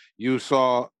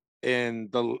saw in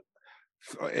the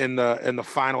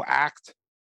final act,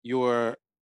 you were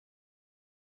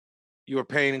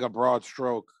painting a broad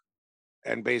stroke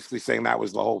and basically saying that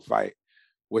was the whole fight,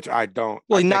 which I don't.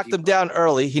 Well, he knocked him down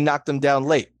early. He knocked him down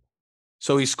late.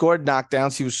 So he scored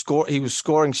knockdowns. He was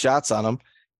scoring shots on him.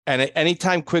 And at any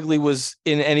time Quigley was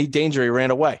in any danger, he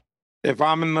ran away. If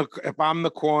I'm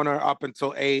the corner up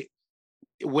until 8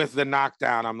 with the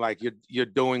knockdown, I'm like, you're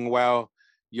doing well.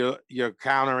 You're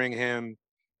countering him.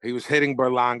 He was hitting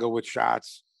Berlanga with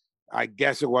shots. I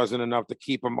guess it wasn't enough to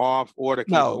keep him off or to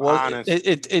keep him honest.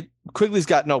 Quigley's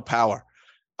got no power.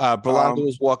 Berlanga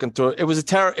was walking through. It was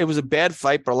a bad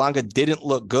fight. Berlanga didn't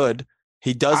look good.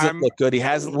 He doesn't look good. He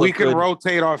hasn't looked good. We can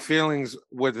rotate our feelings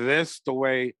with this the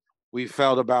way we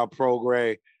felt about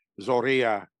Prograis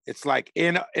Zorrilla. It's like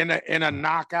in a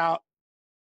knockout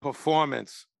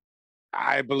performance,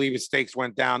 I believe his stakes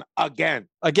went down again.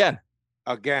 Well,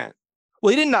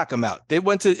 he didn't knock him out. They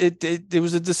went to it. It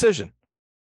was a decision.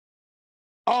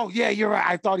 Oh yeah, you're right.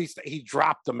 I thought he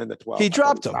dropped him in the 12th. He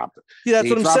dropped him. Yeah, that's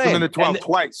what I'm saying. Him in the 12th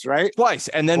twice, right? Twice,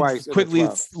 and then Quigley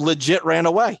legit ran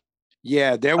away.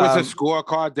 Yeah, there was a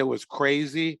scorecard that was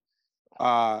crazy.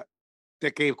 That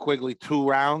gave Quigley 2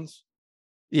 rounds.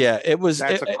 Yeah, it was.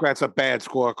 That's a bad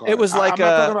scorecard. It was like I'm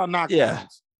not talking about knockdowns. Yeah,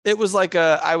 it was like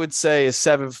I would say a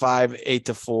 7-5,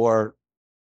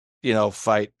 8-4,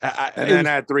 fight. And then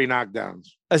had 3 knockdowns.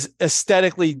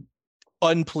 Aesthetically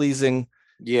unpleasing.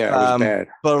 Yeah, it was bad.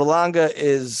 But Berlanga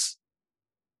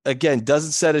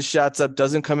doesn't set his shots up,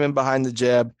 doesn't come in behind the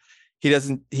jab.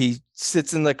 He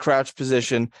sits in the crouch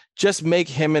position. Just make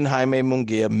him and Jaime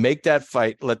Munguia make that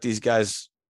fight. Let these guys,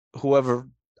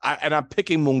 I'm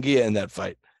picking Munguia in that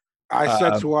fight. I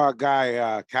said to our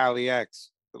guy, Cali X,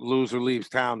 loser leaves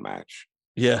town match.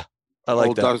 Yeah, I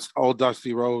like that. Old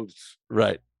Dusty Rhodes.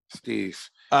 Right. Steez.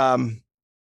 And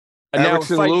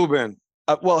Erickson Lubin.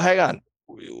 Well, hang on.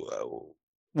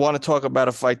 Want to talk about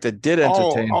a fight that did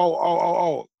entertain?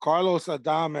 Carlos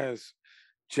Adames,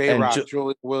 J-Rock,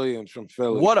 Julian Williams from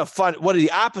Philly. What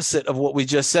the opposite of what we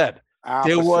just said.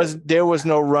 Opposite. There was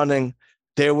no running.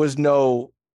 That was a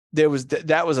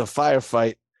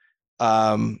firefight.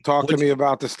 Talk to me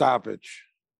about the stoppage.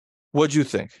 What'd you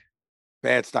think?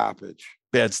 Bad stoppage.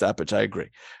 I agree.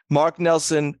 Mark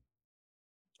Nelson.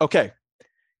 Okay.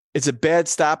 It's a bad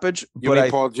stoppage. You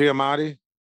mean Paul Giamatti?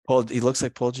 He looks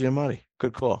like Paul Giamatti.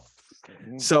 Good call.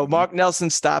 So Mark Nelson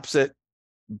stops it.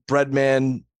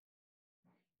 Breadman,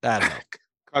 I don't know.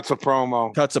 Cuts a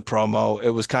promo. It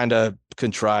was kind of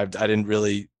contrived. I didn't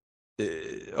really.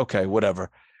 Okay, whatever.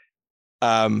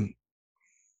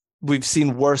 We've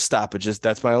seen worse stoppages.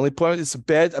 That's my only point. It's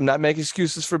bad. I'm not making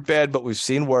excuses for bad, but we've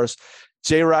seen worse.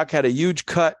 J-Rock had a huge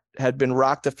cut, had been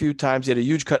rocked a few times. He had a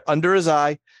huge cut under his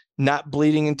eye, not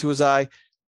bleeding into his eye.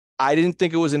 I didn't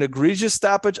think it was an egregious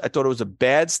stoppage. I thought it was a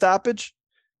bad stoppage.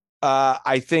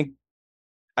 I think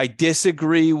I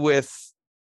disagree with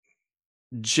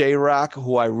J-Rock,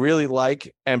 who I really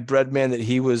like, and Breadman, that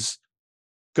he was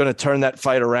going to turn that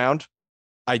fight around.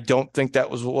 I don't think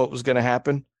that was what was going to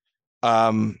happen.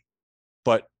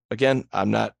 But again,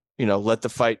 I'm not, let the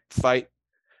fight.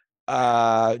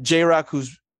 J-Rock,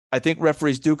 who's, I think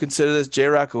referees do consider this,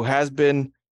 J-Rock, who has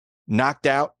been knocked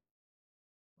out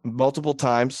multiple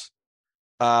times,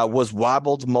 was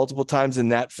wobbled multiple times in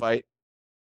that fight.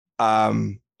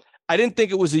 I didn't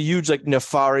think it was a huge,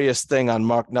 nefarious thing on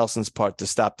Mark Nelson's part to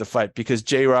stop the fight, because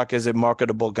J-Rock is a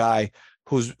marketable guy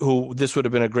who this would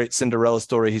have been a great Cinderella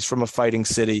story. He's from a fighting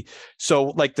city.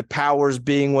 So the powers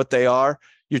being what they are,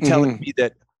 you're telling me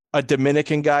that a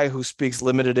Dominican guy who speaks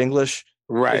limited English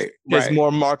is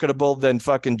more marketable than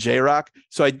fucking J-Rock.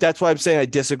 So that's why I'm saying I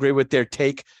disagree with their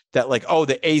take that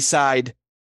the A side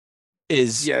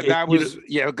is. Yeah,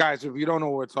 guys, if you don't know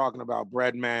what we're talking about,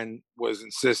 Breadman was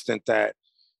insistent that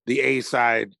the A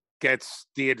side gets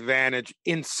the advantage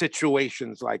in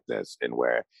situations like this, and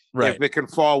where if it can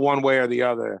fall one way or the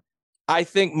other, I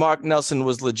think Mark Nelson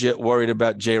was legit worried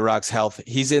about J-Rock's health.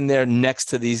 He's in there next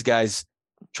to these guys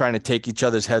trying to take each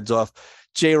other's heads off.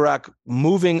 J-Rock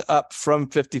moving up from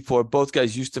 54. Both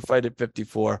guys used to fight at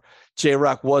 54.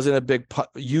 J-Rock wasn't a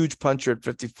huge puncher at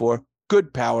 54.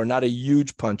 Good power, not a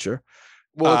huge puncher.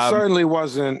 Well, it certainly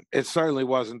wasn't. It certainly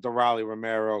wasn't the Raleigh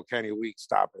Romero Kenny Weeks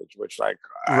stoppage, which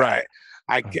right.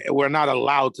 We're not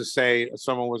allowed to say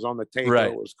someone was on the table,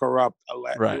 right. was corrupt,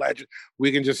 alleged.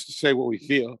 We can just say what we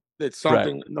feel. That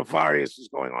something nefarious is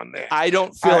going on there. I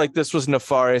don't feel like this was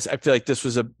nefarious. I feel like this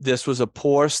was a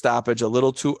poor stoppage, a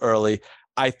little too early.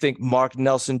 I think Mark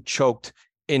Nelson choked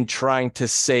in trying to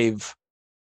save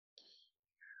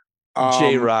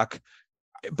J-Rock.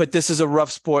 But this is a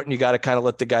rough sport, and you got to kind of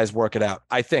let the guys work it out,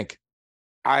 I think.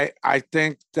 I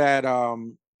think that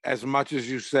as much as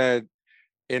you said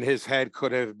in his head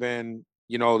could have been,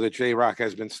 that J-Rock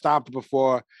has been stopped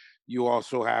before, you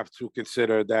also have to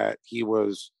consider that he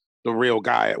was the real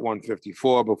guy at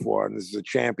 154 before, and this is a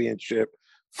championship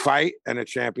fight and a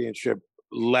championship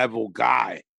level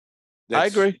guy. I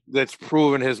agree. That's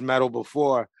proven his mettle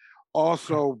before.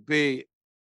 Also, B,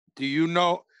 do you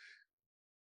know,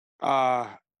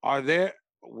 are there,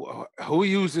 who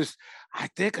uses, I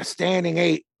think a standing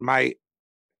 8 might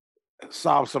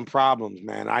solve some problems,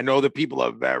 man. I know that people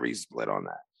are very split on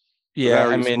that.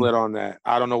 Yeah, split on that.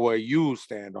 I don't know where you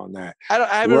stand on that.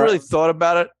 I haven't really thought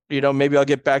about it. Maybe I'll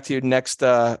get back to you next.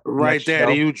 Next there,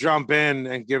 do you jump in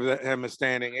and give him a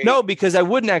standing 8? No, because I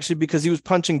wouldn't actually, because he was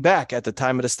punching back at the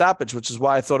time of the stoppage, which is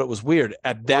why I thought it was weird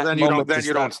at that moment.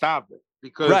 You don't stop it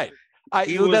because right.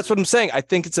 That's what I'm saying. I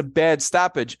think it's a bad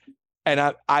stoppage.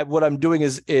 And I what I'm doing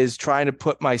is trying to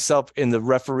put myself in the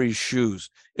referee's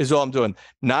shoes is all I'm doing.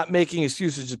 Not making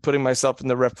excuses, just putting myself in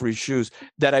the referee's shoes.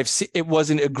 That I've seen, it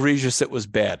wasn't egregious. It was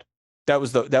bad. That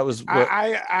was what,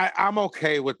 I'm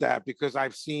okay with that because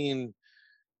I've seen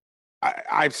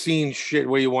shit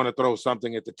where you want to throw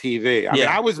something at the TV. I mean,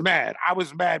 I was mad. I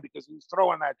was mad because he was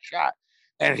throwing that shot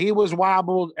and he was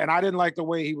wobbled, and I didn't like the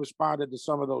way he responded to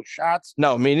some of those shots.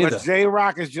 No, me neither. But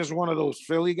J-Rock is just one of those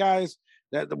Philly guys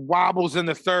that the wobbles in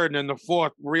the third and in the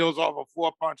fourth reels off a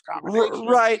 4-punch combination.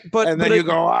 Right, then you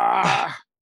go,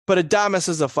 But Adames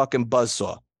is a fucking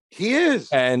buzzsaw. He is.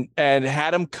 And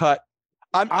had him cut.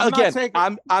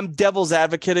 I'm devil's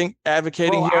advocating here.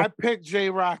 I picked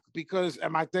J-Rock because,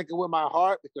 am I thinking with my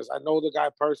heart? Because I know the guy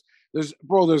personally.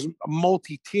 There's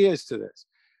multi-tiers to this.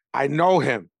 I know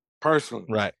him personally.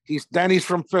 Right. He's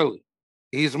from Philly.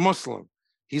 He's Muslim.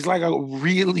 He's like a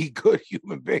really good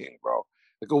human being, bro.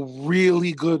 Like a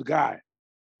really good guy.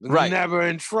 Right. Never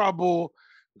in trouble,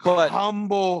 but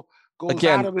humble, goes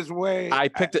out of his way. I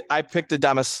picked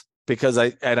Adames because I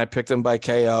picked him by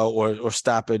KO or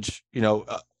stoppage,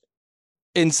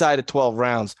 inside of 12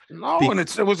 rounds. No, and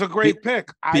it was a great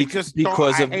pick. I hate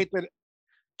that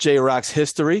J-Rock's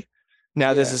history.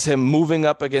 Now this is him moving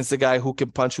up against a guy who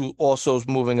can punch, who also is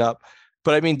moving up.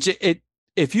 But I mean,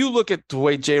 if you look at the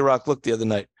way J-Rock looked the other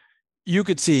night, you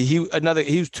could see he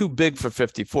was too big for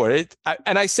 54.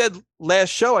 And I said last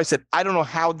show, I don't know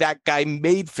how that guy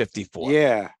made 54.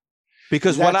 Yeah.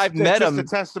 Because when I've met him,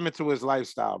 it's a testament to his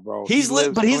lifestyle, bro. He's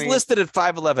listed at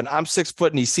 5'11". I'm 6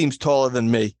 foot and he seems taller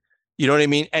than me. You know what I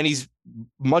mean? And he's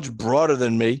much broader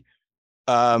than me.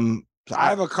 I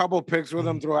have a couple pics with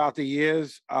him throughout the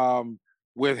years.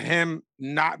 With him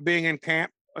not being in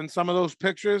camp in some of those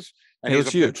pictures, and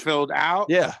he's huge, filled out.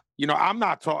 Yeah. I'm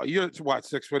not tall. You're what,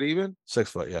 6 foot even? 6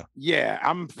 foot, yeah. Yeah,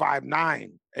 I'm 5'9".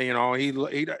 He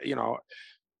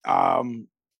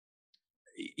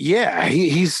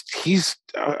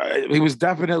he was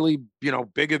definitely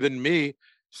bigger than me.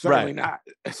 Certainly not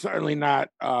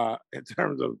in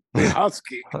terms of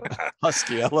husky.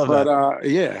 Husky, I love that. But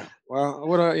yeah, well,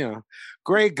 what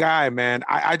great guy, man.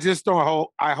 I just don't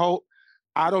hope.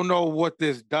 I don't know what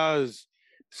this does.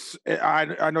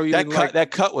 I know you that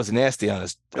cut was nasty on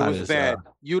his. It was bad.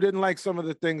 You didn't like some of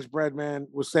the things Breadman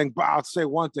was saying, but I'll say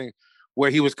one thing where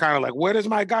he was kind of like, "Where does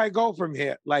my guy go from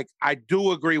here?" Like, I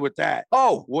do agree with that.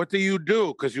 Oh, what do you do?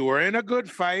 Because you were in a good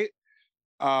fight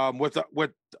with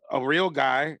a real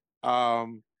guy.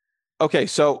 Okay,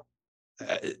 so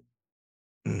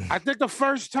I think the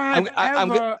first time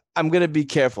I'm going to be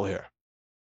careful here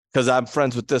because I'm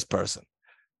friends with this person.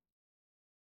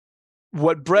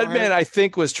 What Breadman, I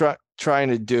think, was trying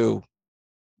to do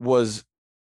was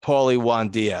Paulie Juan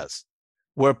Diaz,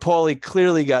 where Paulie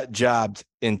clearly got jobbed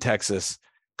in Texas,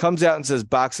 comes out and says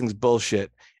boxing's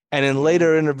bullshit, and in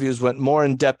later interviews went more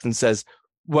in depth and says,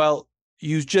 well,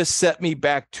 you just set me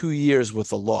back 2 years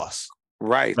with a loss.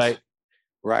 Right.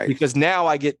 Because now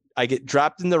I get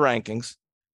dropped in the rankings.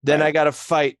 Then I got to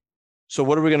fight. So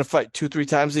what are we going to fight 2-3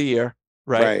 times a year?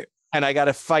 Right. and I got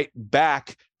to fight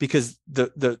back because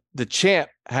the champ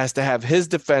has to have his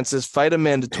defenses, fight a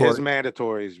mandatory. His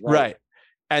mandatories, right?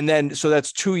 And then, so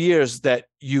that's 2 years that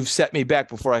you've set me back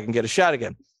before I can get a shot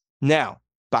again. Now,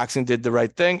 boxing did the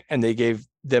right thing, and they gave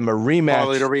them a rematch.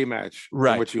 Call it a rematch,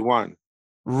 right? Which you won,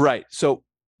 right? So,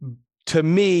 to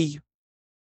me,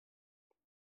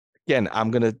 again,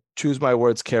 I'm gonna choose my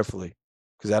words carefully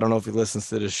because I don't know if he listens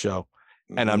to this show,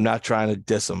 and I'm not trying to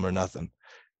diss him or nothing.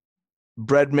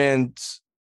 Breadman's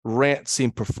rant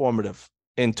seemed performative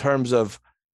in terms of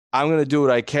I'm gonna do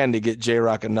what I can to get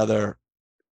J-Rock another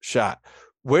shot.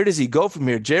 Where does he go from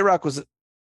here? J-Rock was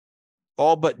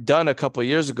all but done a couple of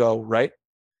years ago, right?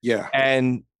 Yeah.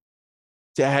 And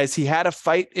has he had a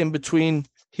fight in between?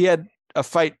 He had a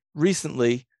fight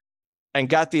recently and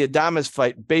got the Adames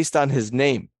fight based on his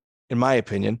name, in my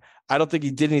opinion. I don't think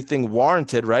he did anything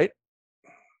warranted, right?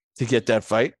 To get that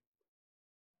fight.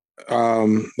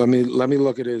 Let me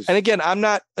look at his. And again, I'm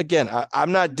not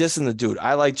dissing the dude.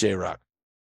 I like J-Rock.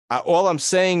 All I'm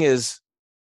saying is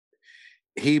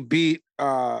he beat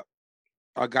a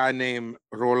guy named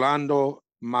Rolando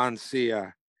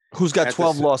Mancia, who's got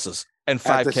 12 losses and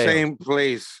 5 at the KOs. same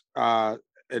place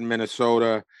in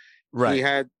Minnesota.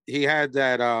 Right. He had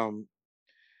that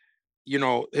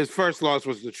his first loss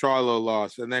was the Charlo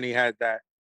loss, and then he had that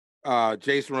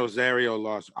Jason Rosario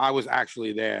loss. I was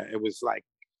actually there. It was like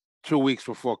 2 weeks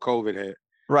before COVID hit.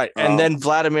 Right. And then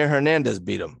Vladimir Hernandez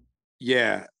beat him.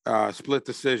 Yeah. Split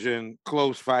decision,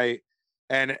 close fight.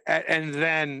 And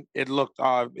then it looked,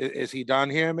 is he done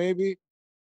here? Maybe.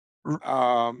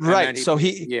 Right. So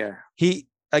he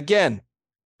again,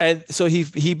 and so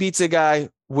he beats a guy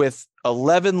with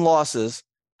 11 losses,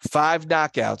 5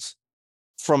 knockouts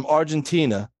from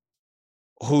Argentina,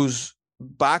 whose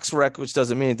box record, which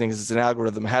doesn't mean anything because it's an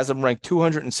algorithm, has him ranked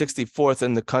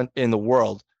 264th in the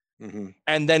world,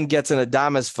 and then gets an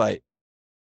Adames fight.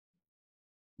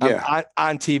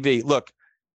 On TV. Look.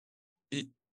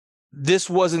 This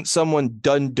wasn't someone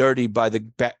done dirty by the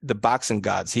boxing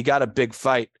gods. He got a big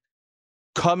fight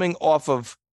coming off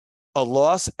of a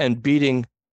loss and beating,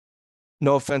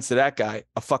 no offense to that guy,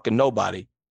 a fucking nobody.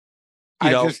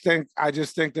 I just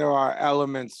think there are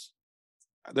elements,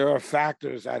 there are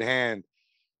factors at hand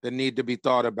that need to be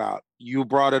thought about. You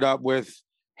brought it up with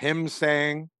him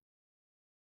saying,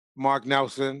 Mark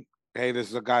Nelson, hey, this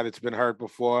is a guy that's been hurt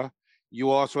before. You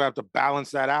also have to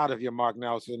balance that out if you're Mark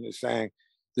Nelson is saying,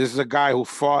 this is a guy who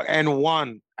fought and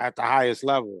won at the highest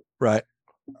level. Right.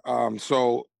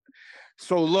 So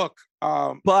look.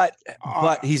 But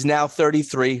he's now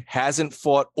 33, hasn't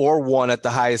fought or won at the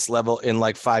highest level in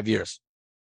like 5 years.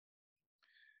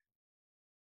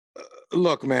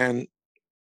 Look, man.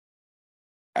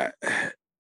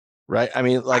 Right. I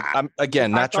mean, like, I'm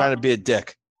again not trying to be a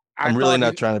dick. I'm really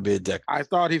not trying to be a dick. I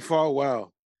thought he fought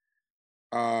well.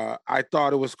 I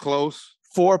thought it was close.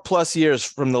 4+ years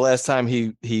from the last time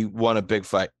he won a big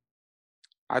fight.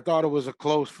 I thought it was a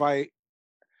close fight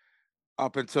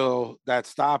up until that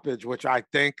stoppage, which I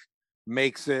think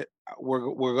makes it,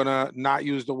 we're gonna not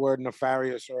use the word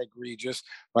nefarious or egregious,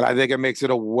 but I think it makes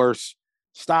it a worse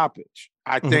stoppage.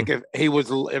 I think if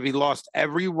he lost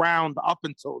every round up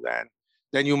until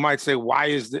then you might say, why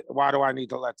do I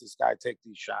need to let this guy take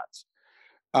these shots?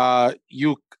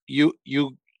 You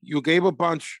gave a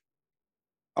bunch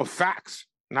of facts.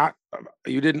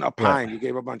 You didn't opine. Right. You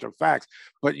gave a bunch of facts,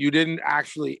 but you didn't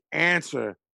actually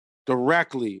answer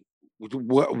directly.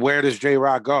 Where does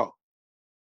J-Rock go?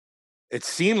 It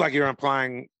seemed like you're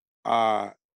implying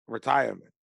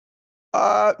retirement.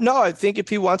 No, I think if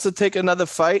he wants to take another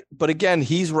fight, but again,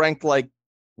 he's ranked like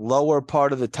lower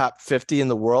part of the top 50 in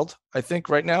the world, I think,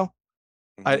 right now.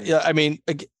 I mean,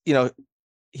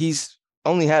 he's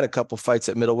only had a couple fights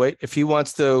at middleweight. If he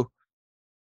wants to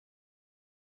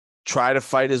try to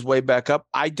fight his way back up,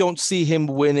 I don't see him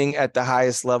winning at the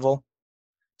highest level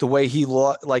the way he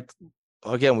like,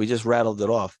 again, we just rattled it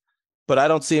off, but I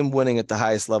don't see him winning at the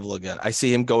highest level again. I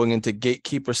see him going into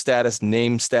gatekeeper status,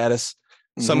 name status.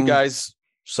 Some guys,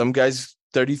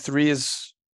 33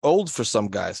 is old for some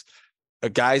guys.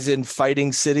 Guys in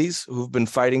fighting cities who've been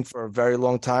fighting for a very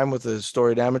long time with a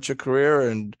storied amateur career.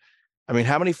 And I mean,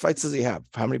 how many fights does he have?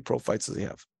 How many pro fights does he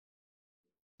have?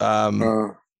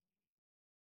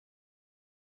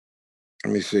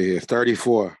 Let me see here.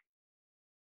 34.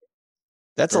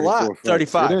 That's a lot.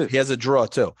 35. He has a draw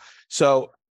too.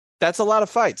 So that's a lot of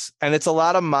fights. And it's a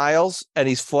lot of miles. And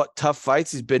he's fought tough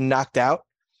fights. He's been knocked out.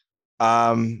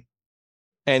 And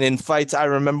in fights, I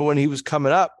remember when he was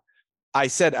coming up, I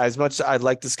said, as much as I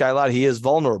like this guy a lot, he is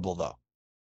vulnerable though.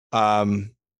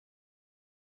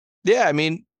 Yeah, I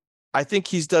mean, I think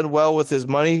he's done well with his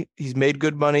money. He's made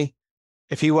good money.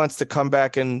 if he wants to come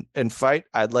back and fight,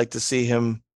 I'd like to see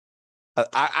him.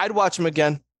 I'd watch him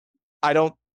again.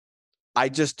 I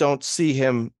just don't see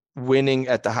him winning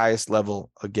at the highest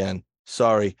level again.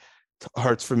 Sorry. It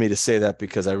hurts for me to say that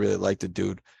because I really like the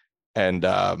dude. And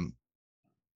I'm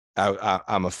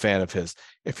a fan of his.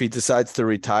 If he decides to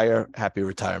retire, happy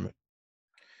retirement.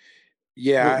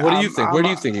 Yeah. What do you think? Where do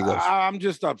you think he goes? I'm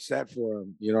just upset for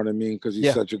him. You know what I mean? Because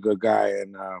he's such a good guy.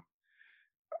 And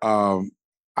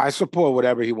I support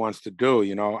whatever he wants to do.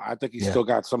 You know, I think he's still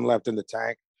got some left in the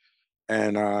tank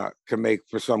and can make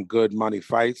for some good money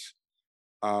fights.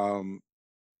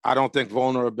 I don't think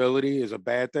vulnerability is a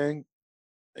bad thing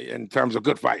in terms of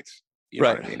good fights. You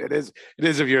know what I mean? It is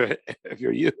if you're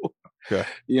you. Sure.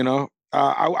 You know,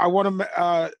 I want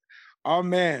to our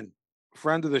man,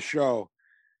 friend of the show,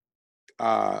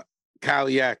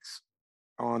 Cali X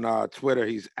on Twitter.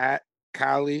 He's at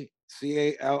Cali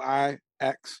CALIX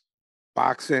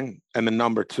boxing and the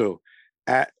number 2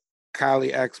 at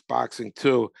Cali X boxing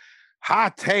 2.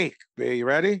 Hot take, B. You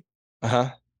ready?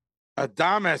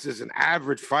 Adames is an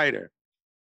average fighter.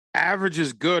 Average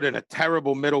is good in a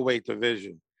terrible middleweight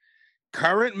division.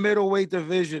 Current middleweight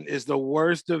division is the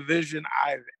worst division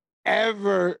I've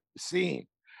ever seen.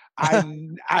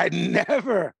 I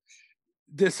never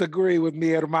disagree with mi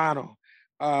hermano.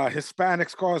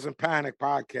 Hispanics Causing Panic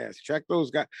podcast. Check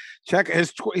those guys. Check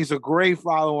his. He's a great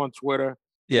follow on Twitter.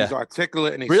 Yeah, he's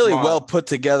articulate and he's really smart. well put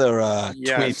together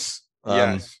tweets.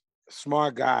 Yes,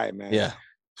 smart guy, man. Yeah.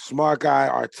 Smart guy,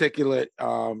 articulate.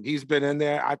 He's been in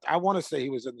there. I want to say he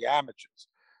was in the amateurs.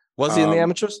 Was he in the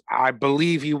amateurs? I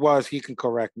believe he was. He can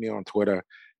correct me on Twitter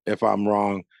if I'm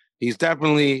wrong. He's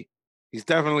definitely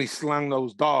slung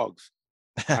those dogs.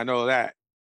 I know that,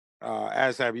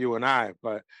 as have you and I.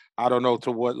 But I don't know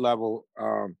to what level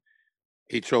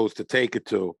he chose to take it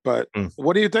to. But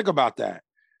what do you think about that?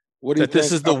 What do you think?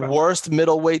 This is the worst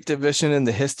middleweight division in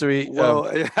the history. Well,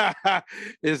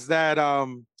 is that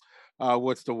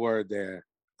what's the word there?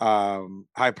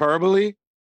 Hyperbole?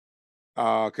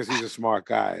 Because he's a smart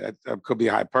guy. That could be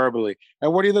hyperbole.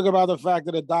 And what do you think about the fact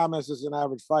that Adames is an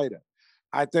average fighter?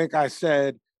 I think I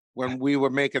said when we were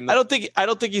making I don't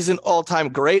think he's an all-time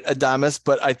great Adames,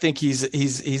 but I think he's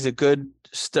a good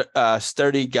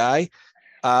sturdy guy.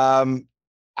 I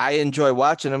enjoy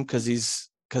watching him because he's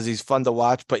fun to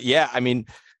watch. But yeah, I mean,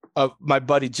 my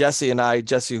buddy Jesse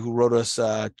who wrote us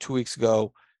 2 weeks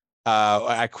ago,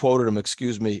 I quoted him,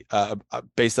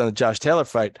 based on the Josh Taylor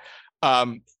fight.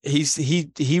 Him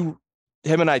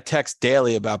and I text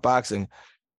daily about boxing,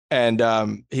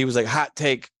 and he was like, hot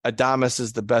take, Adames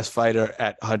is the best fighter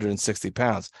at 160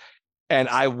 pounds. And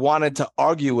I wanted to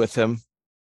argue with him,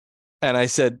 and I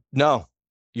said, no,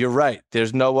 you're right.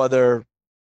 There's no other.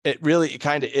 It really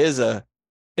kind of is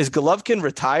is Golovkin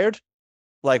retired?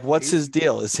 Like, what's his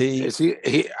deal?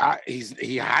 He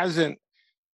hasn't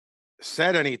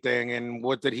said anything. And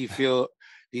what did he feel?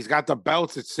 He's got the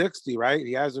belts at 60, right?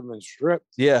 He hasn't been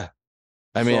stripped. Yeah.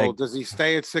 I mean, so does he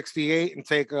stay at 68 and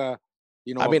take a,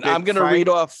 I mean, I'm going to read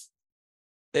off.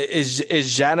 Is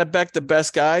Janabek the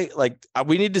best guy? Like,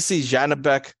 we need to see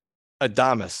Janabek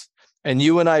Adames. And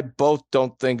you and I both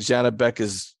don't think Janabek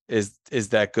is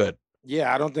that good.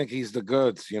 Yeah, I don't think he's the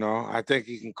goods, I think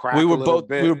he can crack we were a little both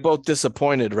bit. We were both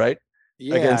disappointed, right?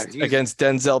 Yeah, against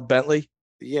Denzel Bentley.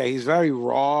 Yeah, he's very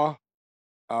raw.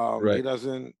 Right.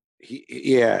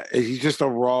 He's just a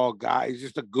raw guy. He's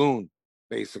just a goon,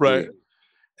 basically. Right.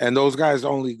 And those guys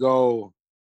only go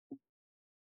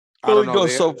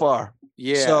so far.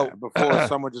 Yeah, so, before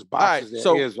someone just boxes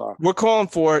their ears off. We're calling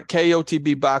for it.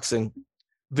 KOTB Boxing,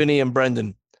 Vinny and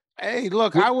Brendan. Hey,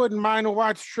 look, I wouldn't mind to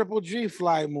watch Triple G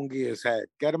fly Munguia's head.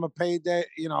 Get him a payday.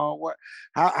 What?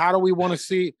 How do we want to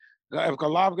see if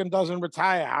Golovkin doesn't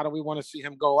retire? How do we want to see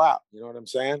him go out? You know what I'm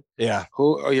saying? Yeah.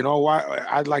 Why?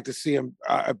 I'd like to see him.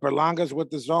 If Berlanga's with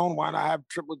the zone, why not have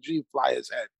Triple G fly his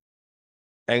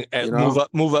head and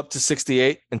move up to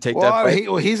 68 and take that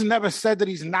fight? He's never said that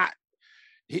he's not.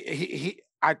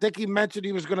 I think he mentioned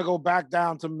he was going to go back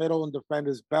down to middle and defend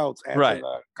his belts after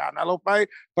the Canelo fight,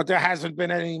 but there hasn't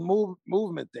been any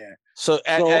movement there. So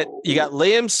you got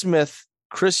Liam Smith,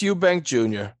 Chris Eubank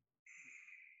Jr.,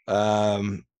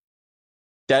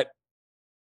 that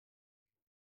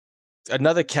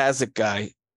another Kazakh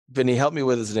guy. Vinny, help me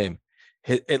with his name.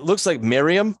 It looks like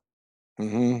Miriam.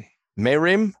 Mm-hmm.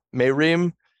 Miriam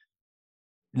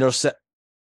Nursultanov.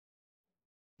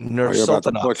 You're about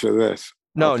to butcher this.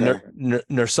 No, okay.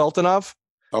 Nursultanov.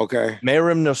 Okay.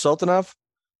 Mayrim Nursultanov.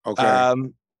 Okay.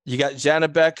 You got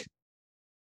Janabek,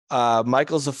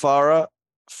 Michael Zafara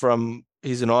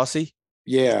he's an Aussie.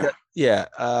 Yeah. Yeah.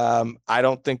 I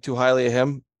don't think too highly of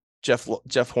him.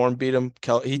 Jeff Horn beat him.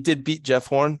 He did beat Jeff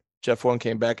Horn. Jeff Horn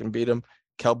came back and beat him.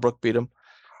 Kell Brook beat him.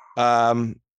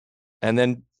 And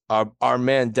then our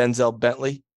man Denzel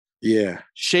Bentley. Yeah.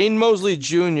 Shane Mosley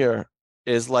Jr.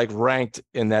 is like ranked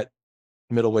in that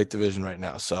middleweight division right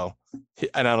now. So,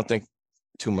 and I don't think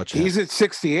too much. He's at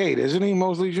 68, isn't he,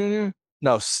 Mosley Jr.?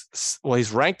 No, well,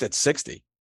 he's ranked at 60.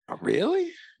 Oh,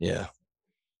 really? Yeah.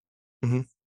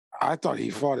 I thought he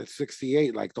fought at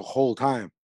 68 like the whole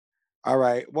time. All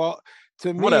right. Well,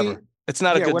 to me, whatever. It's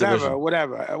not a good division.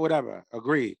 Whatever.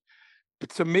 Agreed. But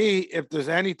to me, if there's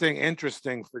anything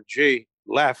interesting for G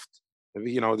left, if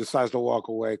he, decides to walk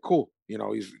away, cool.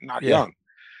 He's not young.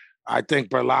 I think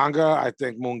Berlanga, I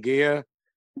think Munguia,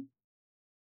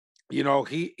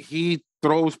 he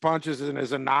throws punches and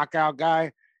is a knockout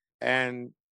guy. And,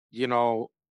 there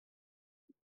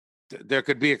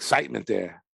could be excitement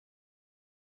there.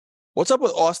 What's up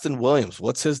with Austin Williams?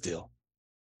 What's his deal?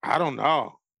 I don't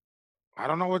know. I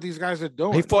don't know what these guys are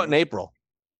doing. He fought in April.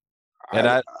 And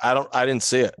I didn't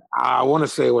see it. I want to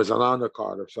say it was an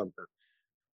undercard or something.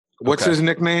 What's his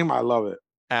nickname? I love it.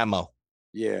 Ammo.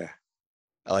 Yeah.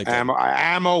 I like that.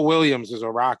 Ammo Williams is a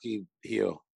Rocky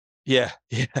heel. Yeah.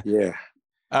 Yeah.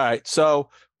 All right. So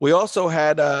we also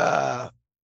had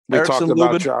we Erickson talked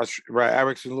about Lubin. Josh, right?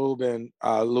 Erickson Lubin,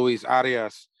 Luis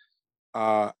Arias.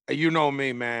 You know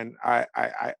me, man. I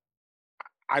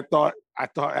thought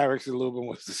Erickson Lubin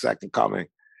was the second coming.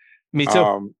 Me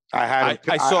too. I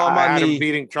saw him him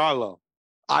beating Charlo.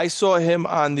 I saw him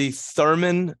on the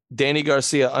Thurman Danny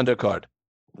Garcia undercard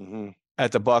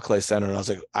at the Barclays Center, and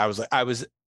I was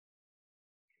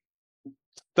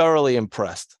thoroughly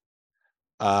impressed.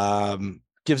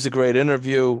 Gives a great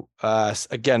interview.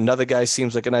 Again, another guy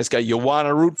seems like a nice guy. You want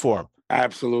to root for him.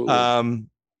 Absolutely.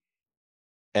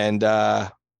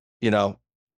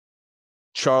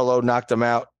 Charlo knocked him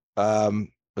out. It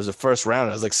was the first round.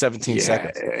 It was like 17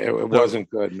 seconds. It wasn't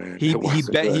good, man. He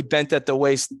bent at the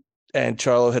waist, and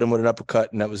Charlo hit him with an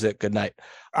uppercut, and that was it. Good night.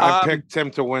 I picked him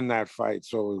to win that fight.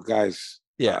 So, guys,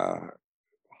 be careful.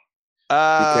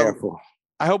 careful.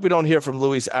 I hope we don't hear from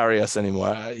Luis Arias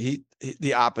anymore. He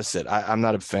the opposite. I'm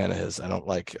not a fan of his. I don't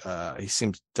like. He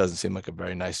doesn't seem like a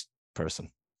very nice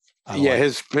person.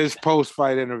 His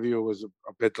post-fight interview was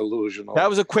a bit delusional. That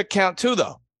was a quick count too,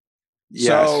 though.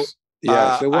 Yes. So,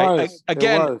 yes, it was.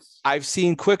 I've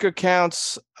seen quicker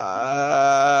counts.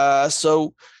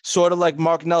 So sort of like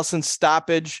Mark Nelson's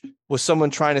stoppage was someone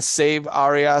trying to save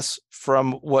Arias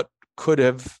from what could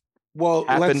have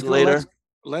happened later.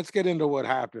 Let's get into what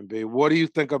happened, B. What do you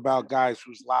think about guys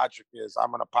whose logic is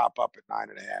I'm going to pop up at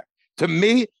 9.5?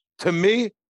 To me,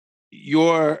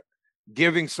 you're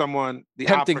giving someone the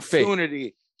tempting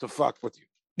opportunity to fuck with you.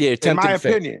 Yeah, in my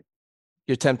opinion,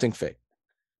 you're tempting fate.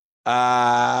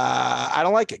 I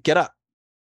don't like it. Get up.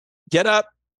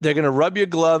 They're going to rub your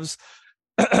gloves.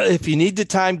 If you need the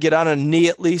time, get on a knee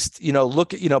at least.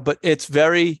 Look at but it's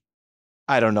very.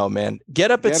 I don't know, man. Get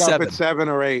up at 7. Get up at 7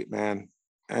 or 8, man.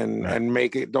 And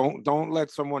make it. Don't let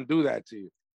someone do that to you.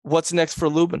 What's next for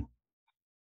Lubin?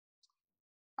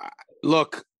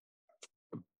 Look,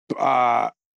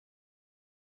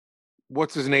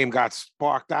 what's his name got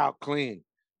sparked out clean?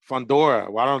 Fundora.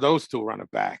 Why don't those two run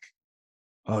it back?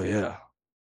 Oh yeah,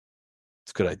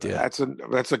 it's a good idea. That's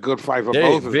a good fight for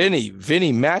both of them.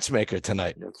 Vinny matchmaker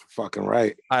tonight. That's fucking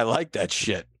right. I like that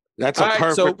shit. That's a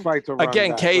perfect fight to run.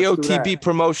 Again, KOTB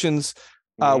Promotions.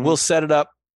 We'll set it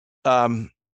up.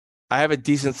 I have a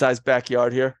decent sized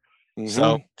backyard here.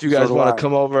 So if you guys want to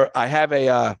come over, I have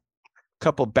a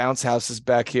couple bounce houses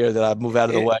back here that I'll move out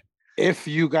of the way. If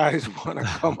you guys want to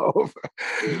come over.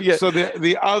 So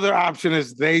the other option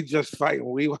is they just fight and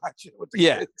we watch it with the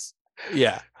kids.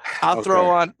 Yeah. I'll throw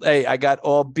on. Hey, I got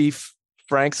all beef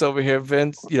Franks over here,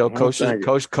 Vince.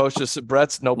 Kosher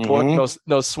Brett's, no pork,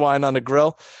 no swine on the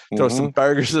grill. Throw some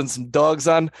burgers and some dogs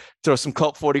on. Throw some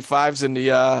Colt 45s in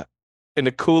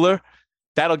the cooler.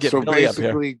 That'll get Billy up here. So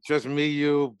basically, just me,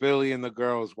 you, Billy, and the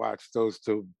girls watch those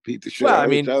two beat the shit out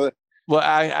of each other. Well,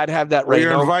 I'd have that Ray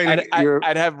None.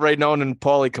 I'd have Ray None and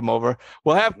Paulie come over.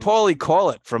 We'll have Paulie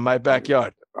call it from my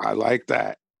backyard. I like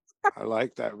that. I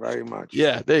like that very much.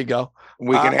 Yeah, there you go.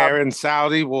 We can air in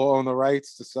Saudi. We'll own the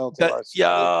rights to sell to us.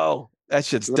 Yo, that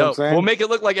shit's dope. We'll make it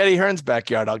look like Eddie Hearn's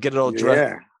backyard. I'll get it all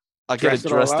dressed. Yeah. I'll get it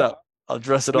dressed up. I'll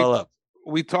dress it all up.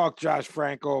 We talked Josh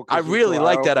Franco. I really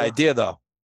like that idea, though.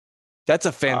 That's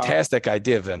a fantastic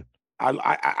idea, Vin.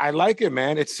 I like it,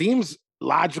 man. It seems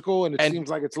logical and it seems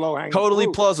like it's low hanging. Totally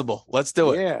plausible. Let's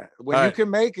do it. Yeah. When you can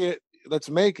make it, let's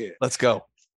make it. Let's go.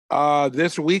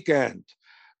 This weekend,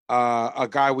 a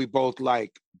guy we both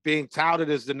like, being touted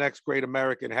as the next great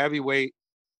American heavyweight.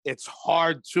 It's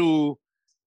hard to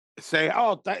say,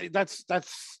 "Oh, that's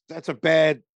a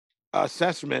bad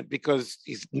assessment because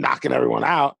he's knocking everyone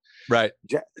out." Right.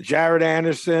 Jared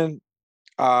Anderson,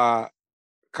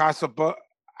 Kasabutsky.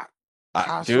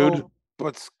 Dude.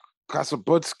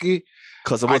 Kasabutsky.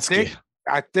 Kozabutsky.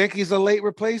 I think he's a late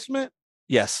replacement.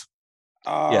 Yes.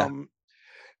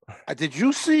 Did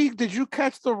you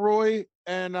catch the Roy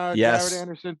and Yes. Jared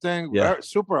Anderson thing? Yeah.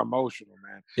 Super emotional,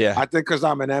 man. Yeah. I think because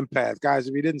I'm an empath. Guys,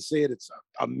 if you didn't see it, it's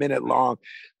a minute long.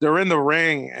 They're in the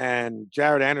ring and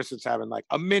Jared Anderson's having like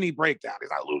a mini breakdown. He's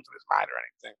not losing his mind or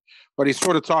anything, but he's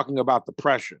sort of talking about the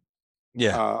pressure.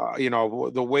 Yeah.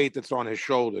 The weight that's on his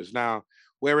shoulders. Now,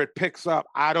 where it picks up,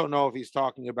 I don't know if he's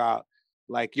talking about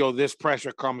like, this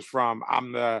pressure comes from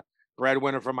I'm the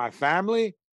breadwinner for my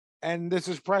family, and this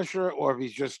is pressure, or if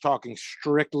he's just talking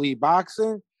strictly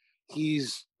boxing.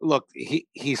 He's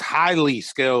highly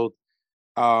skilled.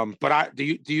 But do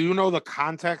you know the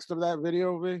context of that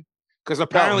video, V? Because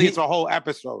apparently it's a whole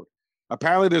episode.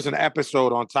 Apparently there's an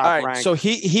episode on Top Rank. So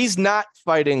he's not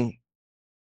fighting.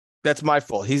 That's my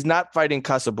fault. He's not fighting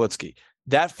Kasabutsky.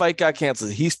 That fight got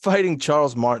canceled. He's fighting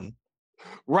Charles Martin.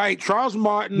 Right, Charles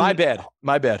Martin. My bad.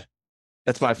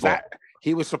 That's my fault.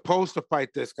 He was supposed to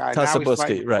fight this guy.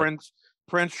 Kasabutsky, right.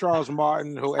 Prince Charles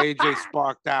Martin, who AJ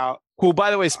sparked out. Who,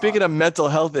 by the way, speaking of mental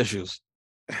health issues,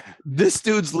 this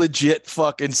dude's legit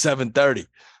fucking 730.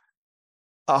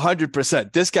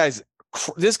 100%.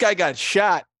 This guy got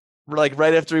shot like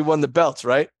right after he won the belts,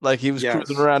 right? Like he was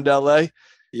cruising around LA.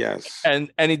 Yes.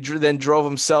 And he then drove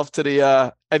himself to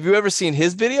the have you ever seen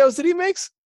his videos that he makes?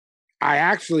 I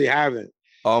actually haven't.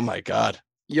 Oh my God.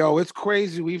 Yo, it's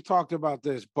crazy. We've talked about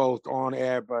this both on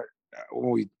air, but when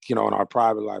we, in our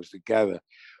private lives together,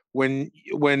 when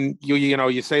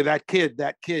you say that kid,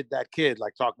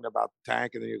 like talking about the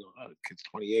Tank, and then you go, oh, the kid's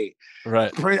 28.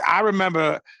 Right. I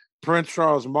remember Prince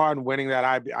Charles Martin winning that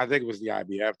I think it was the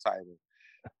IBF title.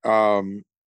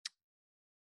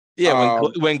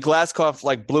 When Glaskov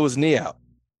like blew his knee out.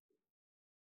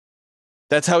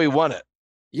 That's how he won it.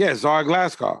 Yeah, Tsar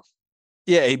Glaskov.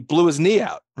 Yeah, he blew his knee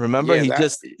out. Remember?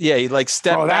 Yeah, he like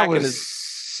stepped back. That was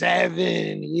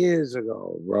 7 years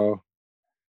ago, bro.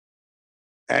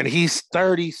 And he's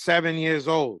 37 years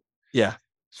old. Yeah.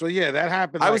 So yeah, that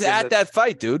happened. I was at that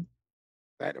fight, dude.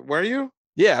 Were you?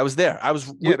 Yeah, I was there.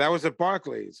 That was at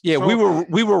Barclays. Yeah, so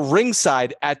we were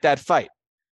ringside at that fight.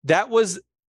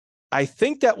 I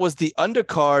think that was the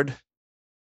undercard.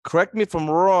 Correct me if I'm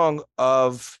wrong.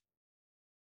 Of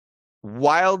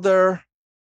Wilder.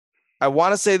 I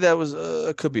want to say that was.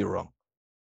 I could be wrong.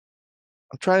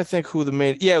 I'm trying to think who the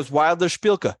main. Yeah, it was Wilder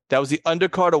Spielka. That was the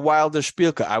undercard of Wilder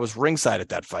Spielka. I was ringside at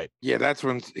that fight. Yeah, that's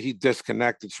when he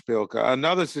disconnected Spielka.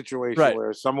 Another situation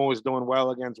where someone was doing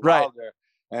well against Wilder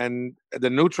and the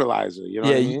neutralizer. You know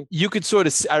what I mean? You could sort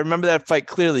of. I remember that fight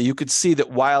clearly. You could see that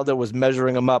Wilder was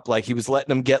measuring him up, like he was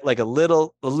letting him get like a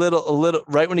little.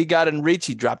 Right when he got in reach,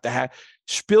 he dropped the hat.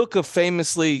 Spielka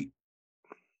famously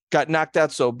got knocked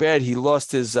out so bad he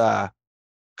lost his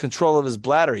control of his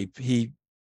bladder.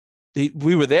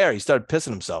 We were there. He started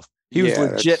pissing himself. He was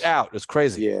legit out. It was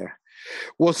crazy. Yeah.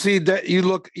 Well, see that you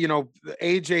look, the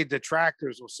AJ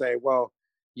detractors will say, well,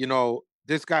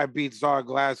 this guy beat Tsar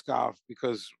Glaskov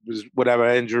because whatever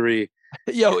injury.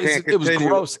 Yo, it was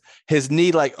gross. His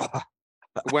knee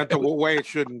went the way it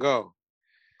shouldn't go.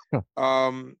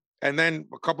 And then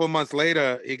a couple of months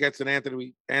later, he gets an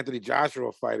Anthony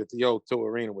Joshua fight at the O2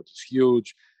 Arena, which is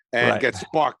huge, and gets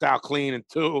sparked out clean in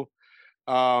two.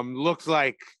 Looks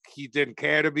like he didn't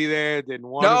care to be there, didn't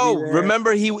want to be there.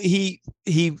 Remember he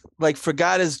like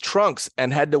forgot his trunks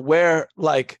and had to wear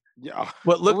what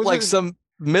looked like some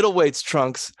middleweights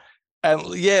trunks. And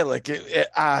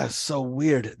so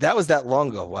weird. That was that long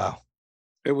ago. Wow.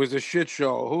 It was a shit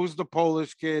show. Who's the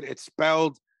Polish kid? It's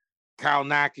spelled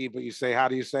Kalnacki, but you say, how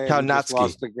do you say it? Kalnacki.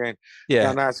 Lost the game.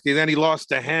 Yeah. Kalnacki. Then he lost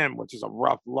to him, which is a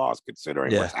rough loss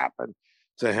considering what's happened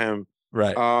to him.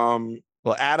 Right.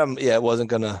 Well, Adam, it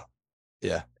wasn't gonna.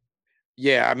 Yeah.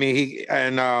 Yeah, I mean,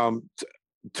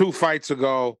 2 fights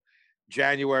ago,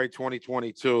 January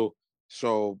 2022.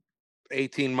 So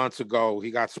 18 months ago,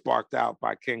 he got sparked out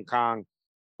by King Kong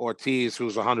Ortiz,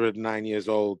 who's 109 years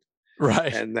old.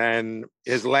 Right. And then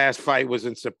his last fight was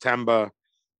in September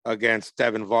against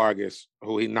Devin Vargas,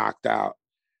 who he knocked out.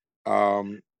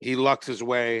 He lucks his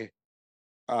way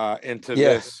into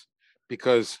this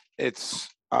because it's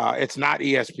not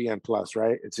ESPN Plus,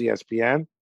 right? It's ESPN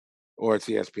or it's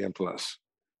ESPN Plus.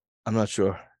 I'm not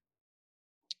sure.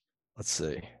 Let's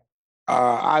see.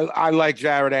 I like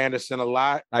Jared Anderson a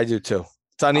lot. I do too.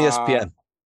 It's on ESPN.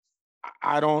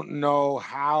 I don't know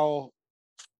how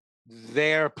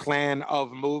their plan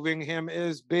of moving him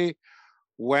is, B.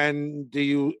 When do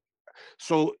you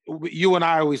So you and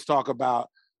I always talk about,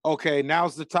 okay,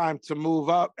 now's the time to move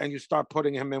up, and you start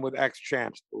putting him in with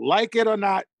ex-champs. Like it or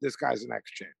not, this guy's an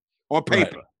ex-champ on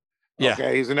paper. Right. Yeah.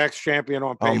 Okay, he's an ex-champion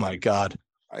on paper. Oh my God.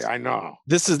 I know.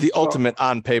 This is the ultimate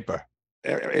on paper.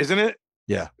 Isn't it?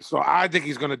 Yeah. So I think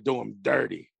he's going to do him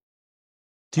dirty.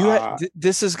 Do you?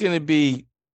 This is going to be.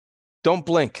 Don't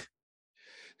blink,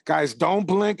 guys. Don't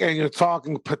blink, and you're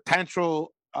talking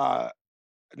potential.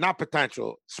 Not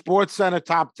potential. Sports Center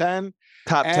top 10.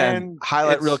 Top 10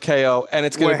 highlight reel KO, and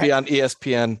it's going to be on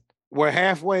ESPN. We're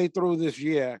halfway through this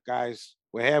year, guys.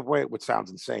 We're halfway, which sounds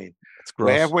insane. It's gross.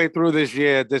 We're halfway through this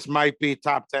year. This might be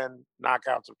top 10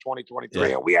 knockouts of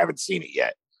 2023, and we haven't seen it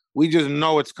yet. We just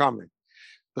know it's coming.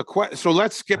 So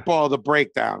let's skip all the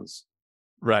breakdowns,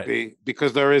 right?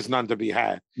 Because there is none to be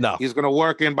had. No, he's going to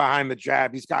work in behind the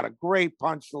jab. He's got a great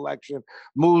punch selection,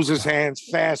 moves his hands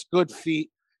fast, good feet,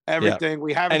 everything.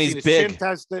 We haven't seen his chin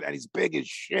tested, and he's big as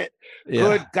shit.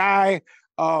 Good guy,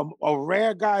 a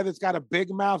rare guy that's got a big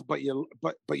mouth, but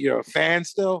you're a fan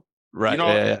still. Right. You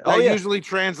know, that usually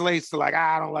translates to like,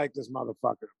 I don't like this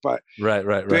motherfucker. But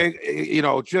right. Big,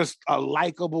 just a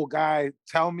likable guy.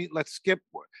 Let's skip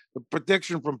the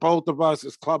prediction from both of us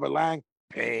is Clubber Lang.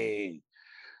 Pain.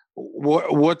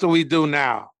 What do we do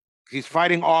now? He's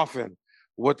fighting often.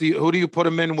 Who do you put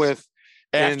him in with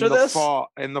after this fall?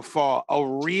 In the fall, a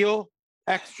real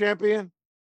ex-champion.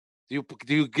 Do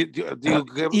you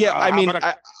give? Yeah,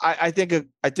 I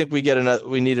think we get another.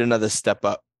 We need another step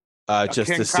up. Just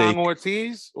King to see Kong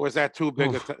Ortiz, or is that too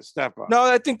big a step up? No,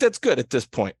 I think that's good at this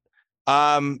point.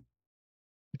 But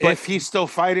if he's still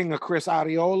fighting a Chris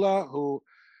Arreola, who,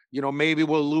 maybe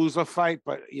will lose a fight,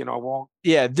 but won't.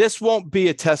 Yeah, this won't be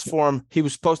a test for him. He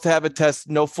was supposed to have a test,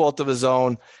 no fault of his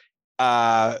own.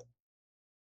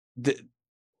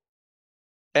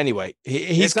 Anyway,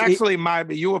 he's actually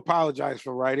you apologize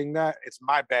for writing that. It's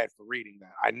my bad for reading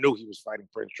that. I knew he was fighting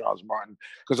Prince Charles Martin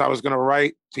because I was going to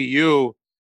write to you.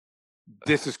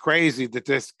 This is crazy that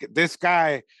this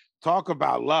guy talk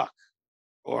about luck,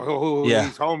 or who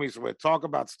he's homies with. Talk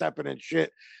about stepping in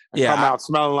shit and come out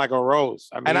smelling like a rose.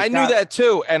 I mean, and I knew that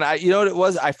too. And you know what it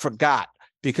was? I forgot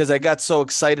because I got so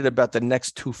excited about the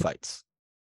next two fights.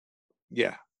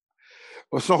 Yeah.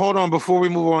 Well, so hold on before we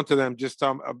move on to them. Just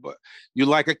tell me, you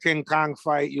like a King Kong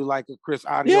fight? You like a Chris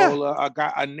Arreola?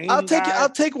 A name? I'll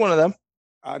take one of them.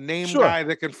 A name guy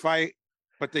that can fight,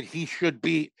 but that he should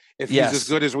beat if he's as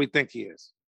good as we think he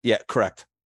is. Yeah, correct.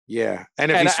 Yeah,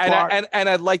 and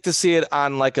I'd like to see it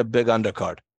on like a big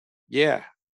undercard. Yeah.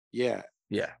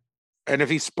 And if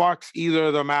he sparks either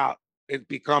of them out, it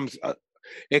becomes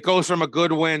it goes from a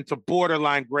good win to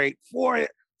borderline great for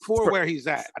where he's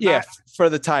at. For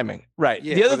the timing, right?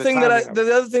 Yeah, the other thing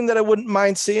that I wouldn't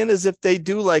mind seeing is if they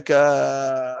do like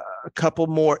a couple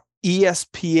more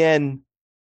ESPN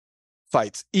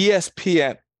fights.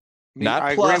 ESPN.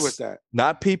 I agree with that.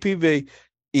 Not PPV,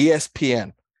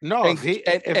 ESPN. No,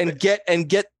 and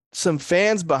get some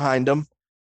fans behind them.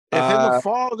 If in the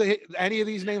fall, any of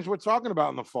these names we're talking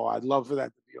about in the fall, I'd love for that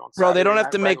to be on. Bro, they don't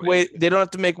have to make weight. They don't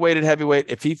have to make weight at heavyweight.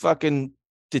 If he fucking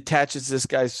detaches this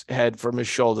guy's head from his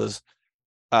shoulders,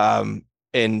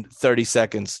 in 30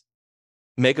 seconds,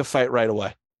 make a fight right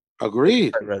away.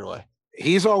 Agreed. Right away.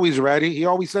 He's always ready. He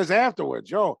always says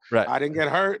afterwards, "Yo, right. I didn't get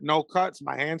hurt. No cuts.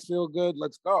 My hands feel good.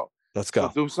 Let's go. Let's go.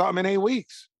 So do something in 8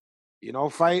 weeks.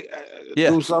 Fight.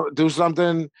 Do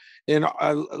something in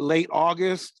late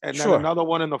August, and then another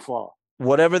one in the fall.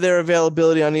 Whatever their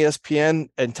availability on ESPN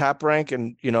and Top Rank,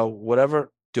 and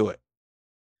whatever, do it.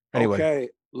 Anyway, okay.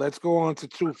 Let's go on to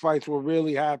two fights. We're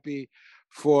really happy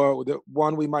for the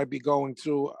one we might be going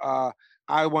to.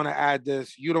 I want to add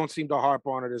this. You don't seem to harp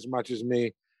on it as much as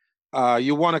me.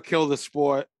 You want to kill the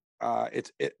sport.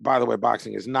 By the way,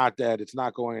 boxing is not dead. It's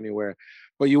not going anywhere.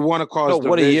 But you want to cause division.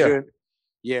 What a year.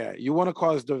 Yeah, you want to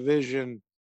cause division.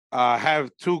 Have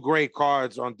two great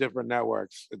cards on different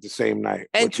networks at the same night.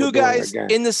 And two guys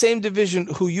in the same division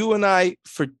who you and I,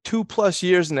 for 2+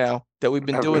 years now that we've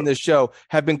been doing this show,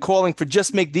 have been calling for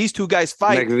just make these two guys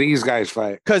fight. Make these guys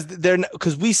fight.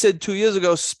 Because we said 2 years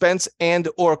ago, Spence and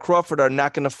or Crawford are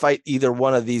not going to fight either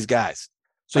one of these guys.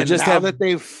 So and just now that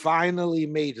they've finally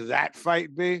made that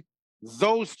fight big,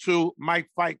 those two might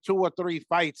fight 2 or 3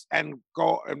 fights and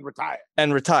go and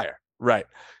retire. Right.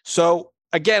 So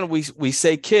again, we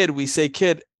say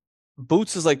kid.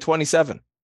 Boots is like 27.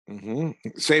 Mm-hmm.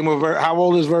 Same with how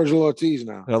old is Virgil Ortiz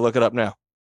now? I'll look it up now.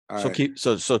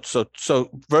 So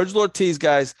Virgil Ortiz,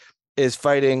 guys, is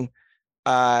fighting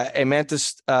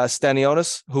Amantis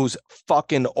Stanionis, who's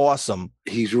fucking awesome.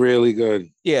 He's really good.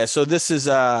 Yeah. So this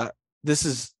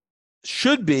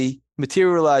should be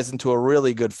materialized into a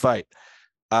really good fight.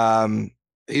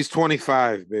 He's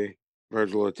 25, B.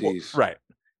 Virgil Ortiz. Right.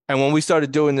 And when we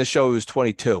started doing this show, he was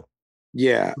 22.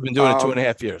 Yeah. We've been doing it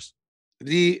 2.5 years.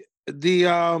 The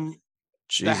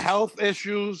Jesus. health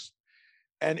issues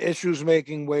and issues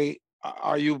making weight.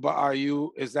 Are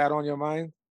you? Is that on your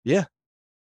mind? Yeah.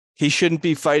 He shouldn't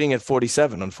be fighting at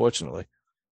 47, unfortunately.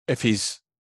 If he's,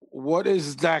 what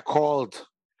is that called?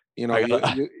 You know, I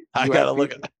gotta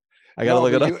look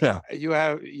it up now. You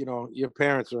have, your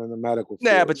parents are in the medical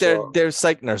field. Nah, but they're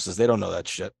psych nurses. They don't know that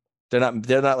shit. They're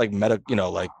not like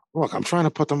medical, like. Look, I'm trying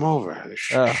to put them over.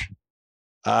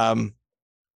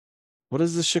 What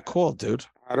is this shit called, dude?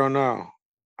 I don't know.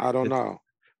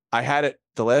 I had it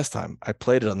the last time. I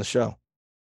played it on the show.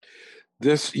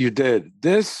 You did.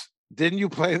 Didn't you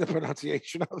play the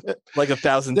pronunciation of it? Like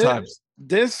 1,000 times.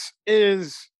 This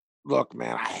is, look,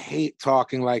 man, I hate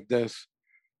talking like this.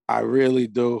 I really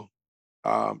do.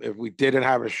 If we didn't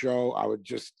have a show, I would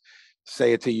just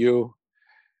say it to you.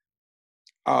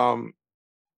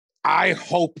 I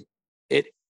hope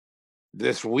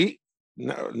this week,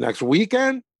 next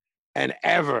weekend, and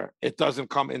ever it doesn't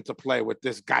come into play with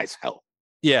this guy's health.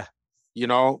 Yeah.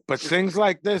 But things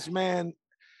like this, man,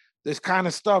 this kind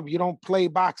of stuff, you don't play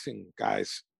boxing,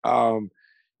 guys.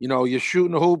 You're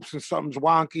shooting hoops and something's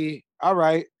wonky. All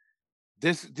right.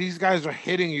 These guys are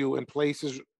hitting you in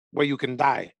places where you can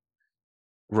die.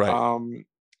 Right.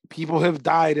 People have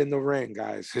died in the ring,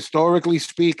 guys. Historically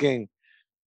speaking,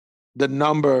 the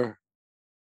number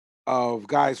of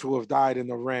guys who have died in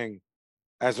the ring,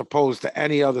 as opposed to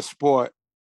any other sport,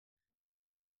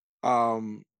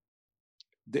 you're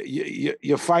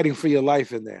fighting for your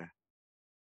life in there.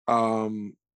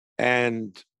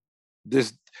 And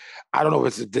this, I don't know if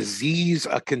it's a disease,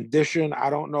 a condition. I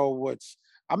don't know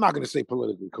I'm not going to say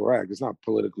politically correct. It's not a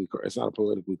politically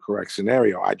correct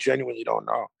scenario. I genuinely don't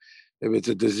know if it's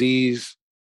a disease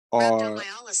or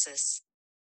rhabdomyolysis.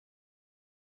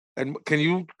 And can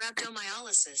you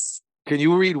rhabdomyolysis? Can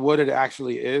you read what it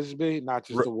actually is, B? Not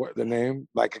just the name,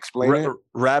 like explain it.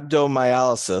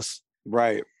 Rhabdomyolysis.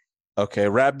 Right. Okay.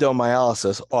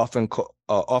 Rhabdomyolysis, often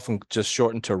just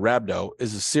shortened to rhabdo,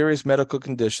 is a serious medical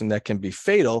condition that can be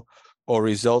fatal or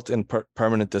result in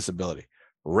permanent disability.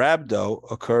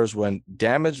 Rhabdo occurs when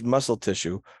damaged muscle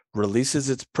tissue releases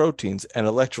its proteins and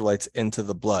electrolytes into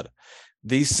the blood.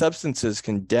 These substances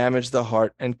can damage the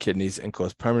heart and kidneys and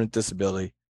cause permanent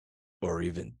disability or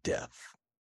even death.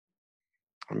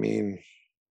 I mean,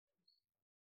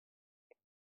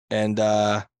 and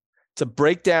it's a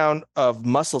breakdown of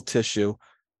muscle tissue.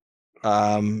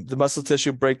 The muscle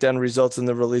tissue breakdown results in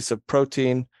the release of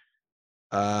protein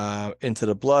into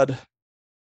the blood.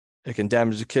 It can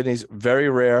damage the kidneys. Very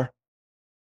rare.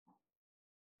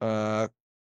 I'm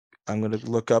going to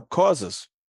look up causes.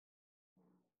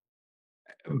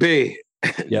 B.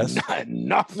 Yes.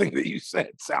 Nothing that you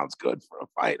said sounds good for a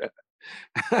fighter.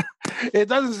 It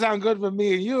doesn't sound good for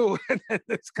me and you.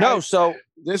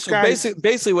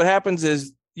 Basically what happens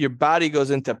is your body goes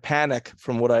into panic,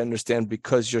 from what I understand,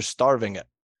 because you're starving it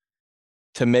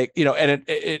to make, and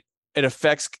it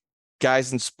affects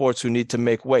guys in sports who need to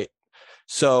make weight.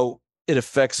 So it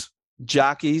affects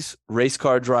jockeys, race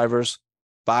car drivers,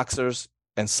 boxers,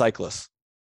 and cyclists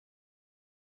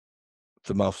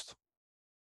the most.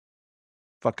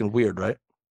 Fucking weird, right?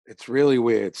 It's really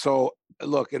weird. So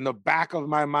look, in the back of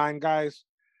my mind, guys,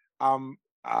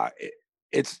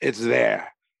 it's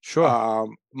there. Sure.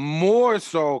 More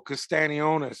so,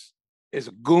 Castañones is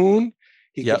a goon.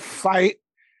 He can fight.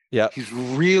 Yeah. He's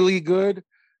really good.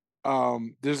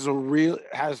 This is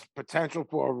has potential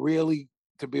for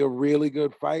to be a really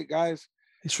good fight, guys.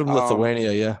 He's from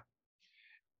Lithuania, yeah.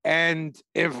 And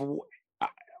if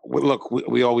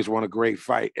we always want a great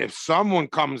fight. If someone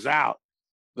comes out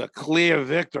the clear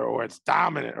victor, or it's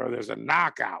dominant, or there's a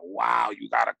knockout, wow, you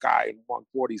got a guy in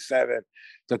 147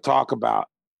 to talk about,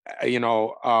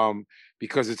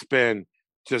 because it's been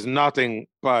just nothing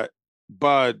but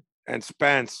Bud and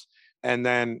Spence, and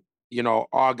then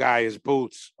our guy is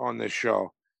Boots on this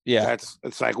show. Yeah,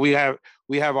 it's like we have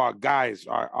our guys,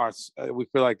 our we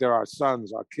feel like they're our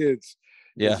sons, our kids.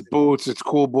 Yeah, it's Boots, it's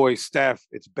Cool Boy Steph,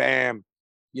 it's Bam.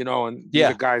 And these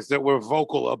are guys that we're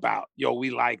vocal about. We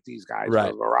like these guys for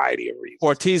a variety of reasons.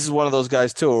 Ortiz is one of those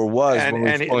guys too, or was when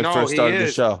we first started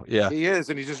the show. Yeah, he is,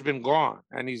 and he's just been gone,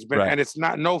 and and it's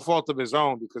not no fault of his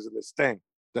own because of this thing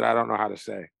that I don't know how to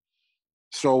say.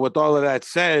 So with all of that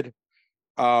said,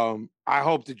 I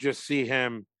hope to just see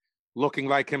him looking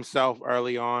like himself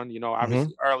early on.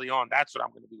 Obviously early on, that's what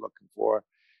I'm going to be looking for.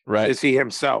 Right? Is he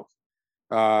himself?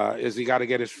 Is he got to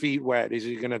get his feet wet? Is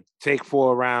he going to take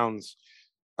 4 rounds?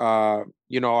 Are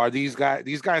these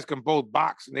guys can both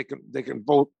box and they can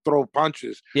both throw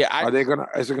punches. Yeah,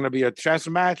 is it gonna be a chess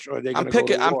match or are they gonna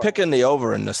I'm picking the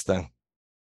over in this thing.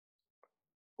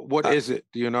 What is it?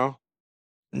 Do you know?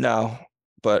 No,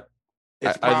 but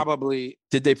it's probably.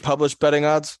 Did they publish betting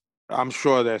odds? I'm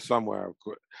sure they're somewhere.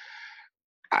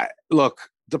 Look,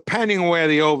 depending where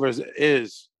the over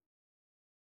is.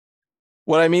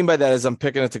 What I mean by that is I'm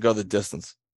picking it to go the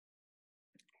distance.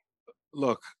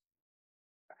 Look,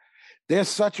 there's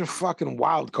such a fucking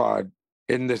wild card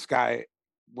in this guy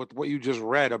with what you just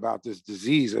read about this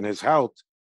disease and his health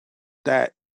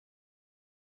that,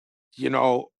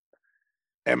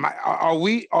 are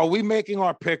we making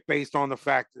our pick based on the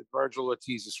fact that Virgil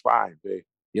Ortiz is fine, babe?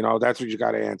 That's what you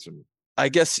got to answer me. I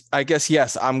guess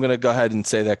yes. I'm gonna go ahead and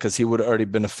say that because he would have already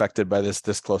been affected by this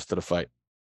close to the fight.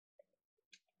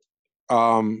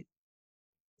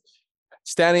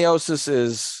 Stanionis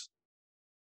is.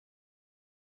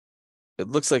 It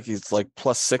looks like he's like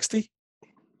plus 60,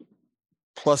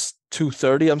 plus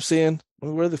 230. I'm seeing.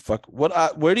 Where the fuck?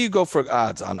 Where do you go for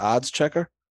odds on Odds Checker?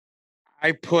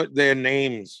 I put their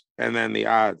names and then the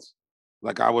odds.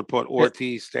 Like I would put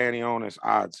Ortiz, Stanionis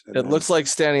odds. It looks like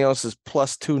Stanionis is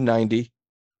plus 290.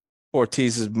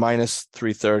 Ortiz is minus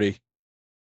 330. Let's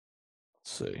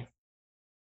see.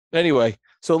 Anyway,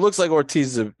 so it looks like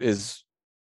Ortiz is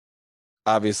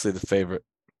obviously the favorite.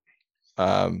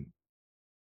 I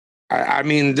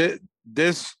mean,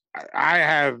 I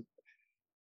have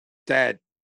that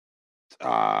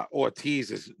Ortiz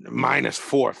is minus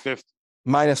 450.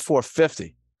 Minus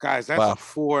 450. Guys, that's a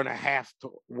 4.5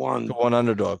 to 1. To 1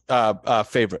 underdog.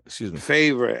 Favorite, excuse me.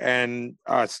 Favorite. And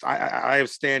I have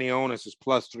Stanionis is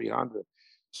plus 300.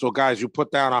 So, guys, you put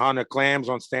down 100 clams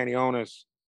on Stanionis,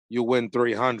 you win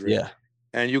 300. Yeah.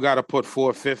 And you got to put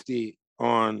 450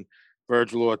 on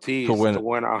Virgil Ortiz to win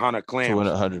 100 clams. To win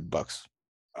 $100.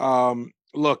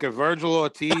 Look, if Virgil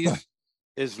Ortiz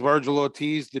is Virgil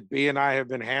Ortiz that B and I have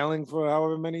been hailing for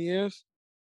however many years,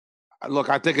 look,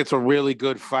 I think it's a really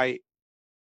good fight.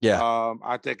 Yeah.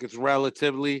 I think it's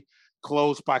relatively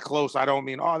close. By close, I don't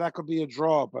mean, that could be a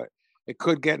draw, but it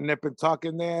could get nip and tuck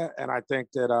in there. And I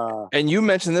think that and you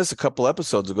mentioned this a couple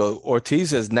episodes ago.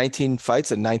 Ortiz has 19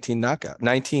 fights and 19 knockout.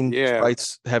 19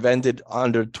 fights have ended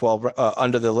under 12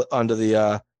 under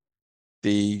the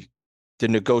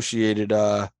negotiated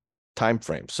time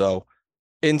frame. So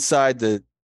inside the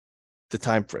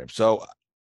time frame. So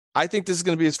I think this is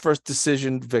going to be his first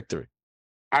decision victory.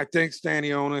 I think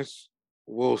Stanionis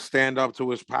will stand up to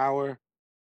his power.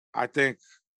 I think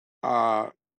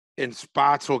in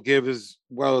spots he'll give as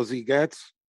well as he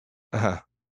gets. Uh-huh.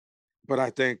 But I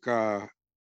think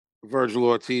Virgil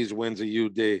Ortiz wins a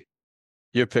UD.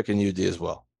 You're picking UD as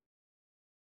well.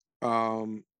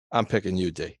 I'm picking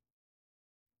UD.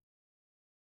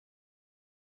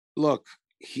 Look,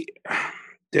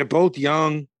 they're both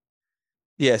young.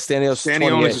 Yeah,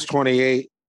 Stanionis is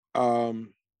 28.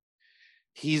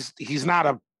 He's not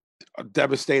a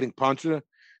devastating puncher.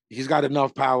 He's got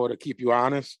enough power to keep you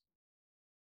honest.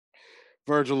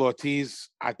 Virgil Ortiz,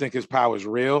 I think his power is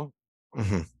real.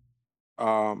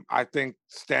 Mm-hmm. I think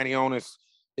Stanionis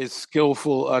is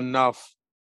skillful enough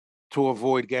to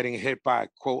avoid getting hit by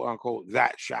quote unquote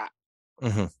that shot.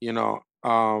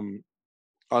 Mm-hmm.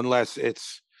 Unless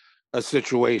it's a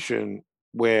situation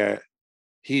where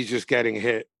he's just getting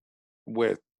hit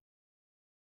with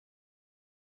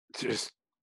just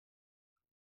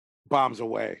bombs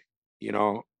away,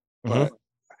 But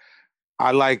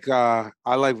I like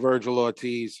Virgil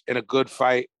Ortiz in a good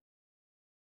fight,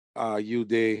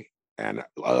 UD, and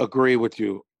I agree with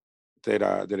you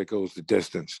that it goes the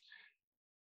distance.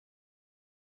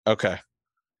 Okay.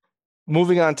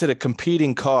 Moving on to the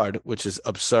competing card, which is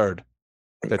absurd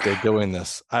that they're doing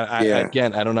this.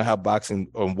 Again, I don't know how boxing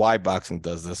or why boxing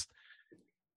does this.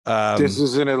 This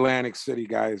is in Atlantic City,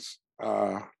 guys,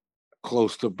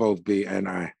 close to both B and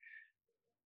I.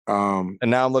 And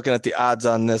now I'm looking at the odds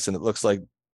on this, and it looks like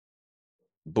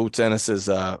Boots Ennis is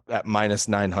at minus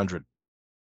 900.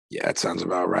 Yeah, that sounds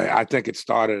about right. I think it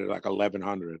started at like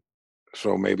 1,100,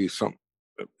 so maybe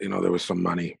there was some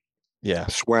money. Yeah,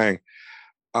 swang.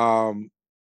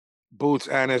 Boots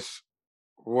Ennis,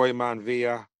 Roy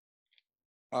Manvilla.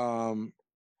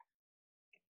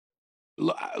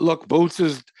 Look, Boots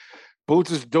is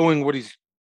doing what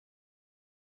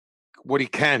he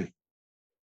can.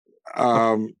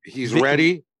 He's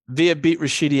ready. Villa beat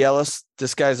Rashidi Ellis.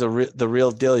 This guy's the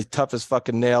real deal. He's tough as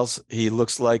fucking nails. He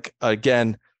looks like a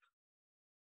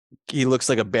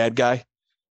bad guy.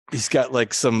 He's got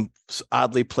like some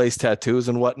oddly placed tattoos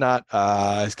and whatnot.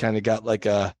 He's kind of got like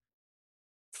a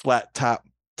flat top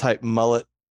type mullet.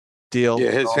 deal.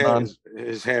 Yeah, going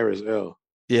his hair is ill.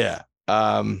 Yeah.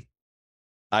 I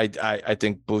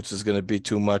think Boots is going to be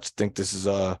too much. Think this is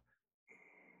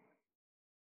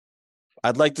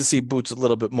I'd like to see Boots a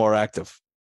little bit more active.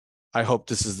 I hope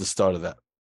this is the start of that.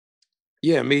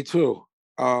 Yeah, me too.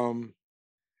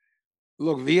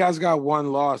 Look, Via's got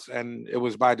one loss, and it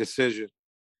was by decision.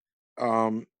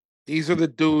 These are the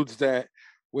dudes that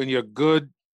when you're good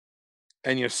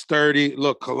and you're sturdy,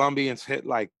 look, Colombians hit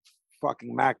like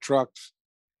fucking Mack trucks.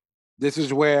 This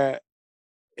is where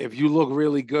if you look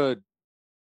really good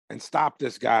and stop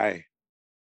this guy,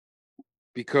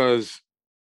 because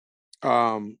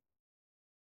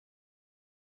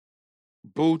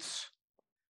Boots,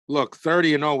 look,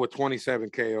 30-0 with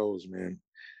 27 KOs, man.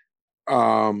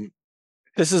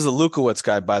 This is a Lukowitz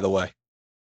guy, by the way.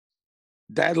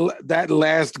 That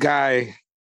last guy,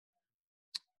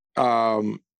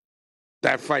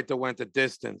 that fight that went the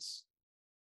distance,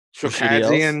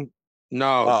 Chukadian,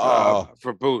 no,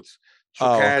 for Boots.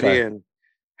 Chukadian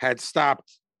had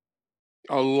stopped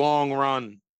a long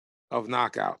run of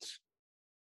knockouts.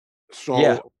 So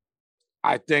yeah.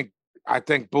 I think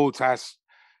Boots has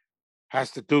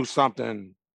to do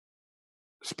something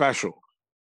special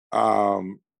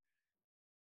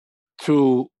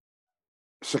to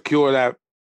secure that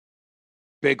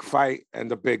big fight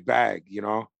and the big bag, you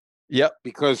know? Yep.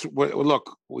 Because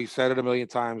look, we said it a million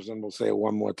times and we'll say it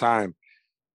one more time.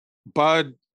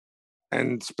 Bud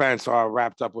and Spence are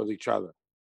wrapped up with each other.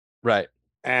 Right.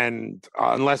 And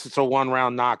unless it's a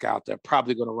 1-round knockout, they're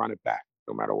probably going to run it back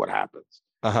no matter what happens.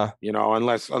 Uh-huh. You know,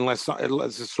 unless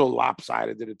it's so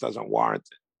lopsided that it doesn't warrant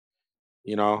it.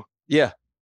 You know? Yeah.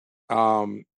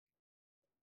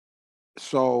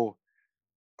 So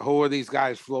who are these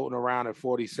guys floating around at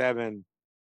 47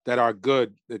 that are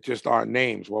good that just aren't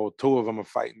names? Well, 2 of them are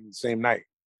fighting the same night.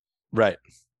 Right.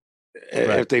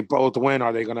 If they both win,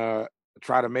 are they going to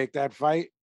try to make that fight?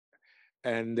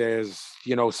 And there's,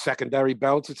 secondary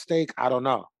belts at stake? I don't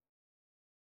know.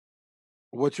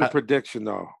 What's your prediction,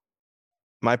 though?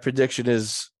 My prediction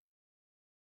is,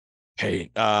 hey,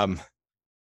 I'm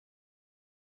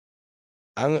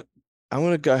going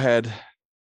to go ahead.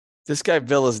 This guy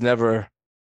Villa's never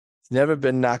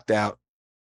been knocked out.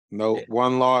 No,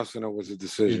 one loss, and it was a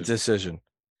decision.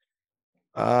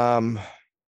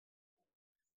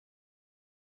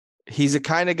 He's a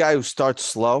kind of guy who starts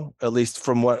slow, at least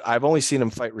from what I've only seen him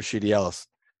fight Rashidi Ellis.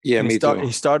 Yeah, me too.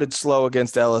 He started slow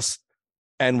against Ellis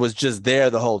and was just there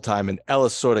the whole time, and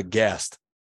Ellis sort of gassed,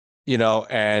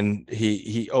 and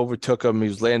he overtook him. He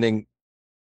was landing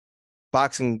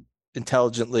boxing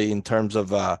intelligently in terms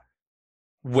of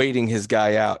waiting his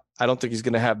guy out. I don't think he's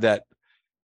going to have that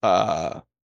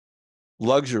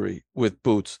luxury with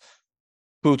Boots.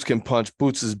 Boots can punch.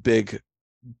 Boots is big.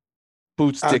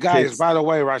 Boots dictates. Guys, by the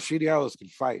way, Rashidi Ellis can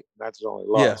fight. That's the only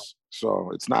loss. Yeah. So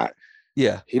it's not.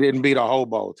 Yeah. He didn't beat a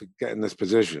hobo to get in this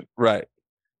position. Right.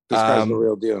 This guy's the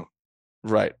real deal.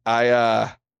 Right.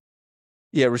 Rashidi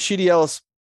Ellis,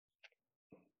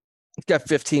 he's got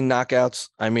 15 knockouts.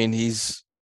 I mean, he's,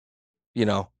 he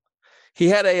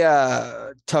had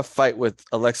a tough fight with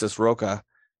Alexis Roca.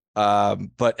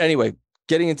 But anyway,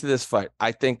 getting into this fight,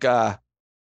 I think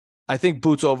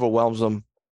Boots overwhelms him.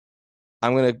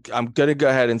 I'm gonna go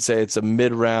ahead and say it's a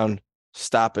mid-round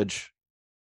stoppage,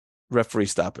 referee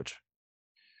stoppage.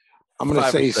 I'm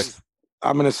gonna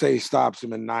say he stops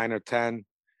him in 9 or 10.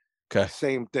 Okay.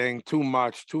 Same thing. Too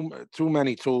much. Too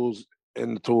many tools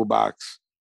in the toolbox.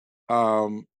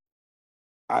 As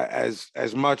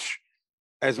much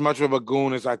of a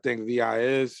goon as I think Vi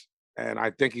is, and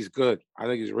I think he's good. I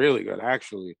think he's really good,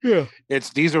 actually. Yeah.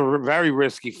 These are very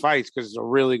risky fights because he's a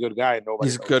really good guy.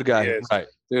 He's a good guy, right?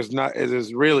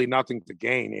 There's really nothing to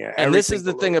gain here. And this is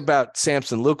the thing about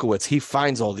Samson Lukowitz. He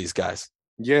finds all these guys.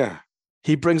 Yeah.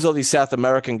 He brings all these South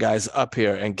American guys up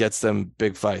here and gets them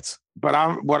big fights.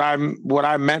 But what I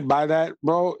meant by that,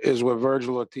 bro, is with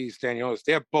Virgil Ortiz, Stanionis.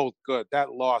 They're both good.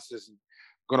 That loss isn't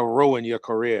gonna ruin your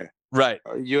career. Right.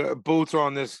 Your Boots are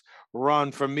on this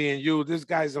run for me and you. This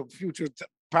guy's a future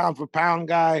pound for pound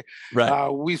guy. Right.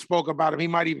 We spoke about him. He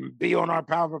might even be on our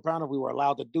pound for pound if we were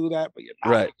allowed to do that, but you're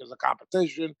not right. because of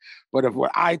competition. But if we're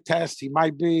eye test, he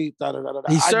might be.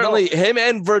 He's certainly, him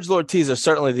and Virgil Ortiz are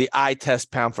certainly the eye test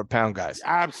pound for pound guys.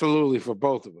 Absolutely, for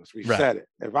both of us. We said it.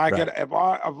 If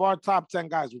our top 10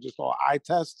 guys were just all eye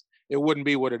test, it wouldn't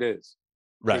be what it is.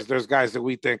 Right. There's guys that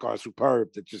we think are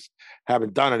superb that just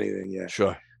haven't done anything yet.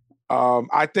 Sure.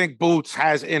 I think Boots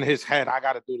has in his head, I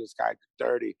got to do this guy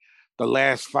dirty. The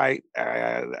last fight,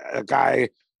 a guy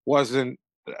wasn't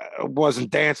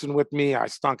dancing with me. I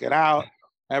stunk it out.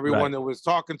 Everyone that was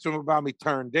talking to him about me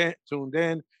tuned in,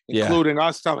 including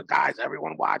us telling guys,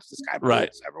 everyone watch this guy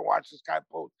posts. Everyone watch this guy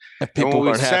post. And people when we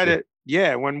weren't said happy.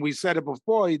 when we said it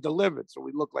before, he delivered. So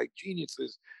we looked like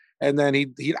geniuses. And then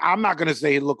he I'm not gonna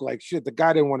say he looked like shit. The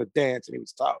guy didn't want to dance and he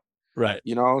was tough. Right.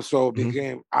 You know, so it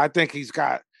became I think he's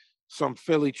got some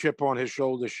Philly chip on his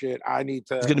shoulder shit. He's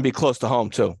gonna be close to home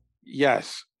too.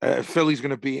 Yes. Philly's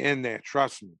gonna be in there,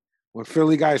 trust me. When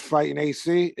Philly guys fighting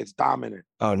AC, it's dominant.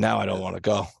 Oh, now I don't want to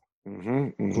go.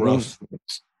 Gross.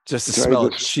 Just to smell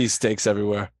cheesesteaks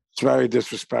everywhere. It's very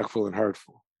disrespectful and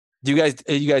hurtful. You guys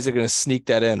are going to sneak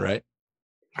that in, right?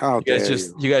 How you guys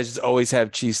just always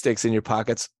have cheesesteaks in your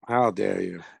pockets. How dare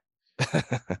you?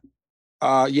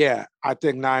 Yeah, I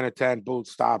think 9 or 10 Booth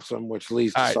stops them, which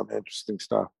leads to some interesting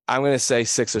stuff. I'm going to say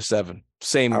 6 or 7.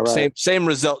 Same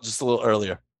result, just a little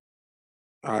earlier.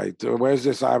 All right, where's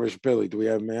this Irish Billy? Do we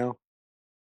have mail?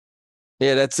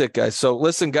 Yeah, that's it, guys. So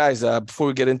listen, guys, before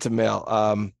we get into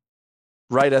mail,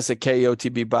 write us at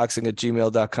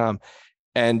kotbboxing@gmail.com.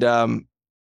 And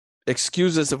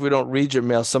excuse us if we don't read your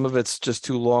mail. Some of it's just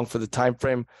too long for the time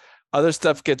frame. Other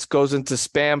stuff goes into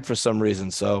spam for some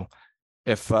reason. So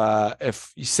if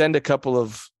you send a couple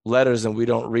of letters and we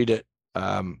don't read it,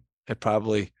 it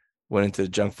probably went into the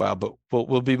junk file. But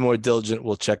we'll be more diligent.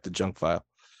 We'll check the junk file.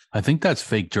 I think that's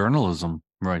fake journalism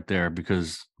right there,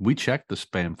 because we checked the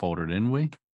spam folder, didn't we?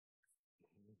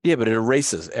 Yeah, but it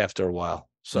erases after a while.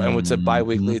 So and it's a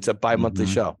bi-weekly, it's a bi-monthly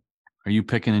show. Are you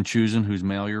picking and choosing whose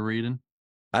mail you're reading?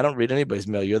 I don't read anybody's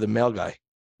mail. You're the mail guy.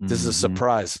 This is a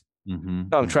surprise. No,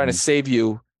 I'm trying to save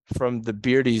you from the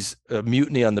Beardies,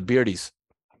 mutiny on the Beardies.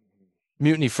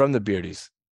 Mutiny from the Beardies.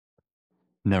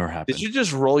 Never happened. Did you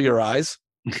just roll your eyes?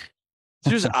 Did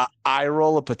you just eye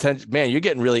roll a potential? Man, you're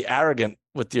getting really arrogant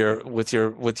with your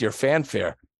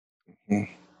fanfare. Look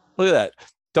at that.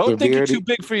 Don't think you're too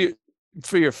big for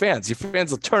your fans. Your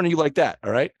fans will turn you like that.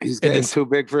 All right. He's getting too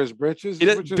big for his britches.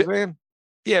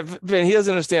 Yeah, Vin, he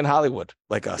doesn't understand Hollywood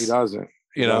like us. He doesn't.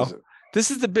 You know,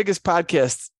 this is the biggest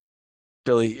podcast,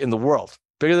 Billy, in the world,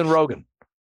 bigger than Rogan.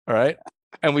 All right,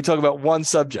 and we talk about one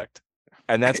subject,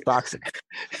 and that's boxing.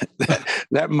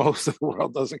 that most of the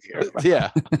world doesn't care about. Yeah.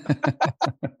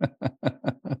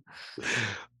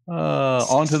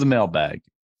 Onto the mailbag.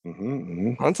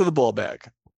 Onto the ball bag.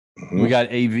 We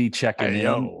got AV checking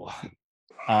in.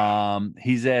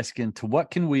 He's asking, to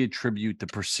what can we attribute the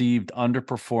perceived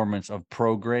underperformance of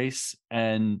Prograis,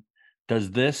 and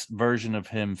does this version of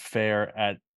him fare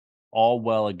at all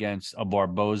well against a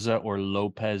Barboza or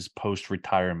Lopez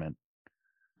post-retirement?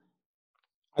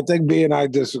 I think B and I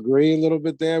disagree a little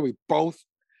bit there. We both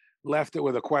left it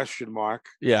with a question mark.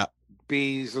 Yeah.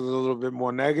 B's a little bit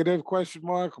more negative question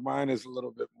mark. Mine is a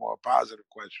little bit more positive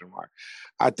question mark.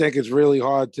 I think it's really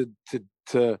hard to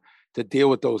deal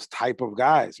with those type of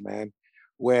guys, man,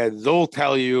 where they'll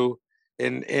tell you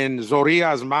in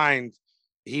Zoria's mind,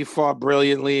 he fought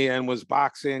brilliantly and was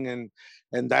boxing and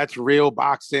that's real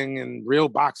boxing, and real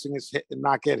boxing is hit and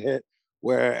not get hit.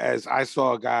 Whereas I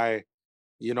saw a guy,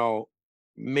 you know,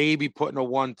 maybe putting a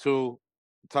 1-2,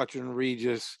 touching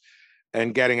Regis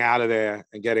and getting out of there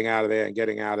and getting out of there and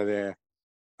getting out of there.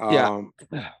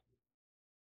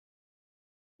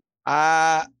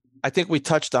 I think we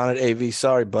touched on it, AV.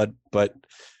 Sorry, bud. But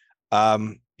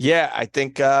yeah, I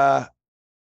think we're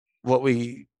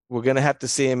going to have to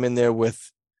see him in there with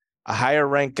a higher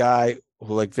ranked guy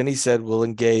who, like Vinny said, will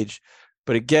engage.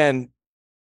 But again,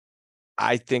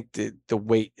 I think that the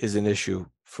weight is an issue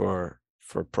for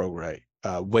Prograis.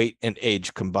 Weight and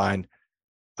age combined.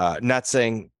 Not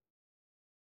saying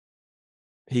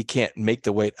he can't make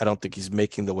the weight. I don't think he's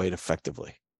making the weight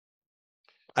effectively.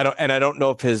 I don't know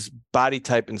if his body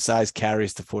type and size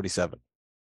carries to 47.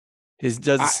 He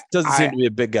doesn't seem to be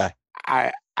a big guy.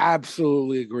 I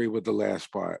absolutely agree with the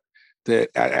last part.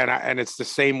 And it's the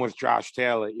same with Josh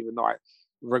Taylor, even though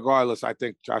regardless, I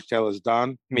think Josh Taylor's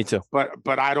done. Me too.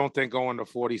 But I don't think going to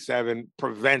 47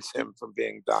 prevents him from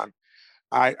being done.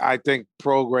 I think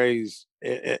Prograis,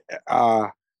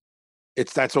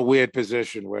 that's a weird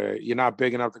position where you're not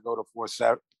big enough to go to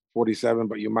 47,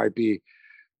 but you might be.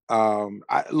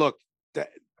 Look,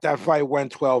 that fight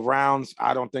went 12 rounds.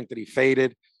 I don't think that he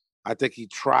faded. I think he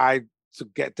tried to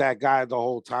get that guy the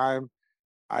whole time.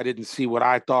 I didn't see what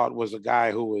I thought was a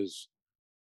guy who was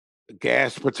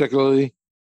gassed particularly.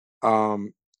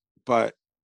 But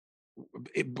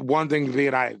one thing V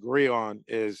and I agree on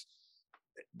is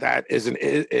that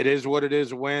it is what it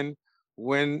is. When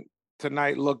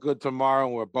tonight look good tomorrow,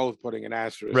 and we're both putting an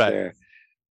asterisk there.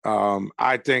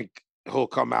 I think he'll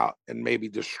come out and maybe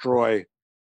destroy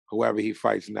whoever he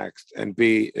fights next, and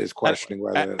B is questioning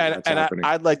whether that's happening.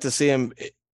 I'd like to see him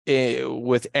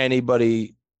with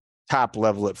anybody top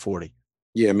level at 40.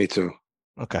 Yeah, me too.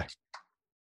 Okay.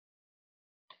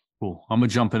 Cool. I'm gonna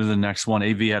jump into the next one.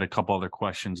 AV had a couple other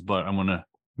questions, but I'm gonna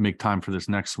make time for this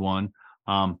next one.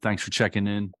 Thanks for checking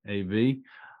in, AV.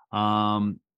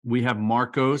 We have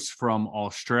Marcos from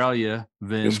Australia.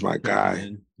 Vin, That's my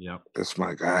guy. Yep. That's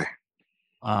my guy.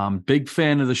 Big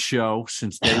fan of the show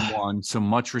since day one. So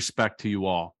much respect to you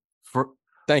all.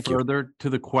 Thank you. Further to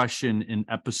the question in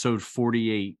episode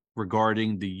 48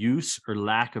 regarding the use or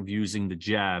lack of using the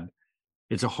jab,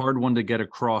 it's a hard one to get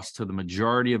across to the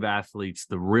majority of athletes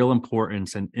the real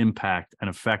importance and impact an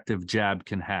effective jab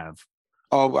can have.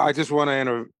 Oh, I just want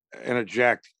to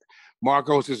interject.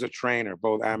 Marcos is a trainer,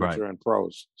 both amateur and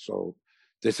pros. So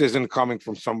this isn't coming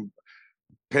from some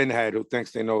pinhead who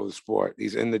thinks they know the sport.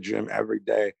 He's in the gym every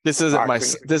day. This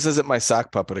isn't my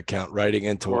sock puppet account writing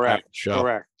into a show.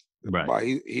 Correct. Right. But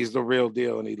he's the real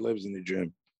deal, and he lives in the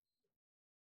gym.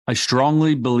 I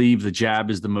strongly believe the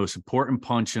jab is the most important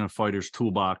punch in a fighter's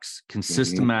toolbox, can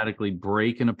systematically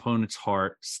break an opponent's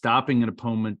heart, stopping an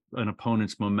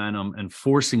opponent's momentum and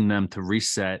forcing them to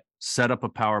reset, set up a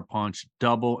power punch,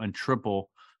 double and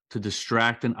triple to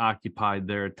distract and occupy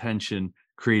their attention,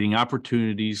 creating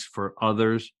opportunities for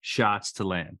others' shots to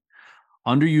land.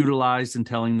 Underutilized in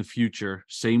telling the future,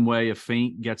 same way a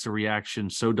feint gets a reaction,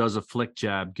 so does a flick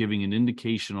jab, giving an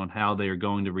indication on how they are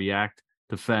going to react,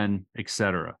 defend,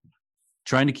 etc.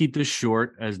 Trying to keep this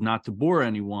short as not to bore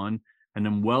anyone, and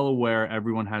I'm well aware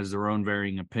everyone has their own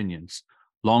varying opinions.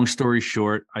 Long story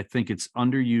short, I think it's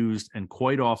underused and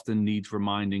quite often needs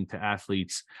reminding to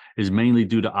athletes is mainly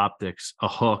due to optics. A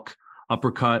hook,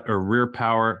 uppercut, or rear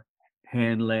power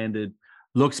hand landed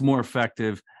looks more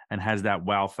effective and has that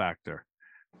wow factor.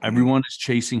 Everyone is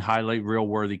chasing highlight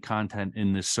reel-worthy content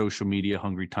in this social media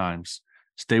hungry times.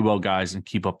 Stay well, guys, and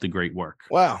keep up the great work.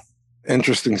 Wow.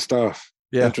 Interesting stuff.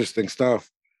 Yeah. Interesting stuff.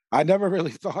 I never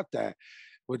really thought that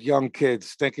with young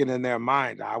kids thinking in their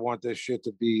mind, I want this shit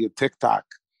to be a TikTok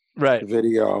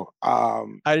video. I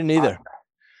didn't either.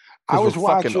 I was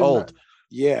watching old.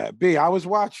 I was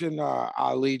watching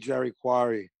Ali Jerry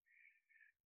Quarry,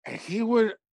 and he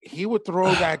would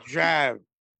throw that jab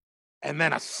and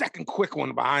then a second quick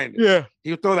one behind it. Yeah.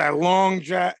 He would throw that long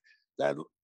jab,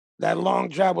 that long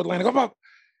jab would land. Come up.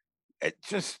 It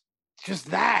just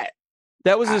that.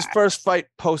 That was his first fight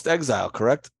post-exile,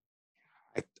 correct?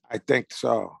 I think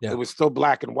so. Yeah. It was still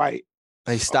black and white.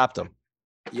 He stopped him.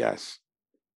 Yes.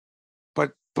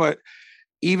 But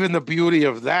even the beauty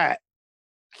of that,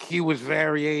 he was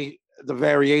the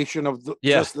variation of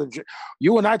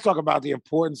you and I talk about the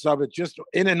importance of it just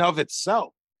in and of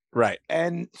itself. Right.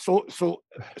 And so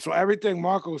everything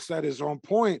Marco said is on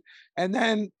point. And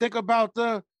then think about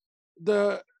the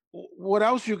what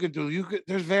else you could do.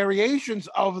 There's variations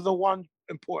of the one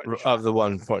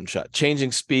important shot.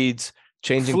 Changing speeds,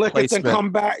 changing flick placement. it and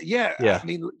come back. Yeah. I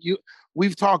mean,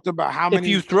 we've talked about how many. If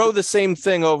you throw the same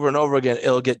thing over and over again,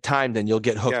 it'll get timed and you'll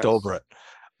get hooked over it.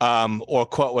 Or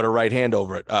caught with a right hand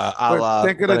over it.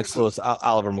 Lennox Lewis,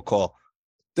 Oliver McCall.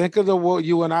 Think of what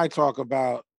you and I talk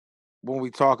about when we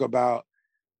talk about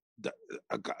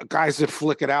guys that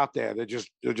flick it out there. They're just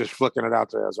flicking it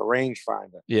out there as a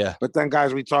rangefinder. Yeah. But then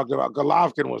guys we talked about,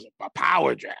 Golovkin was a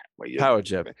power jab. Power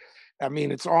jab. I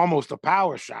mean, it's almost a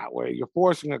power shot where you're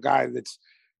forcing a guy that's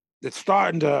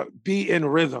starting to be in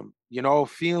rhythm,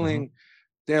 feeling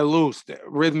they're loose.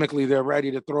 Rhythmically, they're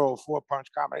ready to throw a 4-punch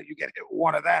combination. You get hit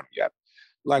one of them. You have,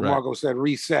 like Marco said,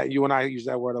 reset. You and I use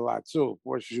that word a lot too.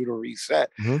 Forces you to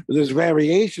reset. But there's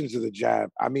variations of the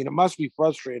jab. I mean, it must be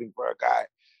frustrating for a guy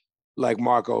like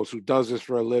Marcos who does this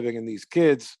for a living, and these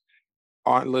kids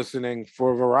aren't listening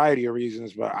for a variety of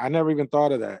reasons. But I never even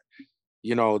thought of that.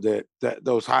 That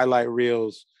those highlight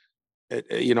reels,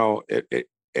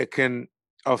 it can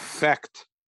affect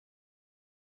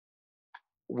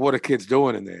what a kid's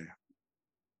doing in there.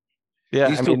 Yeah,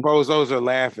 these two bozos are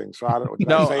laughing. So I don't.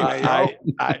 No,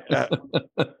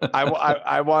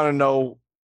 I want to know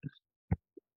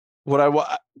what I want.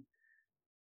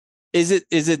 Is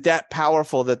it that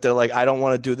powerful that they're like, I don't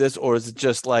want to do this, or is it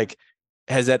just like,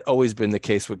 has that always been the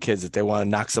case with kids that they want to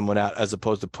knock someone out as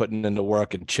opposed to putting in the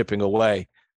work and chipping away,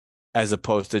 as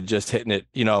opposed to just hitting it?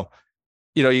 You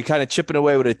kind of chipping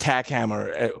away with a tack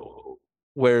hammer,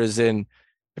 whereas if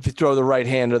you throw the right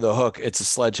hand or the hook, it's a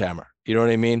sledgehammer. You know what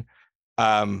I mean?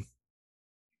 I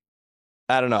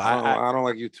don't know. I don't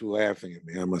like you two laughing at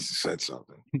me. I must have said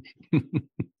something.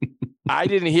 I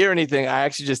didn't hear anything. I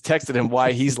actually just texted him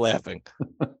why he's laughing,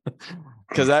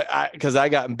 because I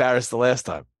got embarrassed the last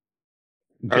time.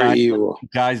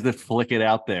 Guys that flick it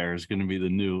out there is going to be the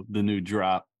new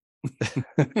drop.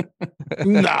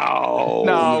 No,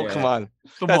 No, yeah. come on.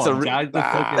 Come That's on, a re- guys. Just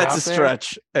Nah, poke it That's out a there.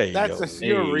 stretch. Hey, that's yo.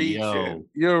 you're Hey, reaching. yo.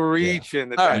 You're reaching.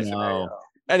 That All that's right. an No. AO.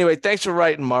 Anyway, thanks for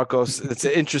writing, Marcos. It's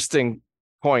an interesting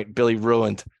point Billy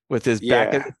ruined with his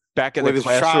back in With the his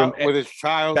classroom. child, with his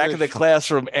child, Back in the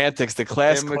classroom antics, the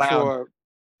class clown. immature.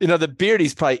 You know, the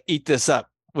Beardies probably eat this up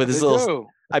with his They little. do.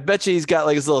 I bet you he's got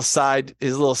like his little side,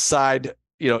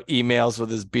 emails with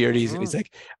his Beardies, and he's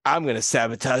like, "I'm going to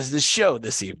sabotage the show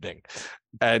this evening,"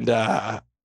 and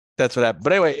that's what happened.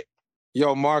 But anyway,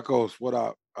 Yo, Marcos, what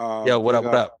up? yo, what big up?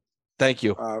 What up? Thank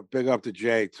you. Big up to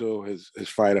Jay too, his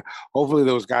fighter. Hopefully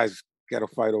those guys get a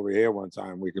fight over here one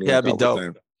time. We can Yeah, link it'd be up dope.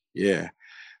 with them. Yeah.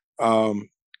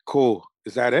 Cool.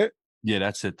 Is that it? Yeah,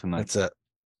 that's it tonight. That's it.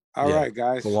 All Yeah, right,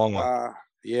 guys. it's a long one.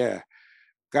 Yeah.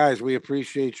 Guys, we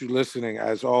appreciate you listening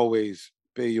as always.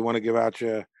 B, you want to give out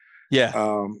your Yeah.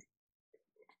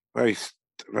 very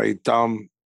very dumb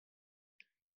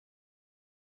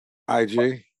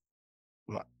IG?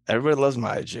 Everybody loves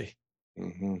my IG.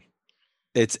 Mm-hmm.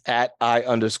 It's at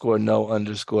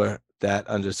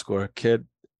I_no_that_kid.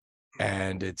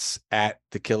 And it's at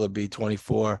the Killer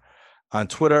B24 on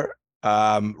Twitter.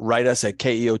 Write us at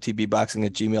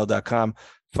keotbboxing@gmail.com.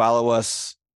 Follow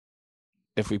us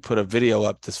if we put a video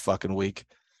up this fucking week.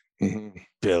 Mm-hmm.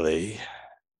 Billy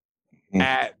Mhm.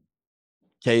 at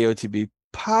KOTB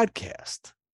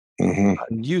podcast Mm-hmm.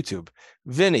 on YouTube.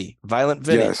 Vinny, Violent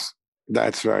Vinny. Yes,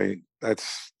 that's right.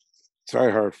 It's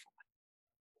very hurtful.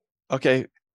 Okay.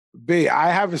 B, I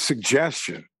have a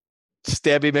suggestion.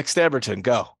 Stabby McStabberton,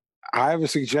 go. I have a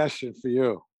suggestion for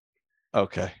you.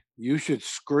 Okay. You should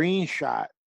screenshot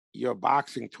your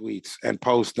boxing tweets and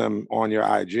post them on your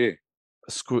IG.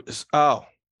 Oh,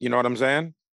 You know what I'm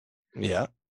saying? yeah.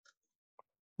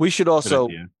 We should Good also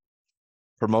idea.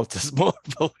 promote this more.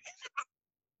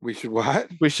 We should what?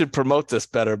 We should promote this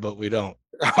better, but we don't.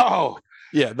 Oh,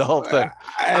 Yeah, the whole thing.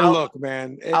 and I'll- look,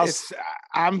 man, I'll- it's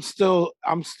I'm still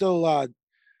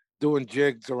doing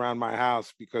jigs around my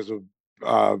house because of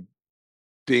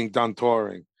being done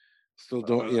touring. Still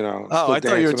doing, Oh, still I thought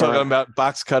you were dancing talking around. about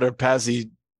Box Cutter Pazzi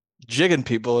jigging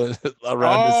people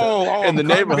around his, in I'm the cutting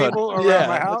neighborhood. people around Yeah,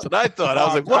 my house? that's what I thought. I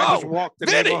was like, I just whoa. walk the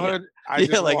Vinny! neighborhood. I Yeah,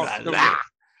 just like walk that. the- Nah.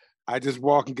 I just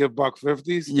walk and give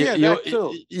 $1.50s. You, Yeah, you, that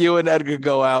too. you and Edgar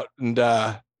go out and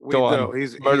We go do. on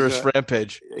He's murderous a,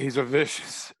 rampage. he's a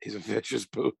vicious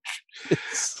pooch.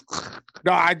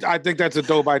 No, I think that's a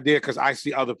dope idea because I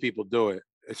see other people do it.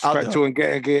 I'll do To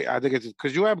engage, I think it's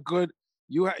because you have good.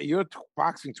 Your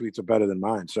boxing tweets are better than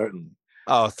mine, certainly.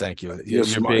 Oh, thank you. You're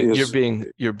smart. You're being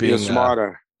You're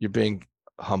smarter. you're being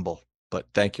humble, but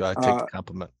thank you. I take the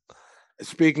compliment.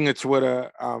 Speaking of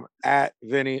Twitter, at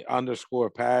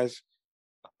Vinny_Paz.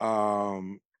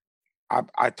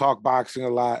 I talk boxing a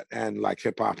lot and like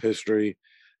hip hop history.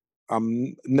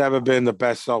 I'm never been the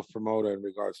best self promoter in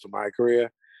regards to my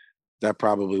career. That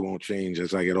probably won't change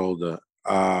as I get older.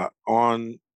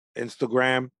 On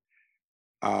Instagram,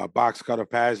 Box Cutter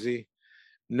Pazzi.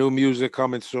 New music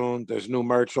coming soon. There's new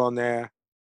merch on there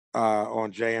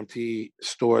on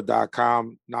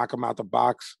jmtstore.com. Knock them out the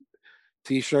box.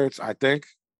 T-shirts, I think.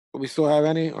 Do we still have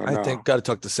any? Or I no? think got to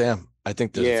talk to Sam. I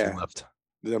think there's a Yeah. few left.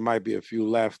 There might be a few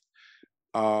left.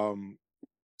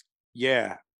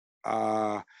 Yeah.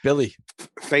 Billy,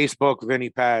 Facebook, Vinny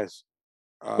Paz.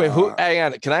 wait, who? Hang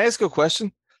on. Can I ask a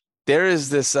question? There is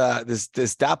this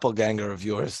this doppelganger of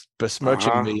yours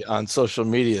besmirching Uh-huh. me on social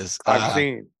medias. I've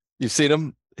seen. You've seen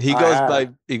him? He I goes have.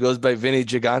 by Vinny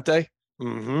Gigante.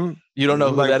 Mm-hmm. You don't know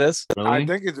who Like- that is? Really?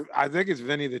 I think it's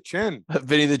Vinny the Chin.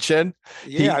 Vinny the Chin.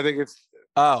 Yeah, I think it's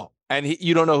Oh, and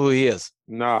you don't know who he is.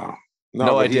 no No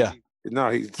but idea.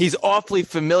 He's Awfully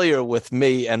familiar with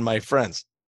me and my friends.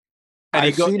 And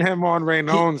I've seen him on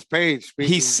Raynone's page.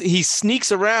 he speaking- he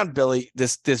sneaks around, Billy.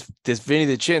 This Vinny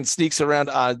the Chin sneaks around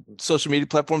on social media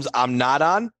platforms I'm not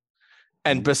on,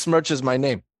 and besmirches my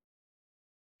name.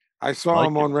 I saw Like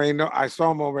him on Raynone. I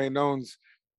saw him on Raynone's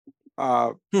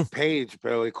page,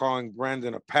 Billy, calling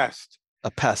Brendan a pest A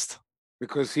pest.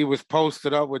 because he was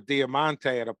posted up with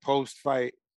Diamante at a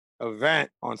post-fight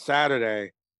event on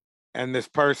Saturday, and this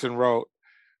person wrote,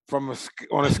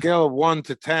 on a scale of 1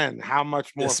 to 10, how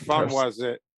much more This fun person. was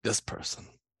it? This person.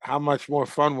 How much more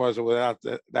fun was it without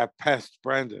that pest,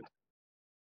 Brendan?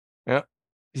 Do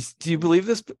you believe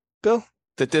this, Bill?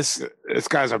 That this This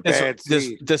guy's a bad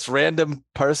seed. this random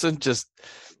person just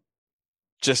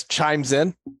chimes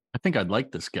in? I think I'd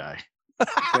like this guy.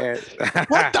 Bad.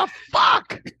 What the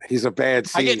fuck? He's a bad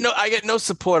seed. I get no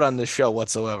support on this show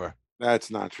whatsoever.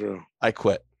 That's not true. I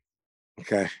quit.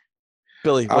 Okay.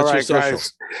 Billy, All what's your right, social?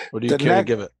 guys. Or do you the care to next-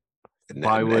 give it? And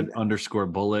Plywood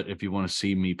 _bullet if you want to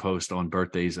see me post on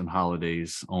birthdays and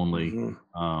holidays only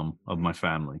Mhm. of my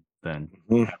family, then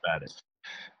Mhm. have at it.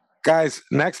 Guys,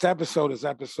 next episode is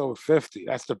episode 50.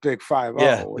 That's the big 5-0.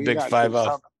 Yeah, We the big gotta do 5-0.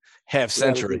 something. Half We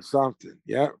gotta century. do something.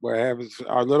 Yeah, we're having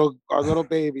our little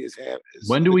baby is having.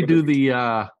 When do we do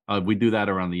the we do that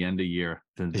around the end of year,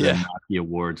 the Yeah. Nokia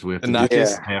awards. We have The to do Nokias.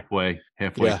 this halfway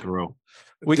Yeah. through.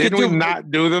 We could Didn't we do not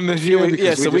do them this year? we-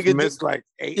 Because so we we just could do- missed like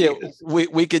 8 yeah, years.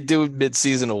 we could do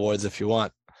mid-season awards if you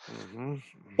want. Mhm,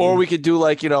 Or mhm. we could do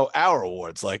like, our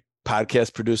awards, like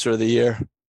podcast producer of the year,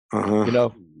 Uh-huh.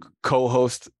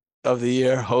 co-host of the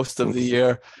year, host of the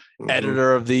year, Mhm,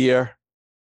 editor of the year.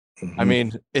 I mhm.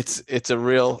 mean, it's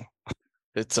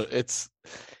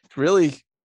really,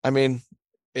 I mean,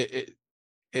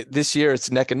 this year it's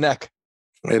neck and neck.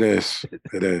 It is.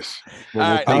 It is. Well, All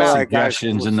we'll right, take all right, guys.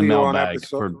 suggestions We'll in the see you on mailbag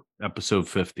episode- for episode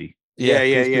 50. Yeah.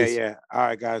 peace. All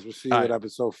right, guys. We'll see you All at right.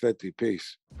 episode 50.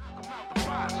 Peace. Knock 'em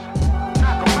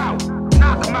out.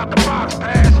 Knock 'em out the box,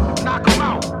 pass. Knock 'em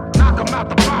out.